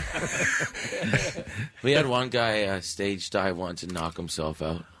promotion? Yeah. We had one guy stage dive once and knock himself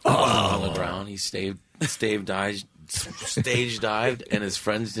out on the ground. He stage dived, and his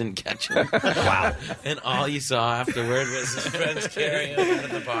friends didn't catch him. Wow. And all you saw afterward was his friends carrying him out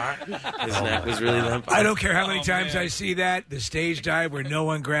of the bar. His neck was really limp. I don't care how many times I see that, the stage dive where no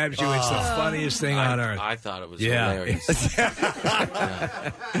one grabs you. It's the funniest thing on earth. I thought it was hilarious.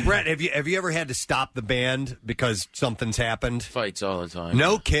 Brett, have you ever had to stop the band because something's happened? Fights all the time.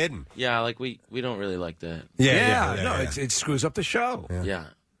 No kidding. Yeah, we don't really like that. Yeah. It screws up the show. Yeah.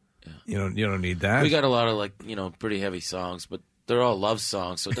 You don't need that. We got a lot of pretty heavy songs, but they're all love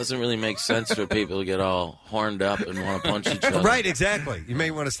songs, so it doesn't really make sense for people to get all horned up and want to punch each other. Right, exactly. You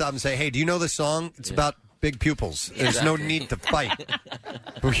may want to stop and say, "Hey, do you know this song? It's about big pupils. There's no need to fight.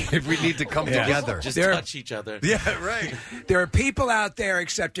 we need to come together. Just touch each other. Yeah, right. There are people out there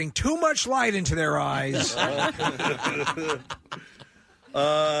accepting too much light into their eyes.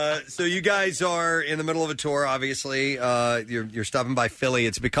 So you guys are in the middle of a tour, obviously. You're stopping by Philly.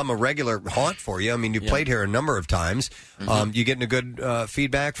 It's become a regular haunt for you. I mean, you played here a number of times. You getting a good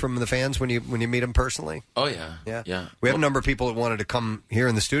feedback from the fans when you meet them personally? Oh, yeah. Yeah. We have a number of people that wanted to come here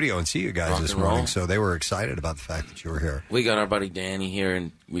in the studio and see you guys this morning, so they were excited about the fact that you were here. We got our buddy Danny here,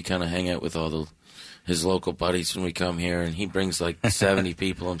 and we kind of hang out with all his local buddies when we come here, and he brings like 70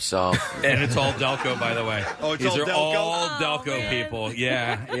 people himself. And it's all Delco, by the way. Oh, it's These all are Delco? all Delco people.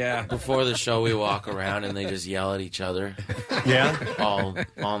 Yeah. Before the show, we walk around and they just yell at each other. Yeah?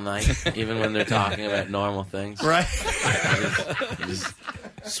 All night, even when they're talking about normal things. Right. Just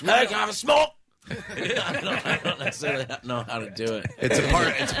smack, have a smoke. I don't necessarily know how to do it. It's a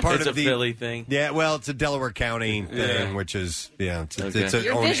part it's of a the Philly thing. Yeah, well, it's a Delaware County thing, which is it's an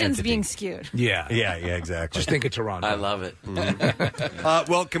Your own vision's entity. being skewed. Yeah, exactly. Just think of Toronto. I love it.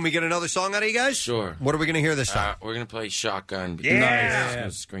 Well, can we get another song out of you guys? Sure. What are we going to hear this time? We're going to play Shotgun. Yeah. Nice.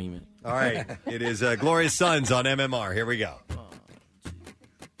 Gonna scream it. All right. It is Glorious Sons on MMR. Here we go.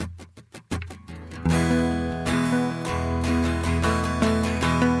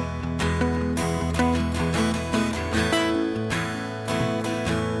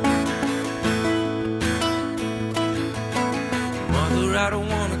 Mother, I don't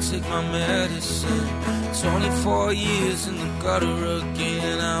wanna take my medicine. 24 years in the gutter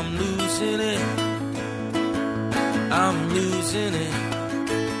again. I'm losing it.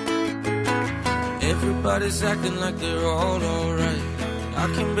 Everybody's acting like they're all alright. I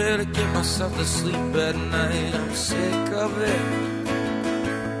can barely get myself to sleep at night. I'm sick of it.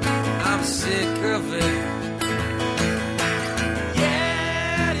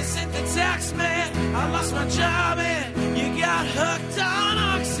 Yeah, they sent the tax man. I lost my job and you got hooked on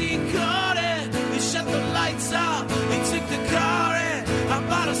Oxycontin. They shut the lights off. They took the car and I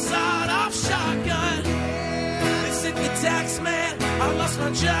bought a sawed-off shotgun. They sent the tax man. I lost lost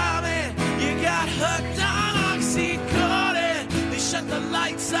my job and you got hooked on Oxycontin. They shut the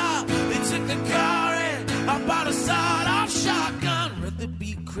lights off, they took the car and I bought a sawed-off shotgun. Rather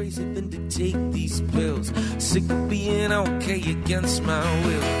be crazy than to take these pills. Sick of being okay against my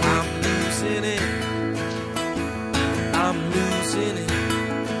will. I'm losing it. I'm losing it.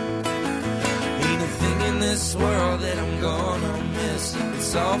 Ain't a thing in this world that I'm gonna miss.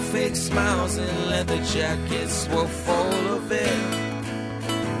 It's all fake smiles and leather jackets were full of it.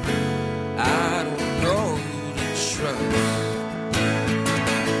 I don't know who to trust.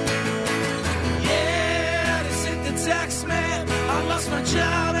 Yeah, they sent the text, man. I lost my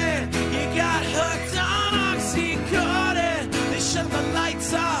job and you got hooked on Oxycontin. They shut the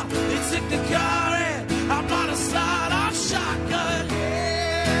lights off, they took the car and I bought a sawed-off shotgun.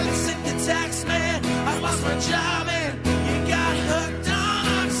 Yeah, they sent the text, man. I lost my job and you got hooked on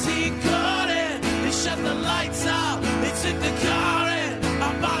Oxycontin. They shut the lights off, they took the car and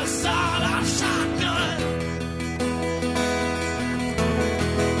I bought a sawed-off shotgun.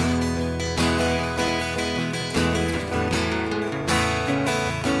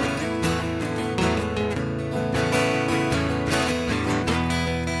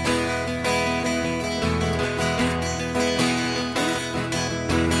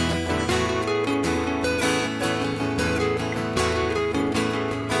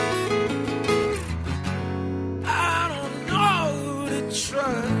 I don't know who to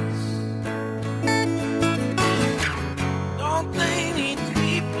trust. Don't they need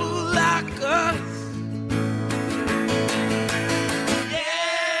people like us?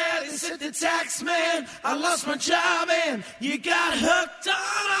 Yeah, they sent the tax man. I lost my job and you got hooked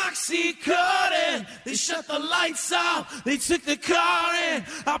on Oxycontin. They shut the lights off, they took the car and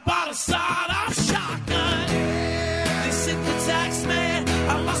I bought a sawed-off shotgun. Yeah, they sent the tax man.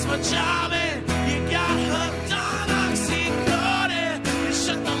 I lost my job and you got hooked on Oxycontin. They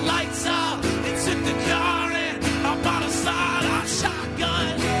shut the lights off, they took the car and I bought a sawed-off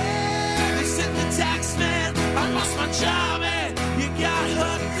shotgun. Yeah, they sent the tax man. I lost my job and you got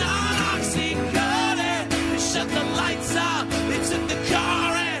hooked on Oxycontin. They shut the lights off, they took the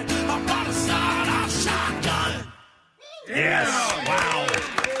car and I bought a sawed-off shotgun. Yes. Wow.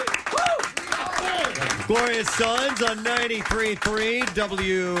 Glorious Sons on 93.3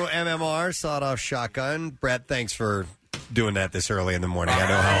 WMMR, sawed-off shotgun. Brett, thanks for doing that this early in the morning. I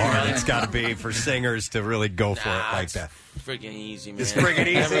know how hard it's got to be for singers to really go for it like that. Friggin' easy, man. It's friggin'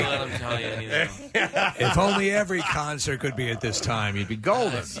 easy. Never let them tell you anything. If only every concert could be at this time, you'd be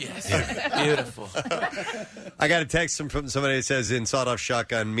golden. Yes. Beautiful. I got a text from somebody that says in sawed-off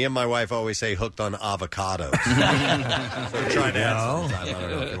shotgun, me and my wife always say hooked on avocados. So we're trying to add some time. I don't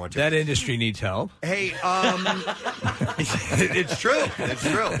know if you want to. That industry needs help. Hey, it's true. It's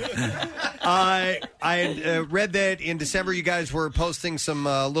true. I read that in December you guys were posting some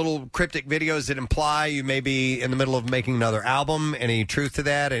little cryptic videos that imply you may be in the middle of making another album. Any truth to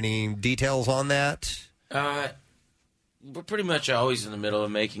that? Any details on that? We're pretty much always in the middle of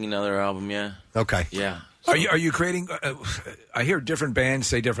making another album, yeah. Okay. Yeah. Are you creating? I hear different bands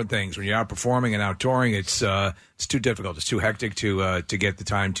say different things. When you're out performing and out touring, it's too difficult. It's too hectic to get the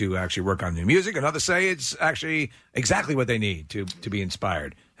time to actually work on new music. And others say it's actually exactly what they need to be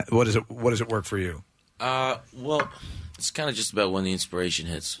inspired. What does it work for you? Well, it's kind of just about when the inspiration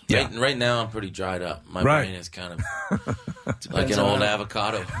hits. Yeah. Right now, I'm pretty dried up. My Right. brain is kind of like an old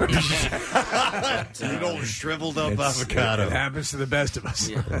avocado. An old shriveled up avocado. It happens to the best of us.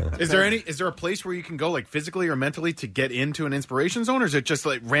 Is there a place where you can go, like, physically or mentally to get into an inspiration zone, or is it just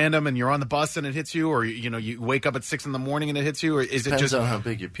like random and you're on the bus and it hits you, or you wake up at 6 a.m. and it hits you, or is it Depends just on how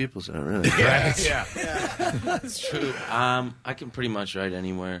big your pupils are, really. Yeah. That's true. I can pretty much write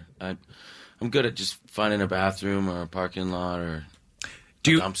anywhere. I'm good at just finding a bathroom or a parking lot or a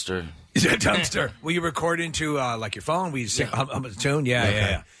dumpster. Is it a dumpster? Will you record into like your phone? Will you sing hum a tune?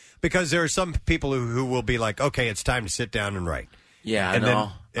 Yeah. Because there are some people who will be like, okay, it's time to sit down and write. Yeah, And I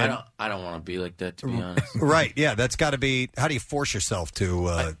then- know. I don't want to be like that, to be honest. Right, yeah, that's got to be, how do you force yourself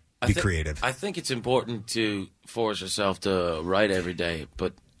to be creative? I think it's important to force yourself to write every day,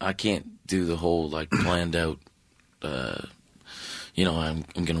 but I can't do the whole like planned out.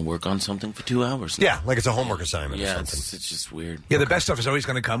 I'm going to work on something for 2 hours. Yeah, like it's a homework assignment or Yeah, something. it's just weird. Yeah, the best stuff is always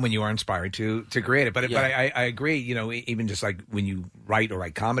going to come when you are inspired to create it. But Yeah. I agree. Even just like when you write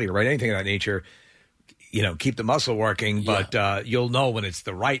comedy or write anything of that nature, keep the muscle working. But you'll know when it's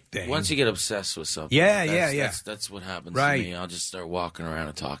the right thing. Once you get obsessed with something, that's what happens Right. to me. I'll just start walking around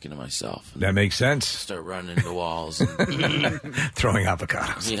and talking to myself. And That makes sense. Start running into walls and Throwing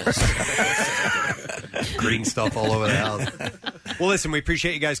avocados. Yes. Green stuff all over the house. Well, listen, we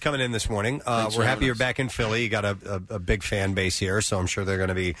appreciate you guys coming in this morning. We're happy you're back in Philly. You got a big fan base here, so I'm sure they're going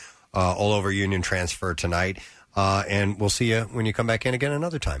to be all over Union Transfer tonight. And we'll see you when you come back in again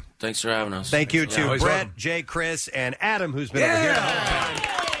another time. Thanks for having us. Thank you to Brett, welcome. Jay, Chris, and Adam, who's been over here the whole time.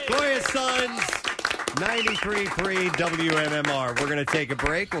 Glorious Sons, 93.3 WMMR. We're going to take a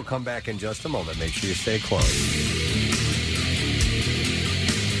break. We'll come back in just a moment. Make sure you stay close.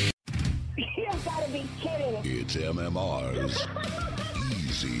 You've got to be kidding. It's MMR's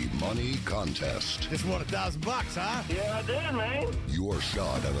Easy Money Contest. Just won $1,000, huh? Yeah, I did, man. Your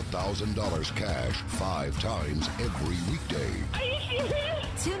shot at $1,000 cash 5 times every weekday. Are you serious?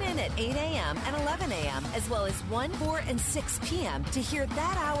 Tune in at 8 a.m. and 11 a.m. as well as 1, 4, and 6 p.m. to hear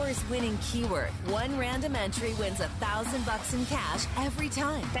that hour's winning keyword. One random entry wins $1,000 in cash every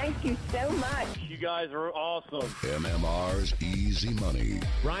time. Thank you so much. You guys are awesome. MMR's Easy Money.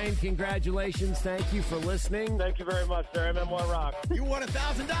 Ryan, congratulations. Thank you for listening. Thank you very much, sir. MMR Rock. You won $1,000.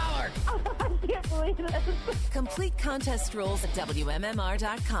 I can't believe this. Complete contest rules at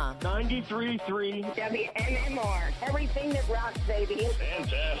WMMR.com. 93.3 WMMR. Everything that rocks, baby.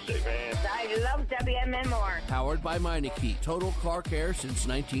 Fantastic, man. I love WMMR. Powered by Meineke. Total car care since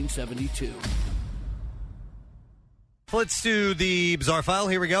 1972. Let's do the Bizarre File.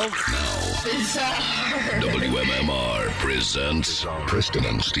 Here we go. WMMR presents Preston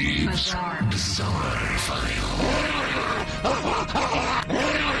and Steve's Bizarre File.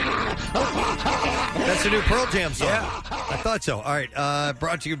 That's a new Pearl Jam song. Yeah. I thought so. All right.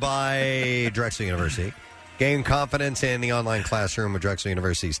 Brought to you by Drexel University. Gain confidence in the online classroom with Drexel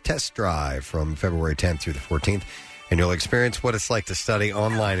University's Test Drive from February 10th through the 14th, and you'll experience what it's like to study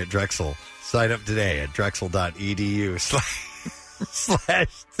online at Drexel. Sign up today at drexel.edu/test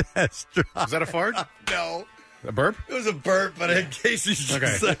drive. Is that a fart? No. A burp? It was a burp, but in case he's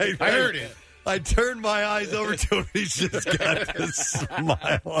just Okay. I heard it. I turned my eyes over to him. He's just got this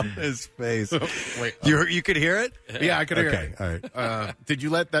smile on his face. Wait, you could hear it? Yeah, I could hear Okay, it. all right. Did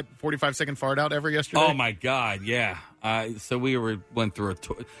you let that 45-second fart out ever yesterday? Oh my God, yeah. So we went through a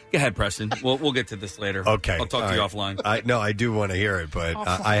tour. Go ahead, Preston. We'll get to this later. Okay. I'll talk to you offline. I do want to hear it, but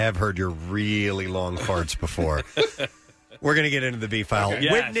I have heard your really long farts before. We're going to get into the B-file. Okay.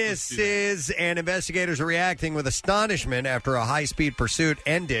 Yes, Witnesses and investigators are reacting with astonishment after a high-speed pursuit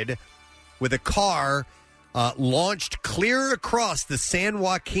ended with a car launched clear across the San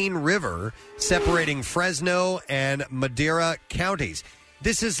Joaquin River, separating Fresno and Madera counties.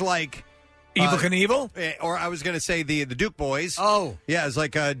 This is like... Evel Knievel? Or I was going to say the Duke boys. Oh. Yeah, it's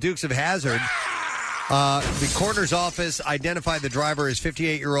like Dukes of Hazzard. The coroner's office identified the driver as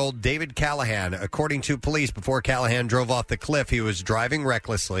 58-year-old David Callahan. According to police, before Callahan drove off the cliff, he was driving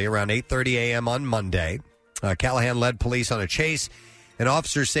recklessly around 8:30 a.m. on Monday. Callahan led police on a chase, and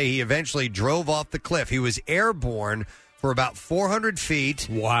officers say he eventually drove off the cliff. He was airborne for about 400 feet.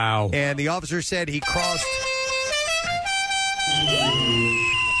 Wow. And the officer said he crossed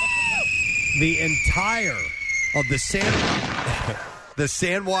the entire of the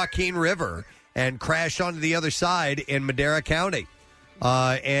San Joaquin River and crashed onto the other side in Madera County.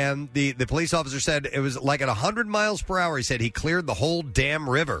 And the police officer said it was like at 100 miles per hour. He said he cleared the whole damn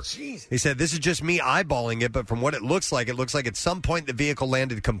river. Jeez. He said, this is just me eyeballing it, but from what it looks like at some point the vehicle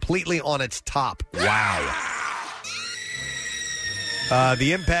landed completely on its top. Wow.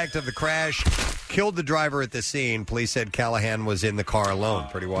 The impact of the crash killed the driver at the scene. Police said Callahan was in the car alone.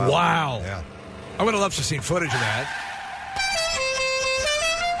 Pretty wild. Wow. Yeah. I would have loved to have seen footage of that.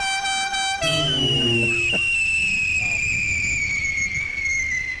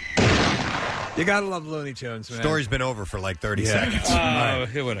 You gotta love Looney Tunes, man. Story's been over for like 30 seconds.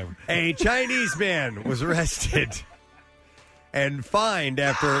 Whatever. A Chinese man was arrested and fined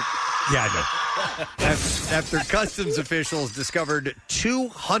after customs officials discovered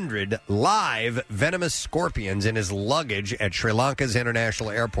 200 live venomous scorpions in his luggage at Sri Lanka's international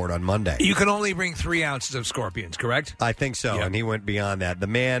airport on Monday. You can only bring 3 ounces of scorpions, correct? I think so, and he went beyond that. The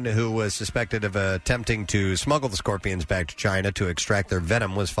man who was suspected of attempting to smuggle the scorpions back to China to extract their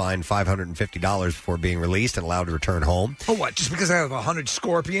venom was fined $550 before being released and allowed to return home. Oh, what? Just because I have 100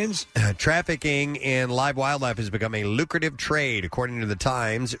 scorpions? Trafficking in live wildlife has become a lucrative trade. According to the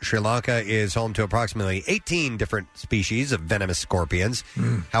Times, Sri Lanka is home to approximately 18 different species of venomous scorpions.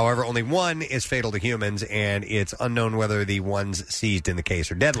 However, only one is fatal to humans, and it's unknown whether the ones seized in the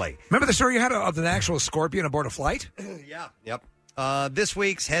case are deadly. Remember the story you had of an actual scorpion aboard a flight? Yeah. Yep. This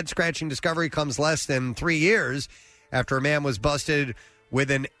week's head-scratching discovery comes less than 3 years after a man was busted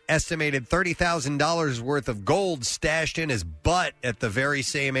with an estimated $30,000 worth of gold stashed in his butt at the very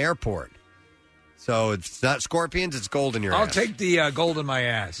same airport. So it's not scorpions, it's gold in your ass. I'll take the gold in my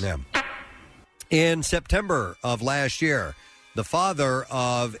ass. Yeah. In September of last year, the father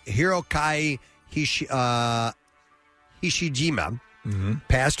of Hirokai Hishijima,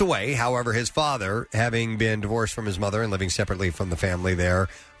 passed away. However, his father, having been divorced from his mother and living separately from the family there,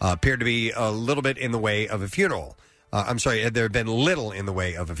 appeared to be a little bit in the way of a funeral. I'm sorry, there had been little in the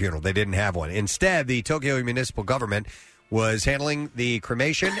way of a funeral. They didn't have one. Instead, the Tokyo municipal government was handling the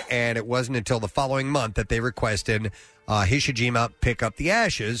cremation, and it wasn't until the following month that they requested Hishijima pick up the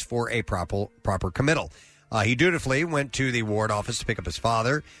ashes for a proper committal. He dutifully went to the ward office to pick up his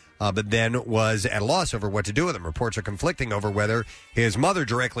father, but then was at a loss over what to do with him. Reports are conflicting over whether his mother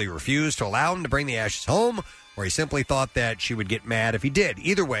directly refused to allow him to bring the ashes home, or he simply thought that she would get mad if he did.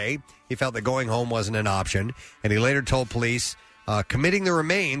 Either way, he felt that going home wasn't an option, and he later told police committing the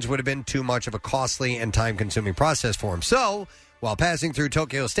remains would have been too much of a costly and time-consuming process for him. So, while passing through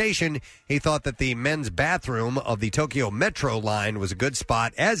Tokyo Station, he thought that the men's bathroom of the Tokyo Metro line was a good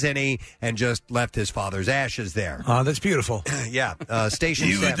spot as any, and just left his father's ashes there. Oh, that's beautiful. Yeah. Station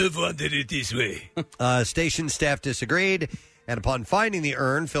You staff, would have wanted it this way. Station staff disagreed, and upon finding the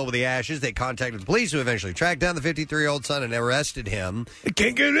urn filled with the ashes, they contacted the police, who eventually tracked down the 53-year-old son and arrested him. I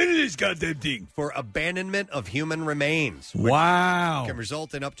can't get rid of this goddamn thing. For abandonment of human remains. Wow. Can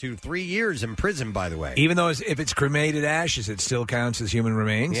result in up to 3 years in prison, by the way. Even though if it's cremated ashes, it still counts as human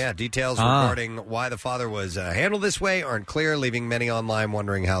remains? Yeah, details regarding why the father was handled this way aren't clear, leaving many online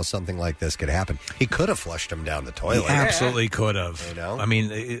wondering how something like this could happen. He could have flushed him down the toilet. He absolutely could have. You know? I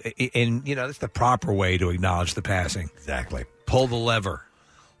mean, and, that's the proper way to acknowledge the passing. Exactly. Pull the lever.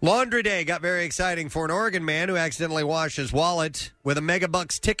 Laundry Day got very exciting for an Oregon man who accidentally washed his wallet with a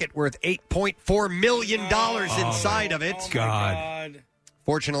Megabucks ticket worth $8.4 million inside of it. God.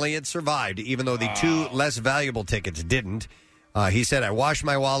 Fortunately, it survived, even though the two less valuable tickets didn't. He said, I washed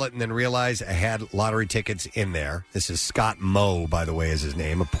my wallet and then realized I had lottery tickets in there. This is Scott Moe, by the way, is his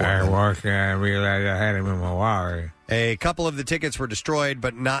name. I washed and I realized I had him in my wallet. A couple of the tickets were destroyed,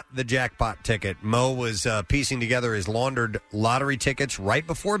 but not the jackpot ticket. Moe was piecing together his laundered lottery tickets right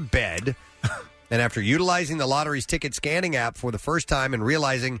before bed. And after utilizing the lottery's ticket scanning app for the first time and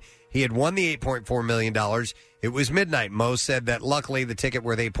realizing he had won the $8.4 million, it was midnight. Moe said that luckily the ticket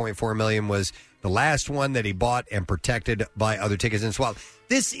worth $8.4 million was the last one that he bought and protected by other tickets and swap.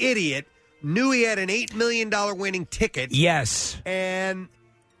 This idiot knew he had an $8 million winning ticket. Yes. And,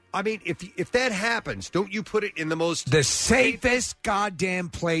 I mean, if that happens, don't you put it in the safest goddamn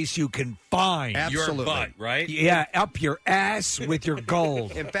place you can find? Absolutely. Your butt, right? Yeah, up your ass with your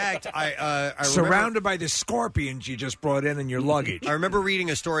gold. In fact, I surrounded by the scorpions you just brought in your luggage. I remember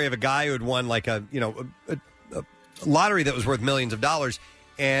reading a story of a guy who had won like a lottery that was worth millions of dollars,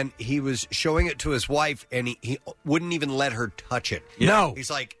 and he was showing it to his wife, and he wouldn't even let her touch it. No. He's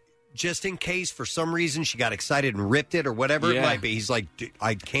like, just in case for some reason she got excited and ripped it or whatever it might be. He's like,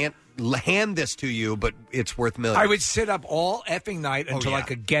 I can't hand this to you, but it's worth millions. I would sit up all effing night until I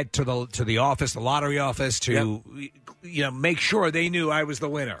could get to the office, the lottery office, to make sure they knew I was the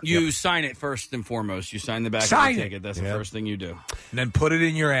winner. You sign it first and foremost. You sign the back of the ticket. That's the first thing you do. And then put it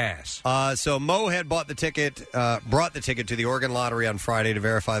in your ass. So Moe had brought the ticket to the Oregon Lottery on Friday to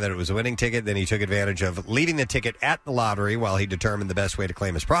verify that it was a winning ticket. Then he took advantage of leaving the ticket at the lottery while he determined the best way to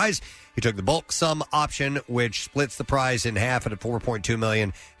claim his prize. He took the bulk sum option, which splits the prize in half at $4.2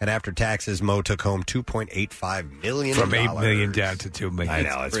 million, and after taxes, Moe took home $2.85 million. From $8 million down to $2 million. I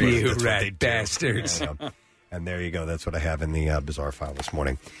know. You rat bastards. And there you go. That's what I have in the bizarre file this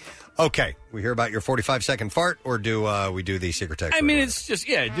morning. Okay. We hear about your 45-second fart, or do we do the secret text? I mean, it's just,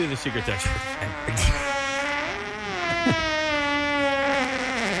 do the secret text.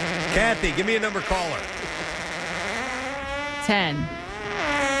 Kathy, give me a number caller. 10.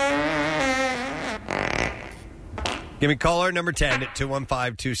 Give me caller number 10 at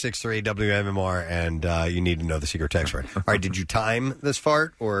 215-263-WMMR, and you need to know the secret text word. All right, did you time this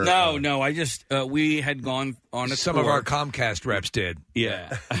fart? Or No, I just, we had gone on a Some tour. of our Comcast reps did.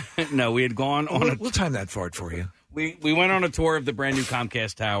 Yeah. No, we had gone on We'll time that fart for you. We went on a tour of the brand new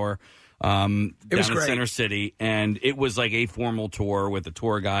Comcast Tower down in Center City, and it was like a formal tour with a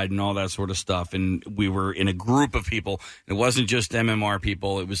tour guide and all that sort of stuff, and we were in a group of people. It wasn't just MMR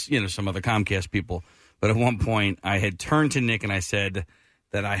people. It was, some other Comcast people. But at one point, I had turned to Nick and I said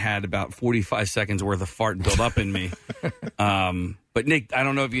that I had about 45 seconds worth of fart built up in me. But Nick, I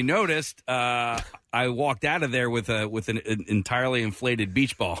don't know if you noticed, I walked out of there with an entirely inflated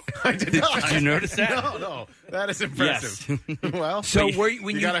beach ball. I did not. Did you notice that? No. That is impressive. Yes. Well, So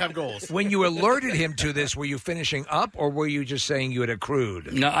you got to have goals. When you alerted him to this, were you finishing up, or were you just saying you had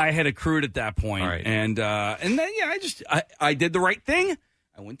accrued? No, I had accrued at that point. All right. And then, I did the right thing.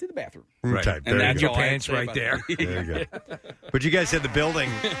 I went to the bathroom. Right. And that's your all I had to pants say right about there. that. There you go. But you guys said the building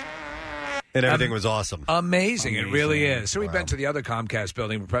And everything was awesome. Amazing. It really is. So we've been to the other Comcast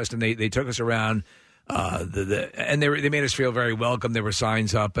building, Preston. They took us around. And they made us feel very welcome. There were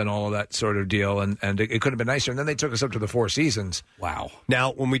signs up and all of that sort of deal, and it couldn't have been nicer. And then they took us up to the Four Seasons. Wow!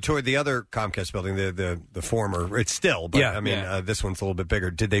 Now, when we toured the other Comcast building, the former, it's still, but this one's a little bit bigger.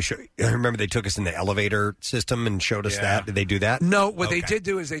 Did they show? I remember they took us in the elevator system and showed us that. Did they do that? No, what they did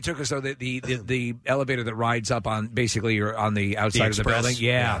do is they took us the elevator that rides up on basically or on the outside of the building.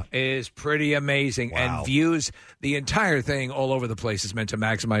 Is pretty amazing and views the entire thing all over the place is meant to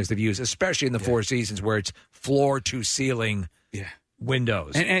maximize the views, especially in the Four Seasons where it's floor to ceiling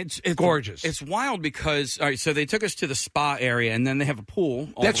windows. And it's gorgeous. It's wild because, all right, so they took us to the spa area, and then they have a pool.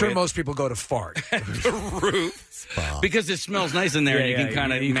 That's where most people go to fart. The roof. Because it smells nice in there, and you can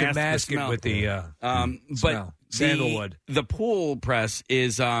kind of mask it with the but sandalwood. The pool press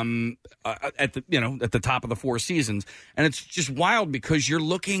is at the top of the Four Seasons, and it's just wild because you're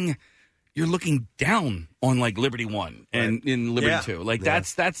looking down on like Liberty One and in Liberty Two. Like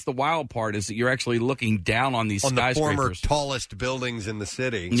that's the wild part is that you're actually looking down on these skyscrapers. The former tallest buildings in the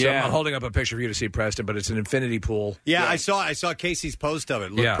city. So I'm holding up a picture for you to see, Preston, but it's an infinity pool. Yeah, I saw Casey's post of it.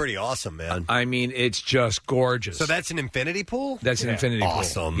 It looked pretty awesome, man. I mean, it's just gorgeous. So that's an infinity pool? That's an infinity pool.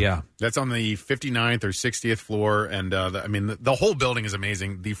 Awesome. Yeah. That's on the 59th or 60th floor, and the whole building is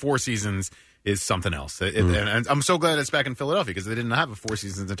amazing. The Four Seasons is something else. And I'm so glad it's back in Philadelphia because they didn't have a Four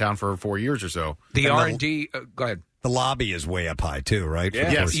Seasons in town for 4 years or so. The R&D, go ahead. The lobby is way up high too, right? For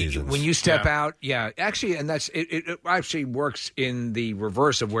Four Seasons. When you step out, actually, and that's it actually works in the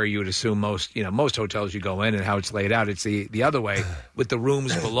reverse of where you would assume most hotels you go in and how it's laid out. It's the other way with the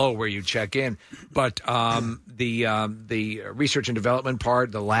rooms below where you check in. But the research and development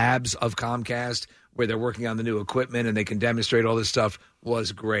part, the labs of Comcast, where they're working on the new equipment and they can demonstrate all this stuff,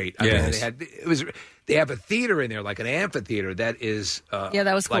 was great. I mean, they have a theater in there, like an amphitheater that is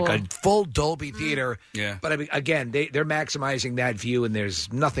that was cool. like a full Dolby theater. Yeah. But I mean, again, they're maximizing that view, and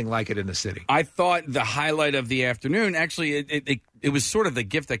there's nothing like it in the city. I thought the highlight of the afternoon, actually, it was sort of the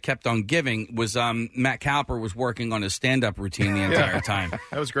gift that kept on giving, was Matt Cowper was working on his stand-up routine the entire time.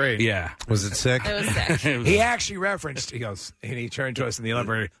 That was great. Yeah. Was it sick? It was sick. He actually referenced, he goes, and he turned to us in the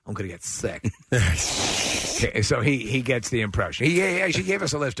elevator, I'm going to get sick. Okay, so he gets the impression. He actually gave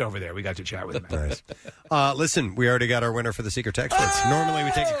us a lift over there. We got to chat with him. Nice. Listen, we already got our winner for the Secret Text Blitz. Normally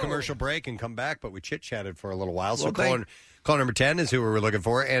we take a commercial break and come back, but we chit-chatted for a little while. So call number 10 is who we're looking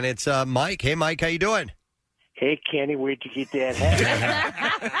for, and it's Mike. Hey, Mike, how you doing? Hey, can't wait to get that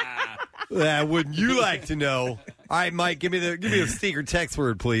hat. Wouldn't you like to know? All right, Mike, give me the secret text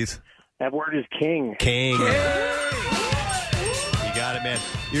word, please. That word is king. King. You got it, man.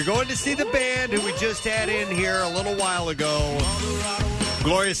 You're going to see the band who we just had in here a little while ago.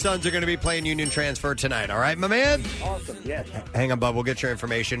 Glorious Sons are going to be playing Union Transfer tonight. All right, my man? Awesome, yes. Hang on, bud. We'll get your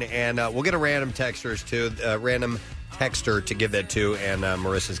information, and we'll get a random texter to give that to, and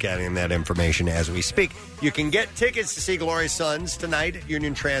Marissa's getting that information as we speak. You can get tickets to see Glorious Sons tonight at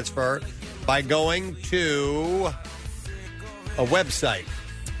Union Transfer by going to a website.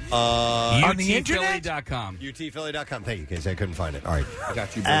 On the internet? UTPhilly.com. UTPhilly.com. Thank you, Casey. I couldn't find it. All right. I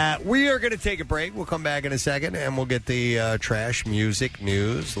got you, bro. We are going to take a break. We'll come back in a second, and we'll get the trash, music,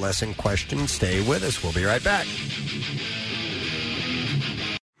 news, lesson question. Stay with us. We'll be right back.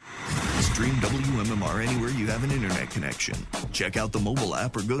 Stream WMMR anywhere you have an internet connection. Check out the mobile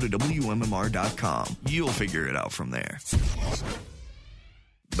app or go to WMMR.com. You'll figure it out from there.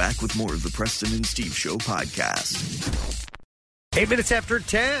 Back with more of the Preston and Steve Show podcast. 8 minutes after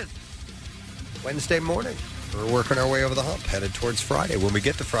 10. Wednesday morning. We're working our way over the hump, headed towards Friday. When we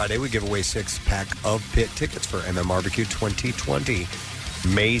get to Friday, we give away 6-pack of pit tickets for MMRBQ 2020.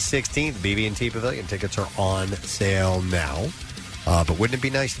 May 16th, BB&T Pavilion. Tickets are on sale now. But wouldn't it be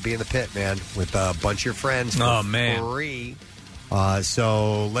nice to be in the pit, man, with a bunch of your friends for free?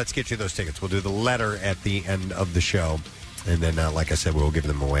 So let's get you those tickets. We'll do the letter at the end of the show. And then, like I said, we'll give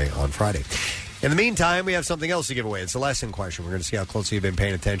them away on Friday. In the meantime, we have something else to give away. It's a lesson question. We're going to see how closely you've been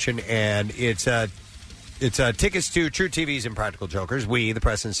paying attention. And it's tickets to True TVs and Practical Jokers. We, the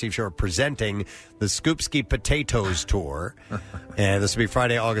Preston and Steve Show, are presenting the Scoopski Potatoes Tour. And this will be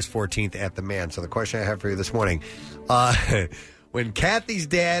Friday, August 14th at the Man. So the question I have for you this morning, when Kathy's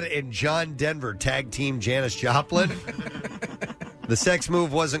dad and John Denver tag team Janis Joplin, the sex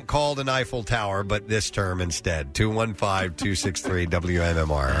move wasn't called an Eiffel Tower, but this term instead.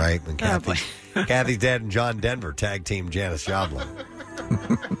 215-263-WMMR, right? When Kathy's dad and John Denver tag team Janis Joplin.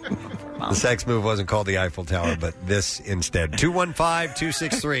 The sex move wasn't called the Eiffel Tower, but this instead.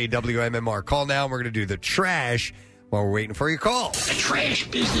 215-263-WMMR. Call now, and we're going to do the trash while we're waiting for your call. The trash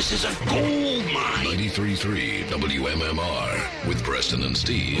business is a gold mine. 93.3 WMMR. with Preston and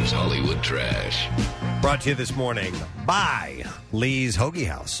Steve's Hollywood Trash. Brought to you this morning by Lee's Hoagie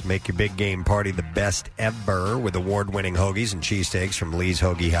House. Make your big game party the best ever with award-winning hoagies and cheesesteaks from Lee's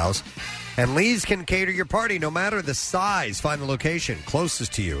Hoagie House. And Lee's can cater your party no matter the size. Find the location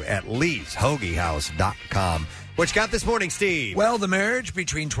closest to you at leeshoagiehouse.com. What you got this morning, Steve? Well, the marriage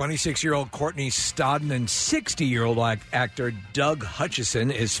between 26-year-old Courtney Stodden and 60-year-old actor Doug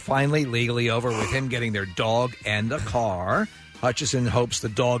Hutchison is finally legally over, with him getting their dog and a car. Hutchison hopes the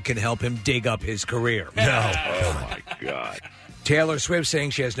dog can help him dig up his career. No. Oh, my God. Taylor Swift saying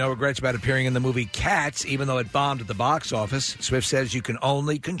she has no regrets about appearing in the movie Cats, even though it bombed at the box office. Swift says you can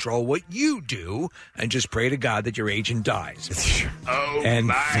only control what you do and just pray to God that your agent dies.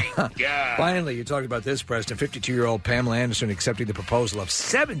 My God. Finally, you talked about this, Preston. 52-year-old Pamela Anderson accepting the proposal of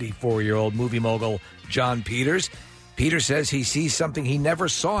 74-year-old movie mogul John Peters. Peter says he sees something he never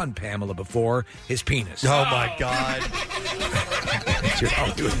saw in Pamela before, his penis. Oh, my God.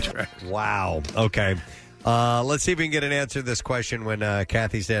 Wow. Okay. Let's see if we can get an answer to this question when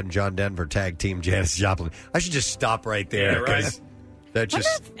Kathy's dad and John Denver tag team Janis Joplin. I should just stop right there. Yeah, right. 'Cause that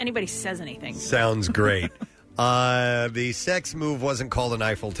just Wonder if anybody says anything. sounds great. The sex move wasn't called an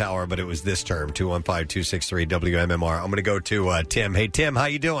Eiffel Tower, but it was this term, 215-263-WMMR. I'm going to go to Tim. Hey, Tim, how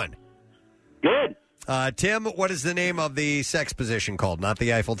you doing? Good. Tim, what is the name of the sex position called? Not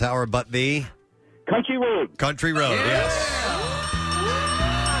the Eiffel Tower, but the... Country Road. Country Road, yes.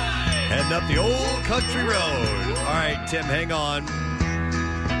 Heading up the old country road. All right, Tim, hang on.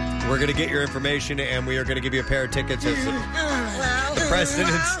 We're going to get your information, and we are going to give you a pair of tickets as the Preston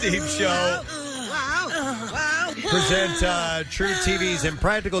and Steve Show. Present True TV's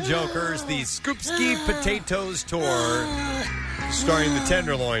Impractical Jokers, the Scoopski Potatoes Tour, starring the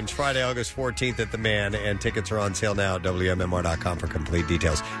Tenderloins, Friday, August 14th at the Man, and tickets are on sale now at WMMR.com for complete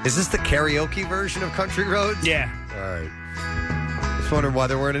details. Is this the karaoke version of Country Roads? Yeah. All right. Just wondering why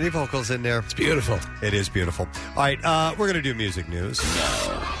there weren't any vocals in there. It's beautiful. It is beautiful. All right, we're going to do music news.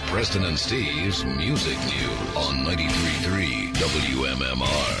 Now, Preston and Steve's Music News on 93.3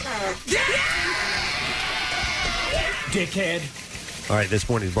 WMMR. Dickhead. All right, this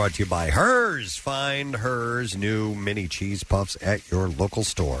morning is brought to you by Hers. Find Hers new mini cheese puffs at your local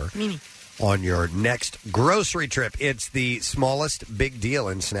store. Mini. On your next grocery trip. It's the smallest big deal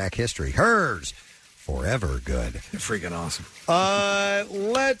in snack history. Hers. Forever good. Freaking awesome.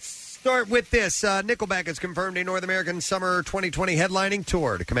 Let's start with this. Nickelback has confirmed a North American Summer 2020 headlining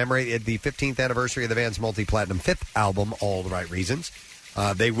tour to commemorate the 15th anniversary of the band's multi-platinum fifth album, All the Right Reasons.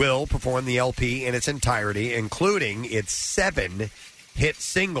 They will perform the LP in its entirety, including its 7 hit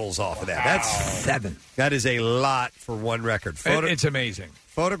singles off of that. That's 7. That is a lot for one record. It's amazing.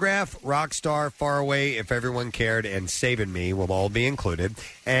 Photograph, Rockstar, Far Away, If Everyone Cared, and Savin' Me will all be included.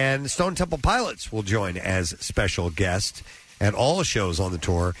 And Stone Temple Pilots will join as special guests at all shows on the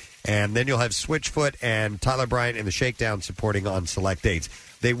tour. And then you'll have Switchfoot and Tyler Bryant and the Shakedown supporting on select dates.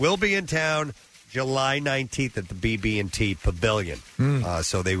 They will be in town July 19th at the BB&T Pavilion.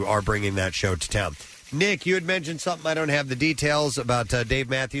 So they are bringing that show to town. Nick, you had mentioned something. I don't have the details about Dave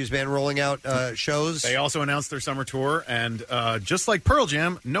Matthews Band rolling out shows. They also announced their summer tour, and just like Pearl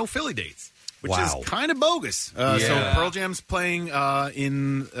Jam, no Philly dates, which is kind of bogus. So Pearl Jam's playing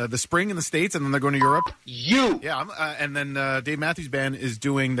in the spring in the States, and then they're going to Europe. Yeah, and then Dave Matthews Band is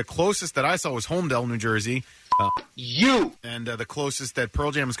doing the closest that I saw was Holmdel, New Jersey. And the closest that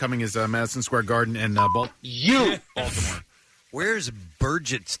Pearl Jam is coming is Madison Square Garden and Baltimore. Where's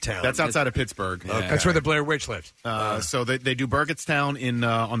Burgettstown? That's outside of Pittsburgh. Okay. That's where the Blair Witch lived. So they do Burgettstown in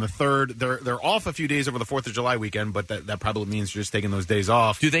on the 3rd. They're off a few days over the 4th of July weekend, but that probably means you're just taking those days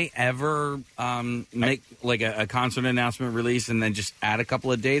off. Do they ever make like a concert announcement release and then just add a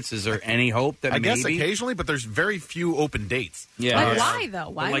couple of dates? Is there any hope that I maybe? guess occasionally, but there's very few open dates. Yeah. Like, why though?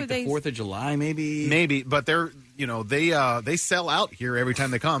 Why like would the they? 4th of July, maybe. Maybe, but they're they sell out here every time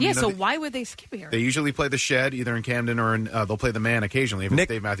they come. Yeah. So why would they skip here? They usually play the Shed either in Camden or in they'll play the Man occasionally if it's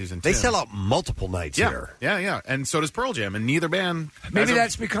Dave Matthews and They Tim. sell out multiple nights here. Yeah, and so does Pearl Jam, and neither band. Maybe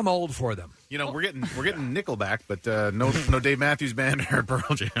that's become old for them. We're getting Nickelback, but no Dave Matthews Band or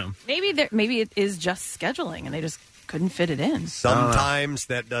Pearl Jam. Maybe it is just scheduling, and they just couldn't fit it in. Sometimes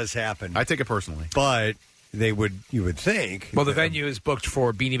that does happen. I take it personally, but you would think. Well, the venue is booked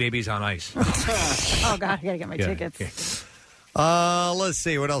for Beanie Babies on Ice. Oh God, I gotta get my tickets. Let's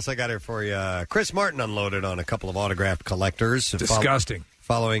see what else I got here for you. Chris Martin unloaded on a couple of autographed collectors. Disgusting.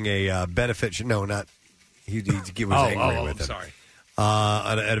 Following a benefit. No, not. He was angry with it. Sorry.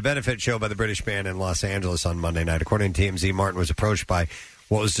 At a benefit show by the British band in Los Angeles on Monday night. According to TMZ, Martin was approached by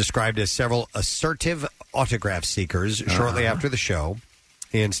what was described as several assertive autograph seekers shortly after the show.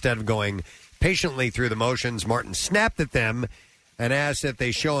 Instead of going patiently through the motions, Martin snapped at them and asked that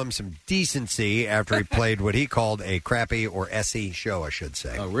they show him some decency after he played what he called a crappy or SE show, I should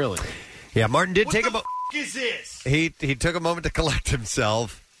say. Oh, really? Yeah, Martin did take a What is this? He took a moment to collect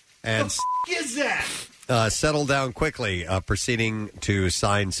himself and Is that? settled down quickly, proceeding to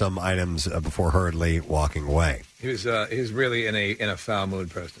sign some items before hurriedly walking away. He was really in a foul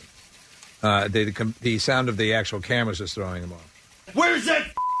mood, Preston. The sound of the actual cameras was throwing him off. Where's that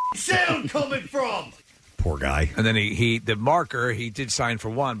sound coming from? Poor guy. And then he did sign for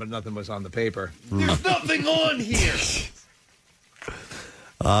one, but nothing was on the paper. There's nothing on here.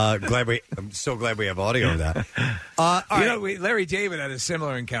 I'm so glad we have audio of that. Larry David had a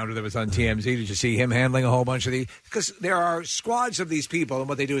similar encounter that was on TMZ. Did you see him handling a whole bunch of these? Because there are squads of these people, and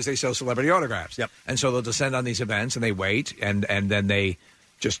what they do is they sell celebrity autographs. Yep. And so they'll descend on these events, and they wait, and then they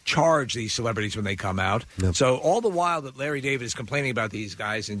just charge these celebrities when they come out. Yep. So all the while that Larry David is complaining about these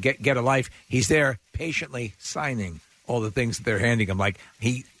guys and get a life, he's there patiently signing all the things that they're handing him. Like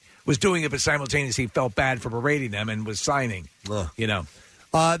he was doing it, but simultaneously felt bad for berating them and was signing.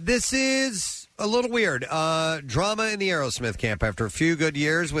 This is a little weird. Drama in the Aerosmith camp. After a few good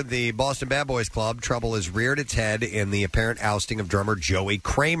years with the Boston Bad Boys Club, trouble has reared its head in the apparent ousting of drummer Joey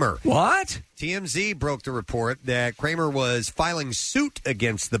Kramer. What? TMZ broke the report that Kramer was filing suit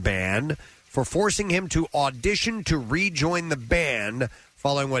against the band for forcing him to audition to rejoin the band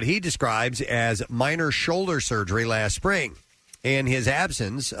following what he describes as minor shoulder surgery last spring. In his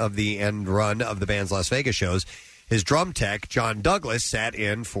absence of the end run of the band's Las Vegas shows, his drum tech, John Douglas, sat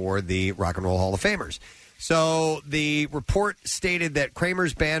in for the Rock and Roll Hall of Famers. So the report stated that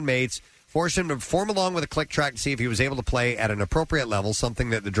Kramer's bandmates forced him to perform along with a click track to see if he was able to play at an appropriate level, something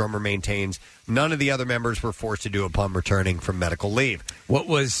that the drummer maintains none of the other members were forced to do upon returning from medical leave.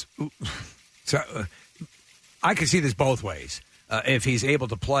 I could see this both ways. If he's able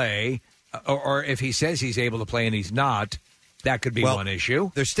to play, or if he says he's able to play and he's not, that could be one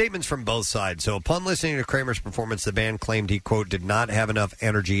issue. There's statements from both sides. So upon listening to Kramer's performance, the band claimed he, quote, did not have enough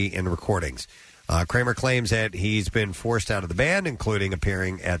energy in recordings. Kramer claims that he's been forced out of the band, including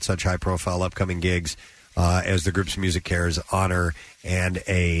appearing at such high-profile upcoming gigs as the group's Music Cares Honor and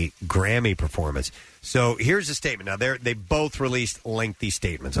a Grammy performance. So here's a statement. Now, they both released lengthy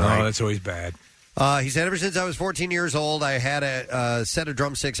statements. All right? That's always bad. He said, ever since I was 14 years old, I had a set of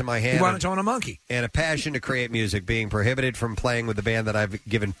drumsticks in my hand. He wanted to own a monkey. And a passion to create music. Being prohibited from playing with the band that I've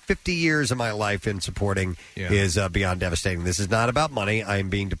given 50 years of my life in supporting is beyond devastating. This is not about money. I am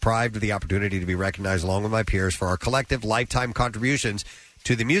being deprived of the opportunity to be recognized along with my peers for our collective lifetime contributions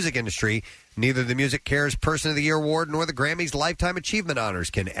to the music industry. Neither the Music Cares Person of the Year Award nor the Grammys Lifetime Achievement Honors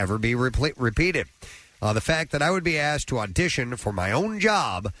can ever be repeated. The fact that I would be asked to audition for my own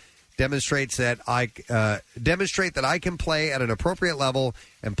job demonstrates that I can play at an appropriate level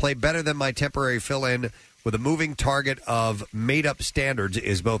and play better than my temporary fill-in with a moving target of made-up standards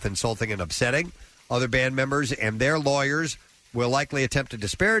is both insulting and upsetting. Other band members and their lawyers will likely attempt to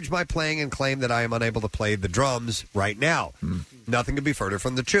disparage my playing and claim that I am unable to play the drums right now. Nothing could be further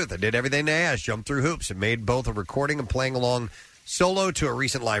from the truth. I did everything they asked, jumped through hoops, and made both a recording and playing along solo to a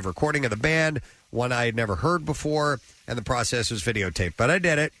recent live recording of the band, one I had never heard before, and the process was videotaped. But I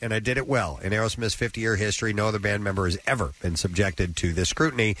did it, and I did it well. In Aerosmith's 50-year history, no other band member has ever been subjected to this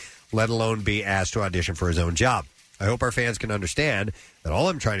scrutiny, let alone be asked to audition for his own job. I hope our fans can understand that all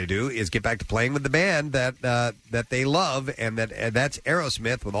I'm trying to do is get back to playing with the band that they love, and that's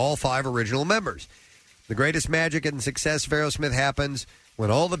Aerosmith with all 5 original members. The greatest magic and success of Aerosmith happens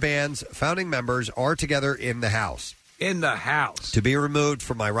when all the band's founding members are together in the house. In the house. To be removed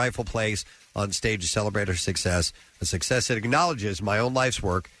from my rightful place on stage to celebrate our success, a success that acknowledges my own life's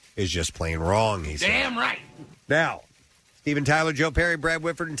work, is just plain wrong, he said. Damn right. Now, Steven Tyler, Joe Perry, Brad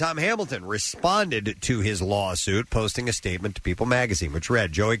Whitford, and Tom Hamilton responded to his lawsuit, posting a statement to People magazine, which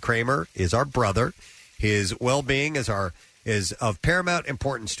read, Joey Kramer is our brother. His well-being is of paramount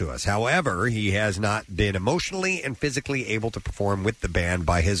importance to us. However, he has not been emotionally and physically able to perform with the band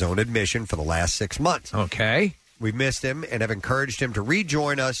by his own admission for the last 6 months. Okay. We've missed him and have encouraged him to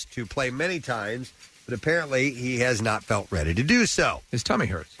rejoin us to play many times, but apparently he has not felt ready to do so. His tummy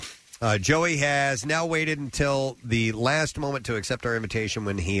hurts. Joey has now waited until the last moment to accept our invitation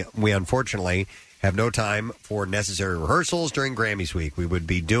when we unfortunately have no time for necessary rehearsals during Grammys week. We would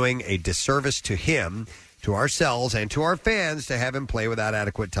be doing a disservice to him, to ourselves, and to our fans to have him play without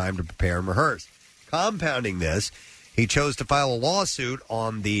adequate time to prepare and rehearse. Compounding this, he chose to file a lawsuit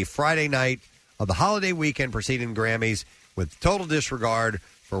on the Friday night of the holiday weekend preceding Grammys with total disregard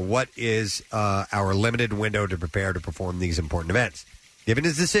for what is our limited window to prepare to perform these important events. Given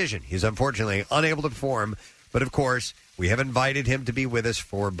his decision, he's unfortunately unable to perform, but of course, we have invited him to be with us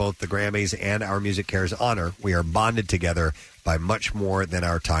for both the Grammys and our Music Cares Honor. We are bonded together by much more than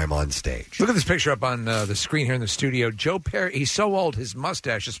our time on stage. Look at this picture up on the screen here in the studio. Joe Perry, he's so old, his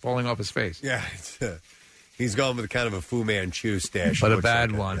mustache is falling off his face. Yeah, he's gone with kind of a Fu Manchu stash. But a Looks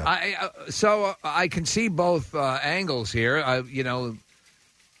bad like one. yeah. I can see both angles here.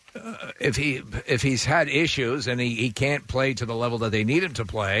 If he's had issues and he can't play to the level that they need him to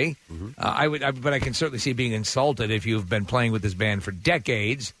play, but I can certainly see being insulted if you've been playing with this band for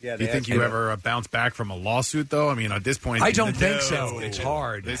decades. Yeah, do you think you ever bounce back from a lawsuit, though? I mean, at this point, I don't think so. It's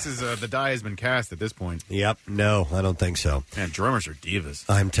hard. This is the die has been cast at this point. Yep, no, I don't think so. Man, drummers are divas.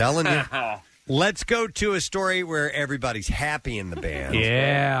 I'm telling you. Let's go to a story where everybody's happy in the band.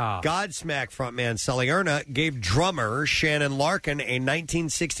 Yeah. Godsmack frontman Sully Erna gave drummer Shannon Larkin a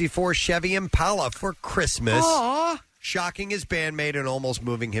 1964 Chevy Impala for Christmas, shocking his bandmate and almost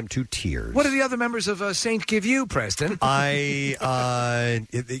moving him to tears. What do the other members of Saint give you, Preston? You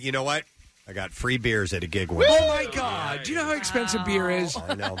know what? I got free beers at a gig once. Oh, my God. Do you know how expensive beer is?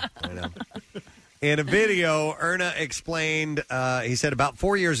 I know. In a video, Erna explained, he said about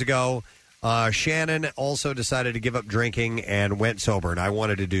 4 years ago, Shannon also decided to give up drinking and went sober, and I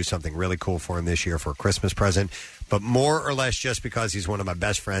wanted to do something really cool for him this year for a Christmas present, but more or less just because he's one of my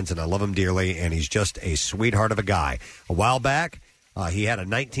best friends and I love him dearly, and he's just a sweetheart of a guy. A while back, he had a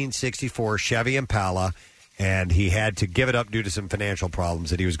 1964 Chevy Impala, and he had to give it up due to some financial problems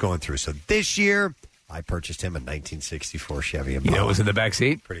that he was going through. So this year, I purchased him a 1964 Chevy Impala. You know what was in the back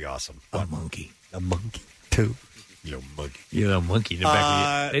seat? Pretty awesome. A monkey. A monkey, too. You little monkey in the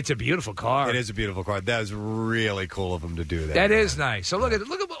back of it's a beautiful car. It is a beautiful car. That was really cool of him to do that. That is nice. So look at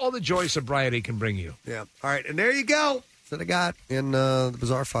all the joy sobriety can bring you. Yeah. All right, and there you go. That's what I got in the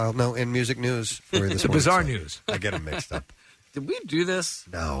bizarre file. No, in music news for you this The morning. bizarre news. I get them mixed up. Did we do this?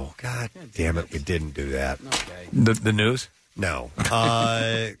 No. God damn it, we didn't do that. Okay. The news? No.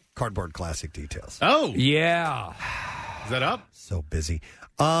 Cardboard Classic details. Oh. Yeah. Is that up? So busy.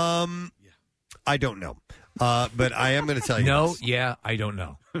 I don't know. But I am going to tell you. No, this. yeah, I don't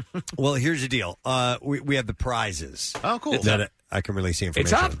know. Well, here's the deal. We have the prizes. Oh, cool. That I can release the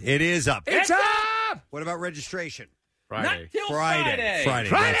information. It's up. It is up. It's up. What about registration? Friday. Not till Friday.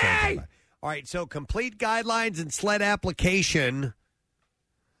 Friday. All right, so complete guidelines and sled application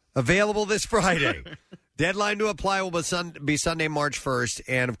available this Friday. Deadline to apply will be Sunday, March 1st.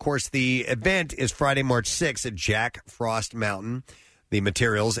 And, of course, the event is Friday, March 6th at Jack Frost Mountain. The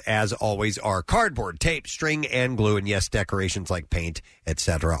materials, as always, are cardboard, tape, string, and glue. And, yes, decorations like paint,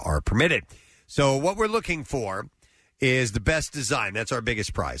 etc., are permitted. So what we're looking for is the best design. That's our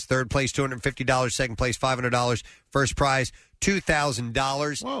biggest prize. Third place, $250. Second place, $500. First prize,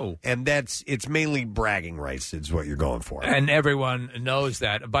 $2,000. Whoa. And it's mainly bragging rights is what you're going for. And everyone knows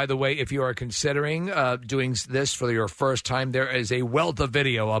that. By the way, if you are considering doing this for your first time, there is a wealth of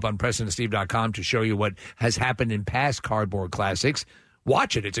video up on PrestonandSteve.com to show you what has happened in past Cardboard Classics.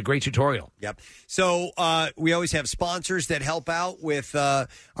 Watch it. It's a great tutorial. Yep. So we always have sponsors that help out with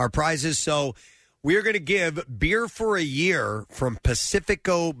our prizes. So we're going to give beer for a year from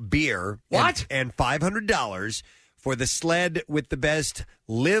Pacifico Beer. What? And $500 for the sled with the best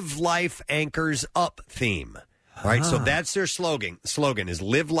Live Life Anchors Up theme. All right, so that's their slogan. Slogan is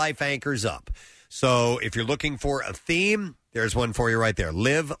Live Life Anchors Up. So if you're looking for a theme, there's one for you right there.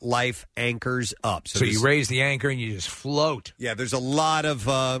 Live Life Anchors Up. So you raise the anchor and you just float. Yeah, there's a lot of,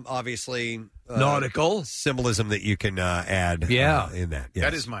 obviously... nautical symbolism that you can add in that. Yes.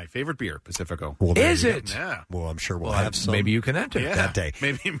 That is my favorite beer, Pacifico. Well, there Is you go. it? Yeah. Well, I'm sure we'll have some. Maybe you can enter that day.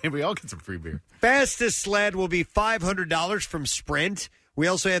 Maybe I'll get some free beer. Fastest sled will be $500 from Sprint. We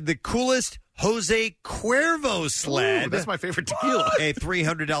also have the coolest Jose Cuervo sled. Ooh, that's my favorite tequila. A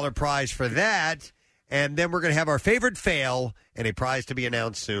 $300 prize for that. And then we're going to have our favorite fail and a prize to be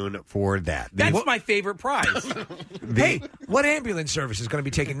announced soon for that. That's my favorite prize. Hey, what ambulance service is going to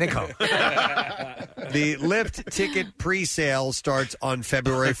be taking Nick home? The Lyft ticket pre-sale starts on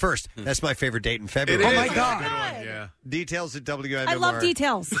February 1st. That's my favorite date in February. Oh, my God. Yeah. Details at WMMR.com. I love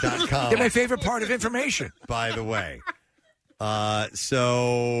details. They're my favorite part of information. By the way.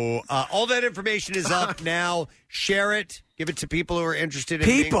 So all that information is up now. Share it. Give it to people who are interested in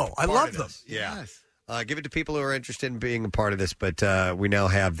being a I part love of them. this. Yeah. Give it to people who are interested in being a part of this, but we now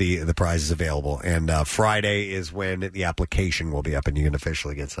have the prizes available, and Friday is when the application will be up, and you can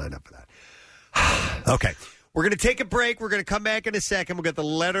officially get signed up for that. Okay. We're going to take a break. We're going to come back in a second. We'll get the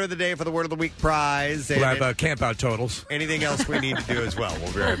letter of the day for the Word of the Week prize. We'll have camp out totals. Anything else we need to do as well.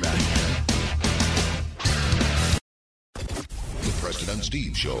 We'll be right back. The Preston and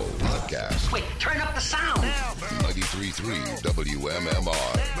Steve Show podcast. Wait, turn up the sound. 93.3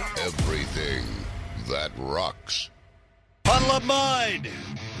 WMMR. Everything that rocks. Puddle of Mud.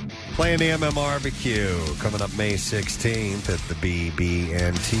 Playing the MMRBQ coming up May 16th at the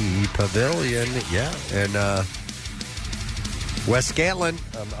BB&T Pavilion. Yeah, and Wes Scantlin,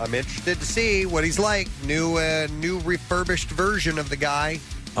 I'm interested to see what he's like. New refurbished version of the guy.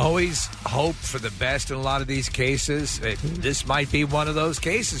 Always hope for the best in a lot of these cases. This might be one of those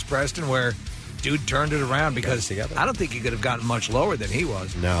cases, Preston, where dude turned it around because I don't think he could have gotten much lower than he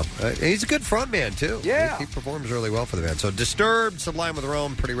was. No. He's a good frontman, too. Yeah. He performs really well for the band. So Disturbed, Sublime with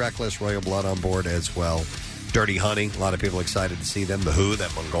Rome, Pretty Reckless, Royal Blood on board as well. Dirty Honey, a lot of people excited to see them. The Who,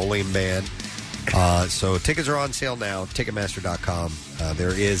 that Mongolian band. So tickets are on sale now, Ticketmaster.com.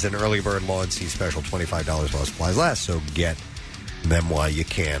 There is an early bird launch special, $25 while supplies last, so get them while you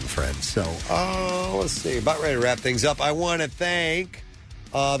can, friends. So, let's see. About ready to wrap things up. I want to thank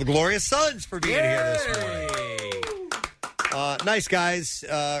the Glorious Sons for being here this morning. Nice guys.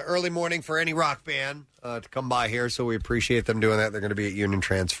 Early morning for any rock band to come by here, so we appreciate them doing that. They're going to be at Union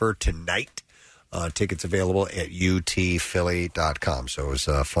Transfer tonight. Tickets available at utphilly.com. So it was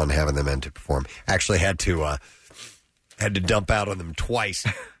fun having them in to perform. Actually had to dump out on them twice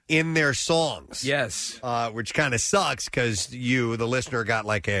in their songs. Yes. Which kind of sucks because you, the listener, got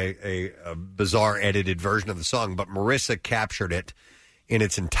like a bizarre edited version of the song, but Marissa captured it in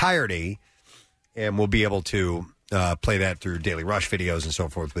its entirety, and we'll be able to play that through Daily Rush videos and so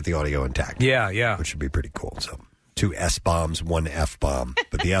forth with the audio intact. Yeah. Which would be pretty cool. So 2 S-bombs, 1 F-bomb.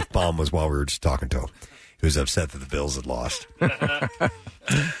 But the F-bomb was while we were just talking to him. He was upset that the Bills had lost.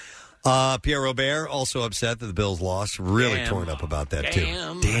 Pierre Robert, also upset that the Bills lost. Really torn up about that, too.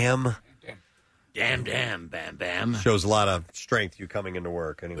 Damn, bam, bam. Shows a lot of strength, you coming into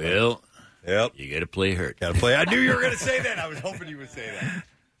work. Anyway. Well, yep. You got to play hurt. Got to play. I knew you were going to say that. I was hoping you would say that.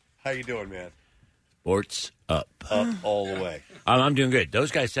 How you doing, man? Sports up. Up all the way. I'm doing good.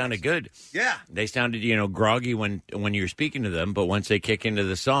 Those guys sounded good. Yeah. They sounded, groggy when you were speaking to them, but once they kick into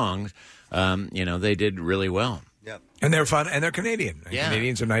the songs, they did really well. Yep. And they're fun, and they're Canadian. And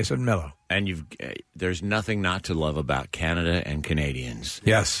Canadians are nice and mellow. And there's nothing not to love about Canada and Canadians.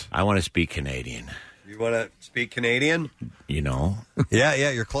 Yes. I want to speak Canadian. You want to speak Canadian?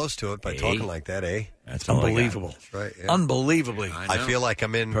 Yeah, you're close to it by talking like that, eh? That's unbelievable. That's right. Yeah. Unbelievably. I feel like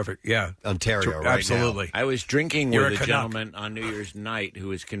I'm in Ontario right Absolutely. now. I was drinking You're with a a Canuck. gentleman on New Year's night who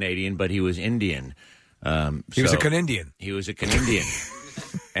was Canadian, but he was Indian. He was a Canadian. He was a Canadian.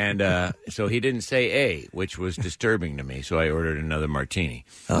 And so he didn't say A, which was disturbing to me, so I ordered another martini.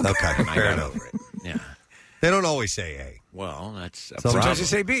 Okay, And I fair got enough. over it. Yeah. They don't always say A. Well, that's a Sometimes problem. they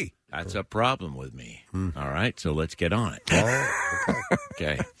say B. That's a problem with me. All right, so let's get on it.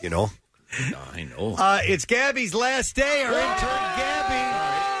 Okay. You know? I know. It's Gabby's last day. Our intern,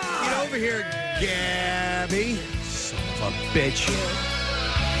 Gabby. Get over here, Gabby. Son of a bitch.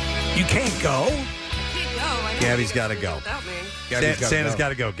 You can't go. Gabby's got to go. Santa's got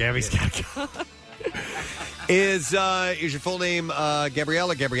to go. Gabby's got to go. Is your full name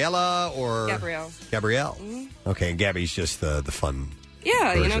Gabriella or Gabrielle? Gabrielle. Mm-hmm. Okay, and Gabby's just the fun.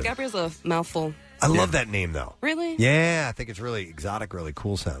 Yeah, version. Gabrielle's a mouthful. I love that name though. Really? Yeah, I think it's really exotic, really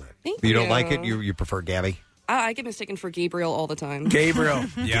cool sounding. Thank You don't you. like it? You prefer Gabby? I get mistaken for Gabriel all the time. Gabriel.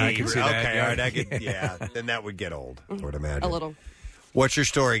 Yeah, I can see that. Okay, all right. Then that would get old. I would imagine. A little. What's your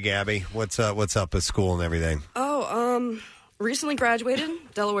story, Gabby? What's up at school and everything? Recently graduated,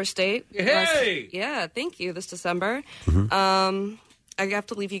 Delaware State. Hey! Yeah, thank you, this December. Mm-hmm. I have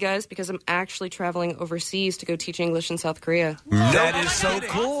to leave you guys because I'm actually traveling overseas to go teach English in South Korea. That is so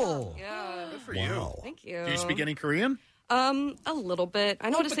cool. Yeah. Good for you. Thank you. Do you speak any Korean? A little bit. I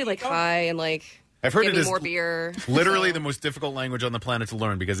know how to say like hi and like I've heard give it me is more beer. literally the most difficult language on the planet to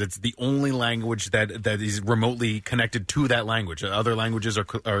learn because it's the only language that is remotely connected to that language. Other languages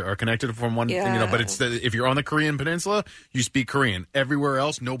are connected from one thing, but it's if you're on the Korean peninsula, you speak Korean. Everywhere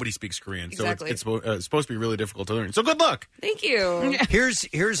else, nobody speaks Korean. Exactly. So it's supposed to be really difficult to learn. So good luck. Thank you.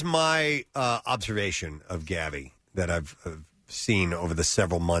 Here's my observation of Gabby that I've seen over the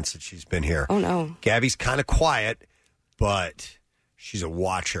several months that she's been here. Oh, no. Gabby's kind of quiet, but she's a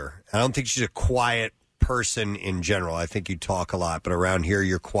watcher. I don't think she's a quiet person in general. I think you talk a lot, but around here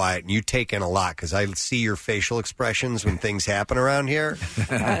you're quiet and you take in a lot because I see your facial expressions when things happen around here.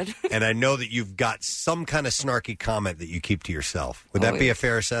 And I know that you've got some kind of snarky comment that you keep to yourself. Would that be a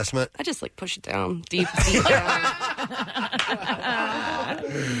fair assessment? I just like push it down, deep down.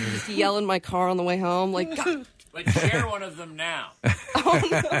 Just yell in my car on the way home, like, God. But share one of them now. Oh,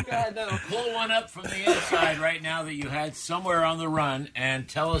 no, God, no. Pull one up from the inside right now that you had somewhere on the run and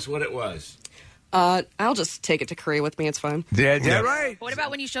tell us what it was. I'll just take it to Korea with me. It's fine. Yeah, right. What about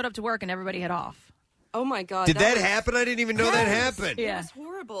when you showed up to work and everybody had off? Oh, my God. Did that was- happen? I didn't even know that happened. It Yeah. was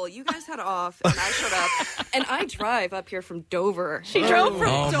horrible. horrible. You guys had off, and I showed up, and I drive up here from Dover. She drove from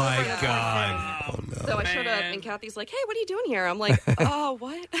Oh, Dover. my God. So I showed up, and Kathy's like, "Hey, what are you doing here?" I'm like, "Oh,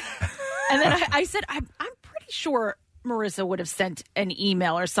 what?" And then I said, I'm pretty sure Marissa would have sent an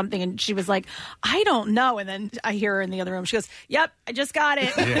email or something. And she was like, I don't know. And then I hear her in the other room. She goes, yep, I just got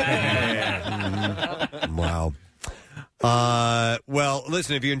it. Wow. Well,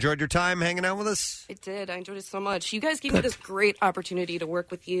 listen, have you enjoyed your time hanging out with us? I did. I enjoyed it so much. You guys gave me this great opportunity to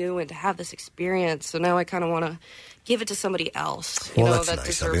work with you and to have this experience. So now I kind of want to give it to somebody else, you know, that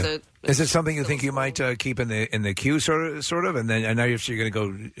deserves it. Is it something you think you might keep in the queue, sort of? And then I know you're going to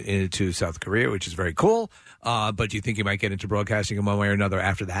go into South Korea, which is very cool. But do you think you might get into broadcasting in one way or another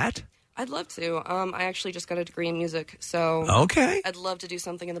after that? I'd love to. I actually just got a degree in music, so okay. I'd love to do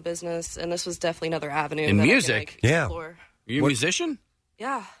something in the business, and this was definitely another avenue. In that music? I can, explore. Are you a musician?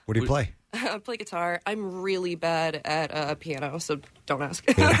 Yeah. What do you play? I play guitar. I'm really bad at piano, so don't ask.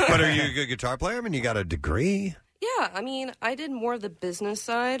 But are you a good guitar player? I mean, you got a degree. Yeah, I mean, I did more of the business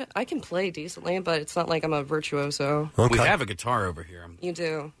side. I can play decently, but it's not like I'm a virtuoso. We have a guitar over here. I'm You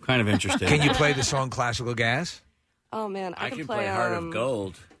do. kind of interested. Can you play the song Classical Gas? Oh, man, I can play play Heart of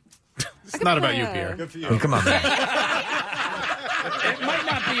Gold. It's not about you, play, Pierre. Good for you. Oh, come on, man. It might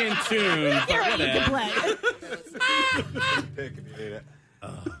not be in tune. Here, you can play.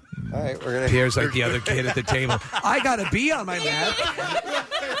 All right, we're gonna. Pierre's like the other kid at the table. I got a B on my map.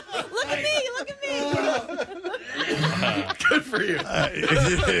 Look at me. Look at me. Good for you.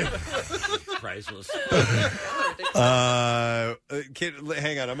 Priceless. Kid,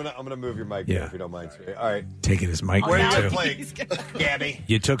 hang on. I'm gonna move your mic here if you don't mind. All right, taking his mic. Where now, are you too. playing, Gabby?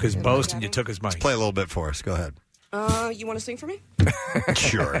 You took his boast and you took his mic. Play a little bit for us. Go ahead. You want to sing for me?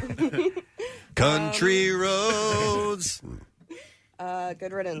 Sure. Country roads.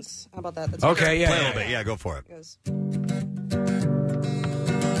 Good riddance. How about that? That's Okay, good. play a little bit. Yeah, go for it. Goes.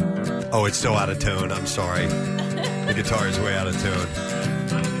 Oh, it's so out of tune. I'm sorry. The guitar is way out of tune.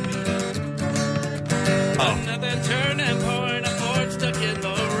 Another turning point, a Ford stuck in the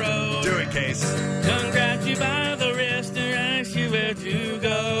road. Do it, Case. Congrats you by the wrist and ask you where to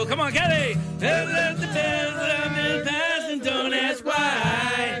go. Come on, Kelly. Let the bells I'm in past and don't ask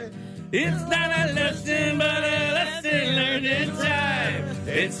why. It's not a lesson, but a lesson learned in time.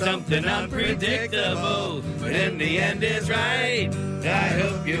 It's something unpredictable, but in the end it's right. I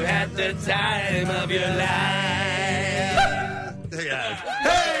hope you had the time of your life.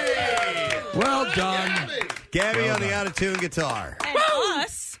 Hey! Well done. Gabby on the out of tune guitar. And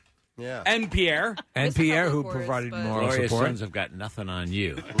us. Yeah. And Pierre. And Pierre, who provided moral Glorious support. Sons have got nothing on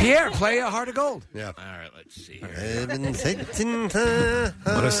you. Pierre, play a Heart of Gold. Yeah. All right, let's see here. I'm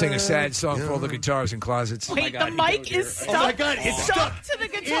Let us sing a sad song for all the guitars in closets. Wait, the mic is stuck. Oh my God, it's stuck to the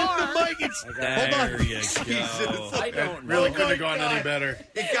guitar. In the mic. It's hold on. There you Jesus. I don't Really know. couldn't have gone any better.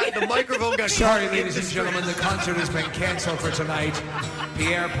 It got the microphone got Sorry, caught in ladies the and gentlemen, the concert has been canceled for tonight.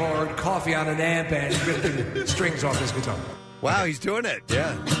 Pierre poured coffee on an amp and ripped the strings off his guitar. Wow, he's doing it.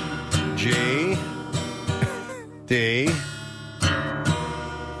 Yeah. G. D.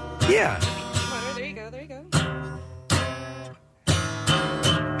 Yeah. There you go. There you go.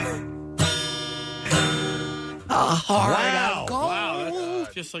 A heart Wow. of gold. Wow,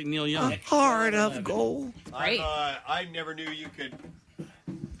 that's just like Neil Young. Heart of gold. Great. I never knew you could.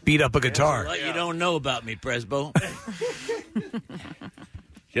 Beat up a guitar. What you don't know about me, Presbo.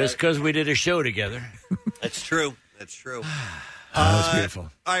 Just because we did a show together. That's true. That's true. That's beautiful.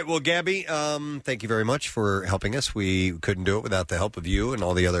 All right. Well, Gabby, thank you very much for helping us. We couldn't do it without the help of you and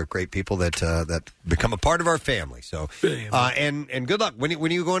all the other great people that that become a part of our family. So, and good luck. When are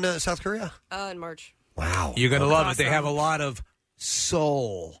you going to South Korea? In March. Wow. You're going to love it. They have a lot of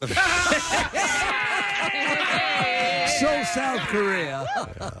soul. So South Korea.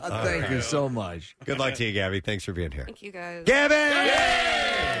 Thank you so much. Good luck to you, Gabby. Thanks for being here. Thank you, guys. Gabby!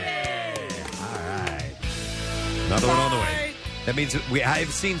 All right. Another one on the way. That means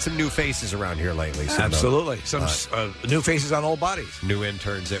I've seen some new faces around here lately. So Absolutely. Some new faces on old bodies. New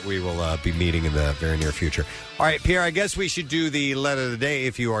interns that we will be meeting in the very near future. All right, Pierre, I guess we should do the letter of the day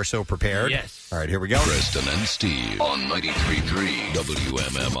if you are so prepared. Yes. All right, here we go. Preston and Steve on 93.3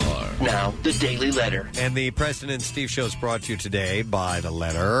 WMMR. Now, the Daily Letter. And the Preston and Steve show is brought to you today by the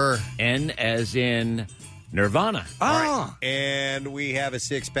letter N as in Nirvana. Ah. And we have a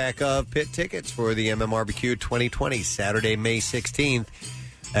 6-pack of pit tickets for the MMRBQ 2020, Saturday, May 16th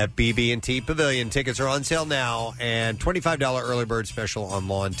at BB&T Pavilion. Tickets are on sale now, and $25 early bird special on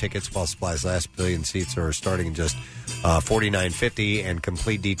lawn tickets while supplies last. Pavilion seats are starting just $49.50, and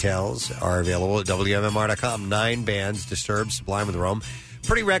complete details are available at WMMR.com. 9 bands: Disturbed, Sublime with Rome,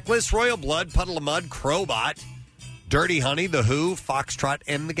 Pretty Reckless, Royal Blood, Puddle of Mud, Crowbot, Dirty Honey, The Who, Foxtrot,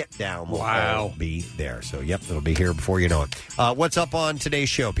 and The Get Down will all be there. So, yep, it'll be here before you know it. What's up on today's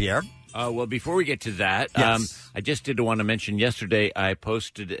show, Pierre? Well, before we get to that, I just did want to mention yesterday I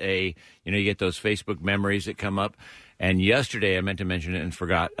posted you get those Facebook memories that come up. And yesterday, I meant to mention it and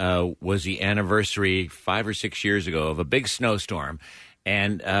forgot, was the anniversary 5 or 6 years ago of a big snowstorm.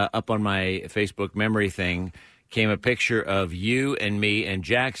 And up on my Facebook memory thing came a picture of you and me and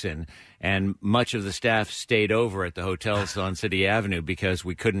Jackson. And much of the staff stayed over at the hotels on City Avenue because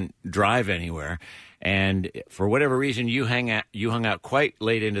we couldn't drive anywhere. And for whatever reason, you hung out quite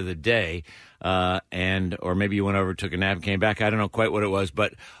late into the day, or maybe you went over, took a nap, and came back. I don't know quite what it was,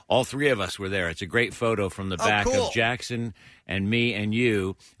 but all three of us were there. It's a great photo from the back of Jackson and me and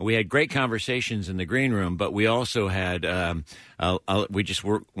you. We had great conversations in the green room, but we also had we just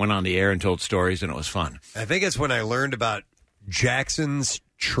went on the air and told stories, and it was fun. I think it's when I learned about Jackson's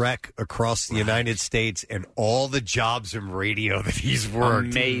trek across the United States and all the jobs in radio that he's worked.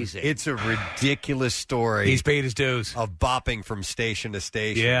 Amazing. It's a ridiculous story. He's paid his dues. Of bopping from station to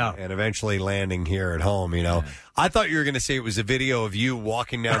station Yeah. and eventually landing here at home, I thought you were going to say it was a video of you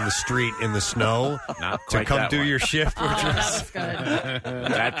walking down the street in the snow to come do your shift. Which was good.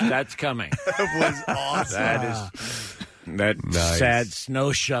 That's coming. It was awesome. That Nice. sad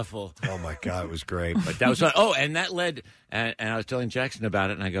snow shuffle. Oh, my God, it was great. But that was fun. Oh, and that led, and I was telling Jackson about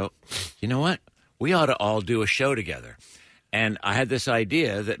it, and I go, you know what? We ought to all do a show together. And I had this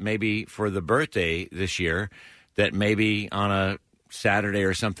idea that maybe for the birthday this year, that maybe on a Saturday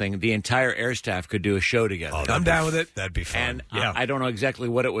or something, the entire air staff could do a show together. Oh, I'm down with it. That'd be fun. And I don't know exactly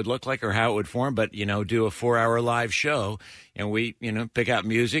what it would look like or how it would form, but, do a 4-hour live show, and we, pick out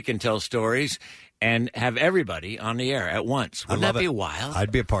music and tell stories and have everybody on the air at once. Wouldn't that be wild?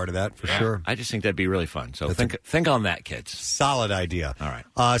 I'd be a part of that for sure. I just think that'd be really fun. So think on that, kids. Solid idea. All right.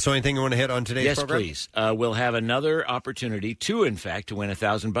 So anything you want to hit on today's program? Yes, please. We'll have another opportunity in fact, to win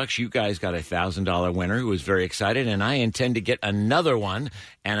 $1,000. You guys got a $1,000 winner who was very excited, and I intend to get another one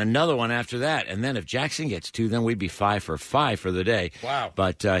and another one after that. And then if Jackson gets 2, then we'd be 5 for 5 for the day. Wow.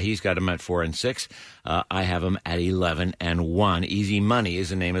 But he's got them at 4 and 6. I have them at 11 and 1. Easy Money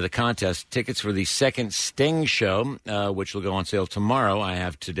is the name of the contest. Tickets for the second Sting show, which will go on sale tomorrow, I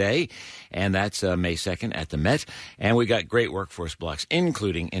have today. And that's May 2nd at the Met. And we got great workforce blocks,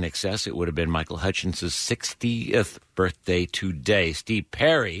 including In Excess. It would have been Michael Hutchins' 60th birthday today. Steve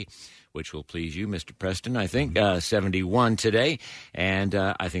Perry, which will please you, Mr. Preston, I think, 71 today. And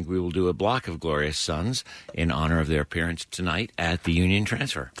I think we will do a block of Glorious Sons in honor of their appearance tonight at the Union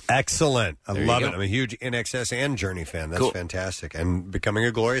Transfer. Excellent. I love go. it. I'm a huge InXS and Journey fan. That's Cool. fantastic. And becoming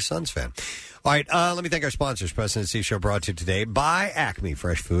a Glorious Sons fan. All right, let me thank our sponsors. Preston and Steve Show brought to you today by Acme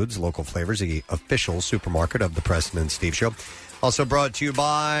Fresh Foods, local flavors, the official supermarket of the Preston and Steve Show. Also brought to you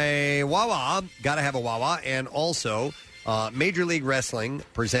by Wawa. Got to have a Wawa. And also Major League Wrestling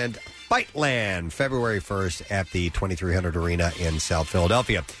present Fightland February 1st at the 2300 Arena in South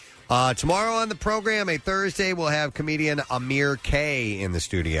Philadelphia. Tomorrow on the program, a Thursday, we'll have comedian Amir K in the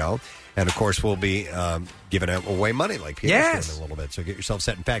studio. And, of course, we'll be giving away money like Peter's doing a little bit. So get yourself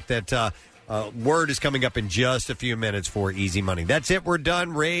set. In fact, that word is coming up in just a few minutes for Easy Money. That's it. We're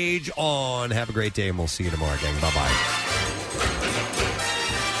done. Rage on. Have a great day, and we'll see you tomorrow, gang. Bye-bye.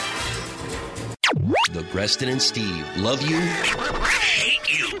 The Preston and Steve Love You, Hate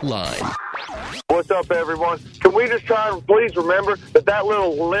You line. What's up, everyone? Can we just try and please remember that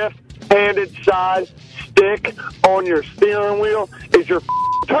little left-handed side stick on your steering wheel is your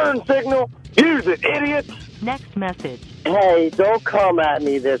turn signal? Use it, idiots! Next message. Hey, don't come at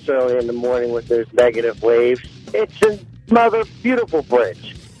me this early in the morning with those negative waves. It's a mother beautiful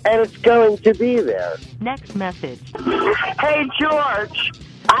bridge, and it's going to be there. Next message. Hey, George,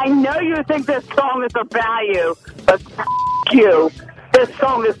 I know you think this song is about you, but you. This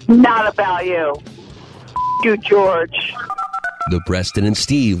song is not about you. You, George. The Preston and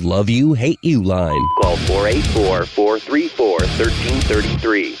Steve Love You, Hate You line. Call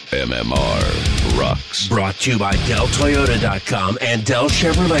 484-434-1333. MMR rocks. Brought to you by DellToyota.com and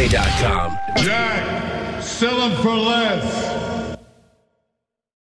DellChevrolet.com. Jack, sell them for less.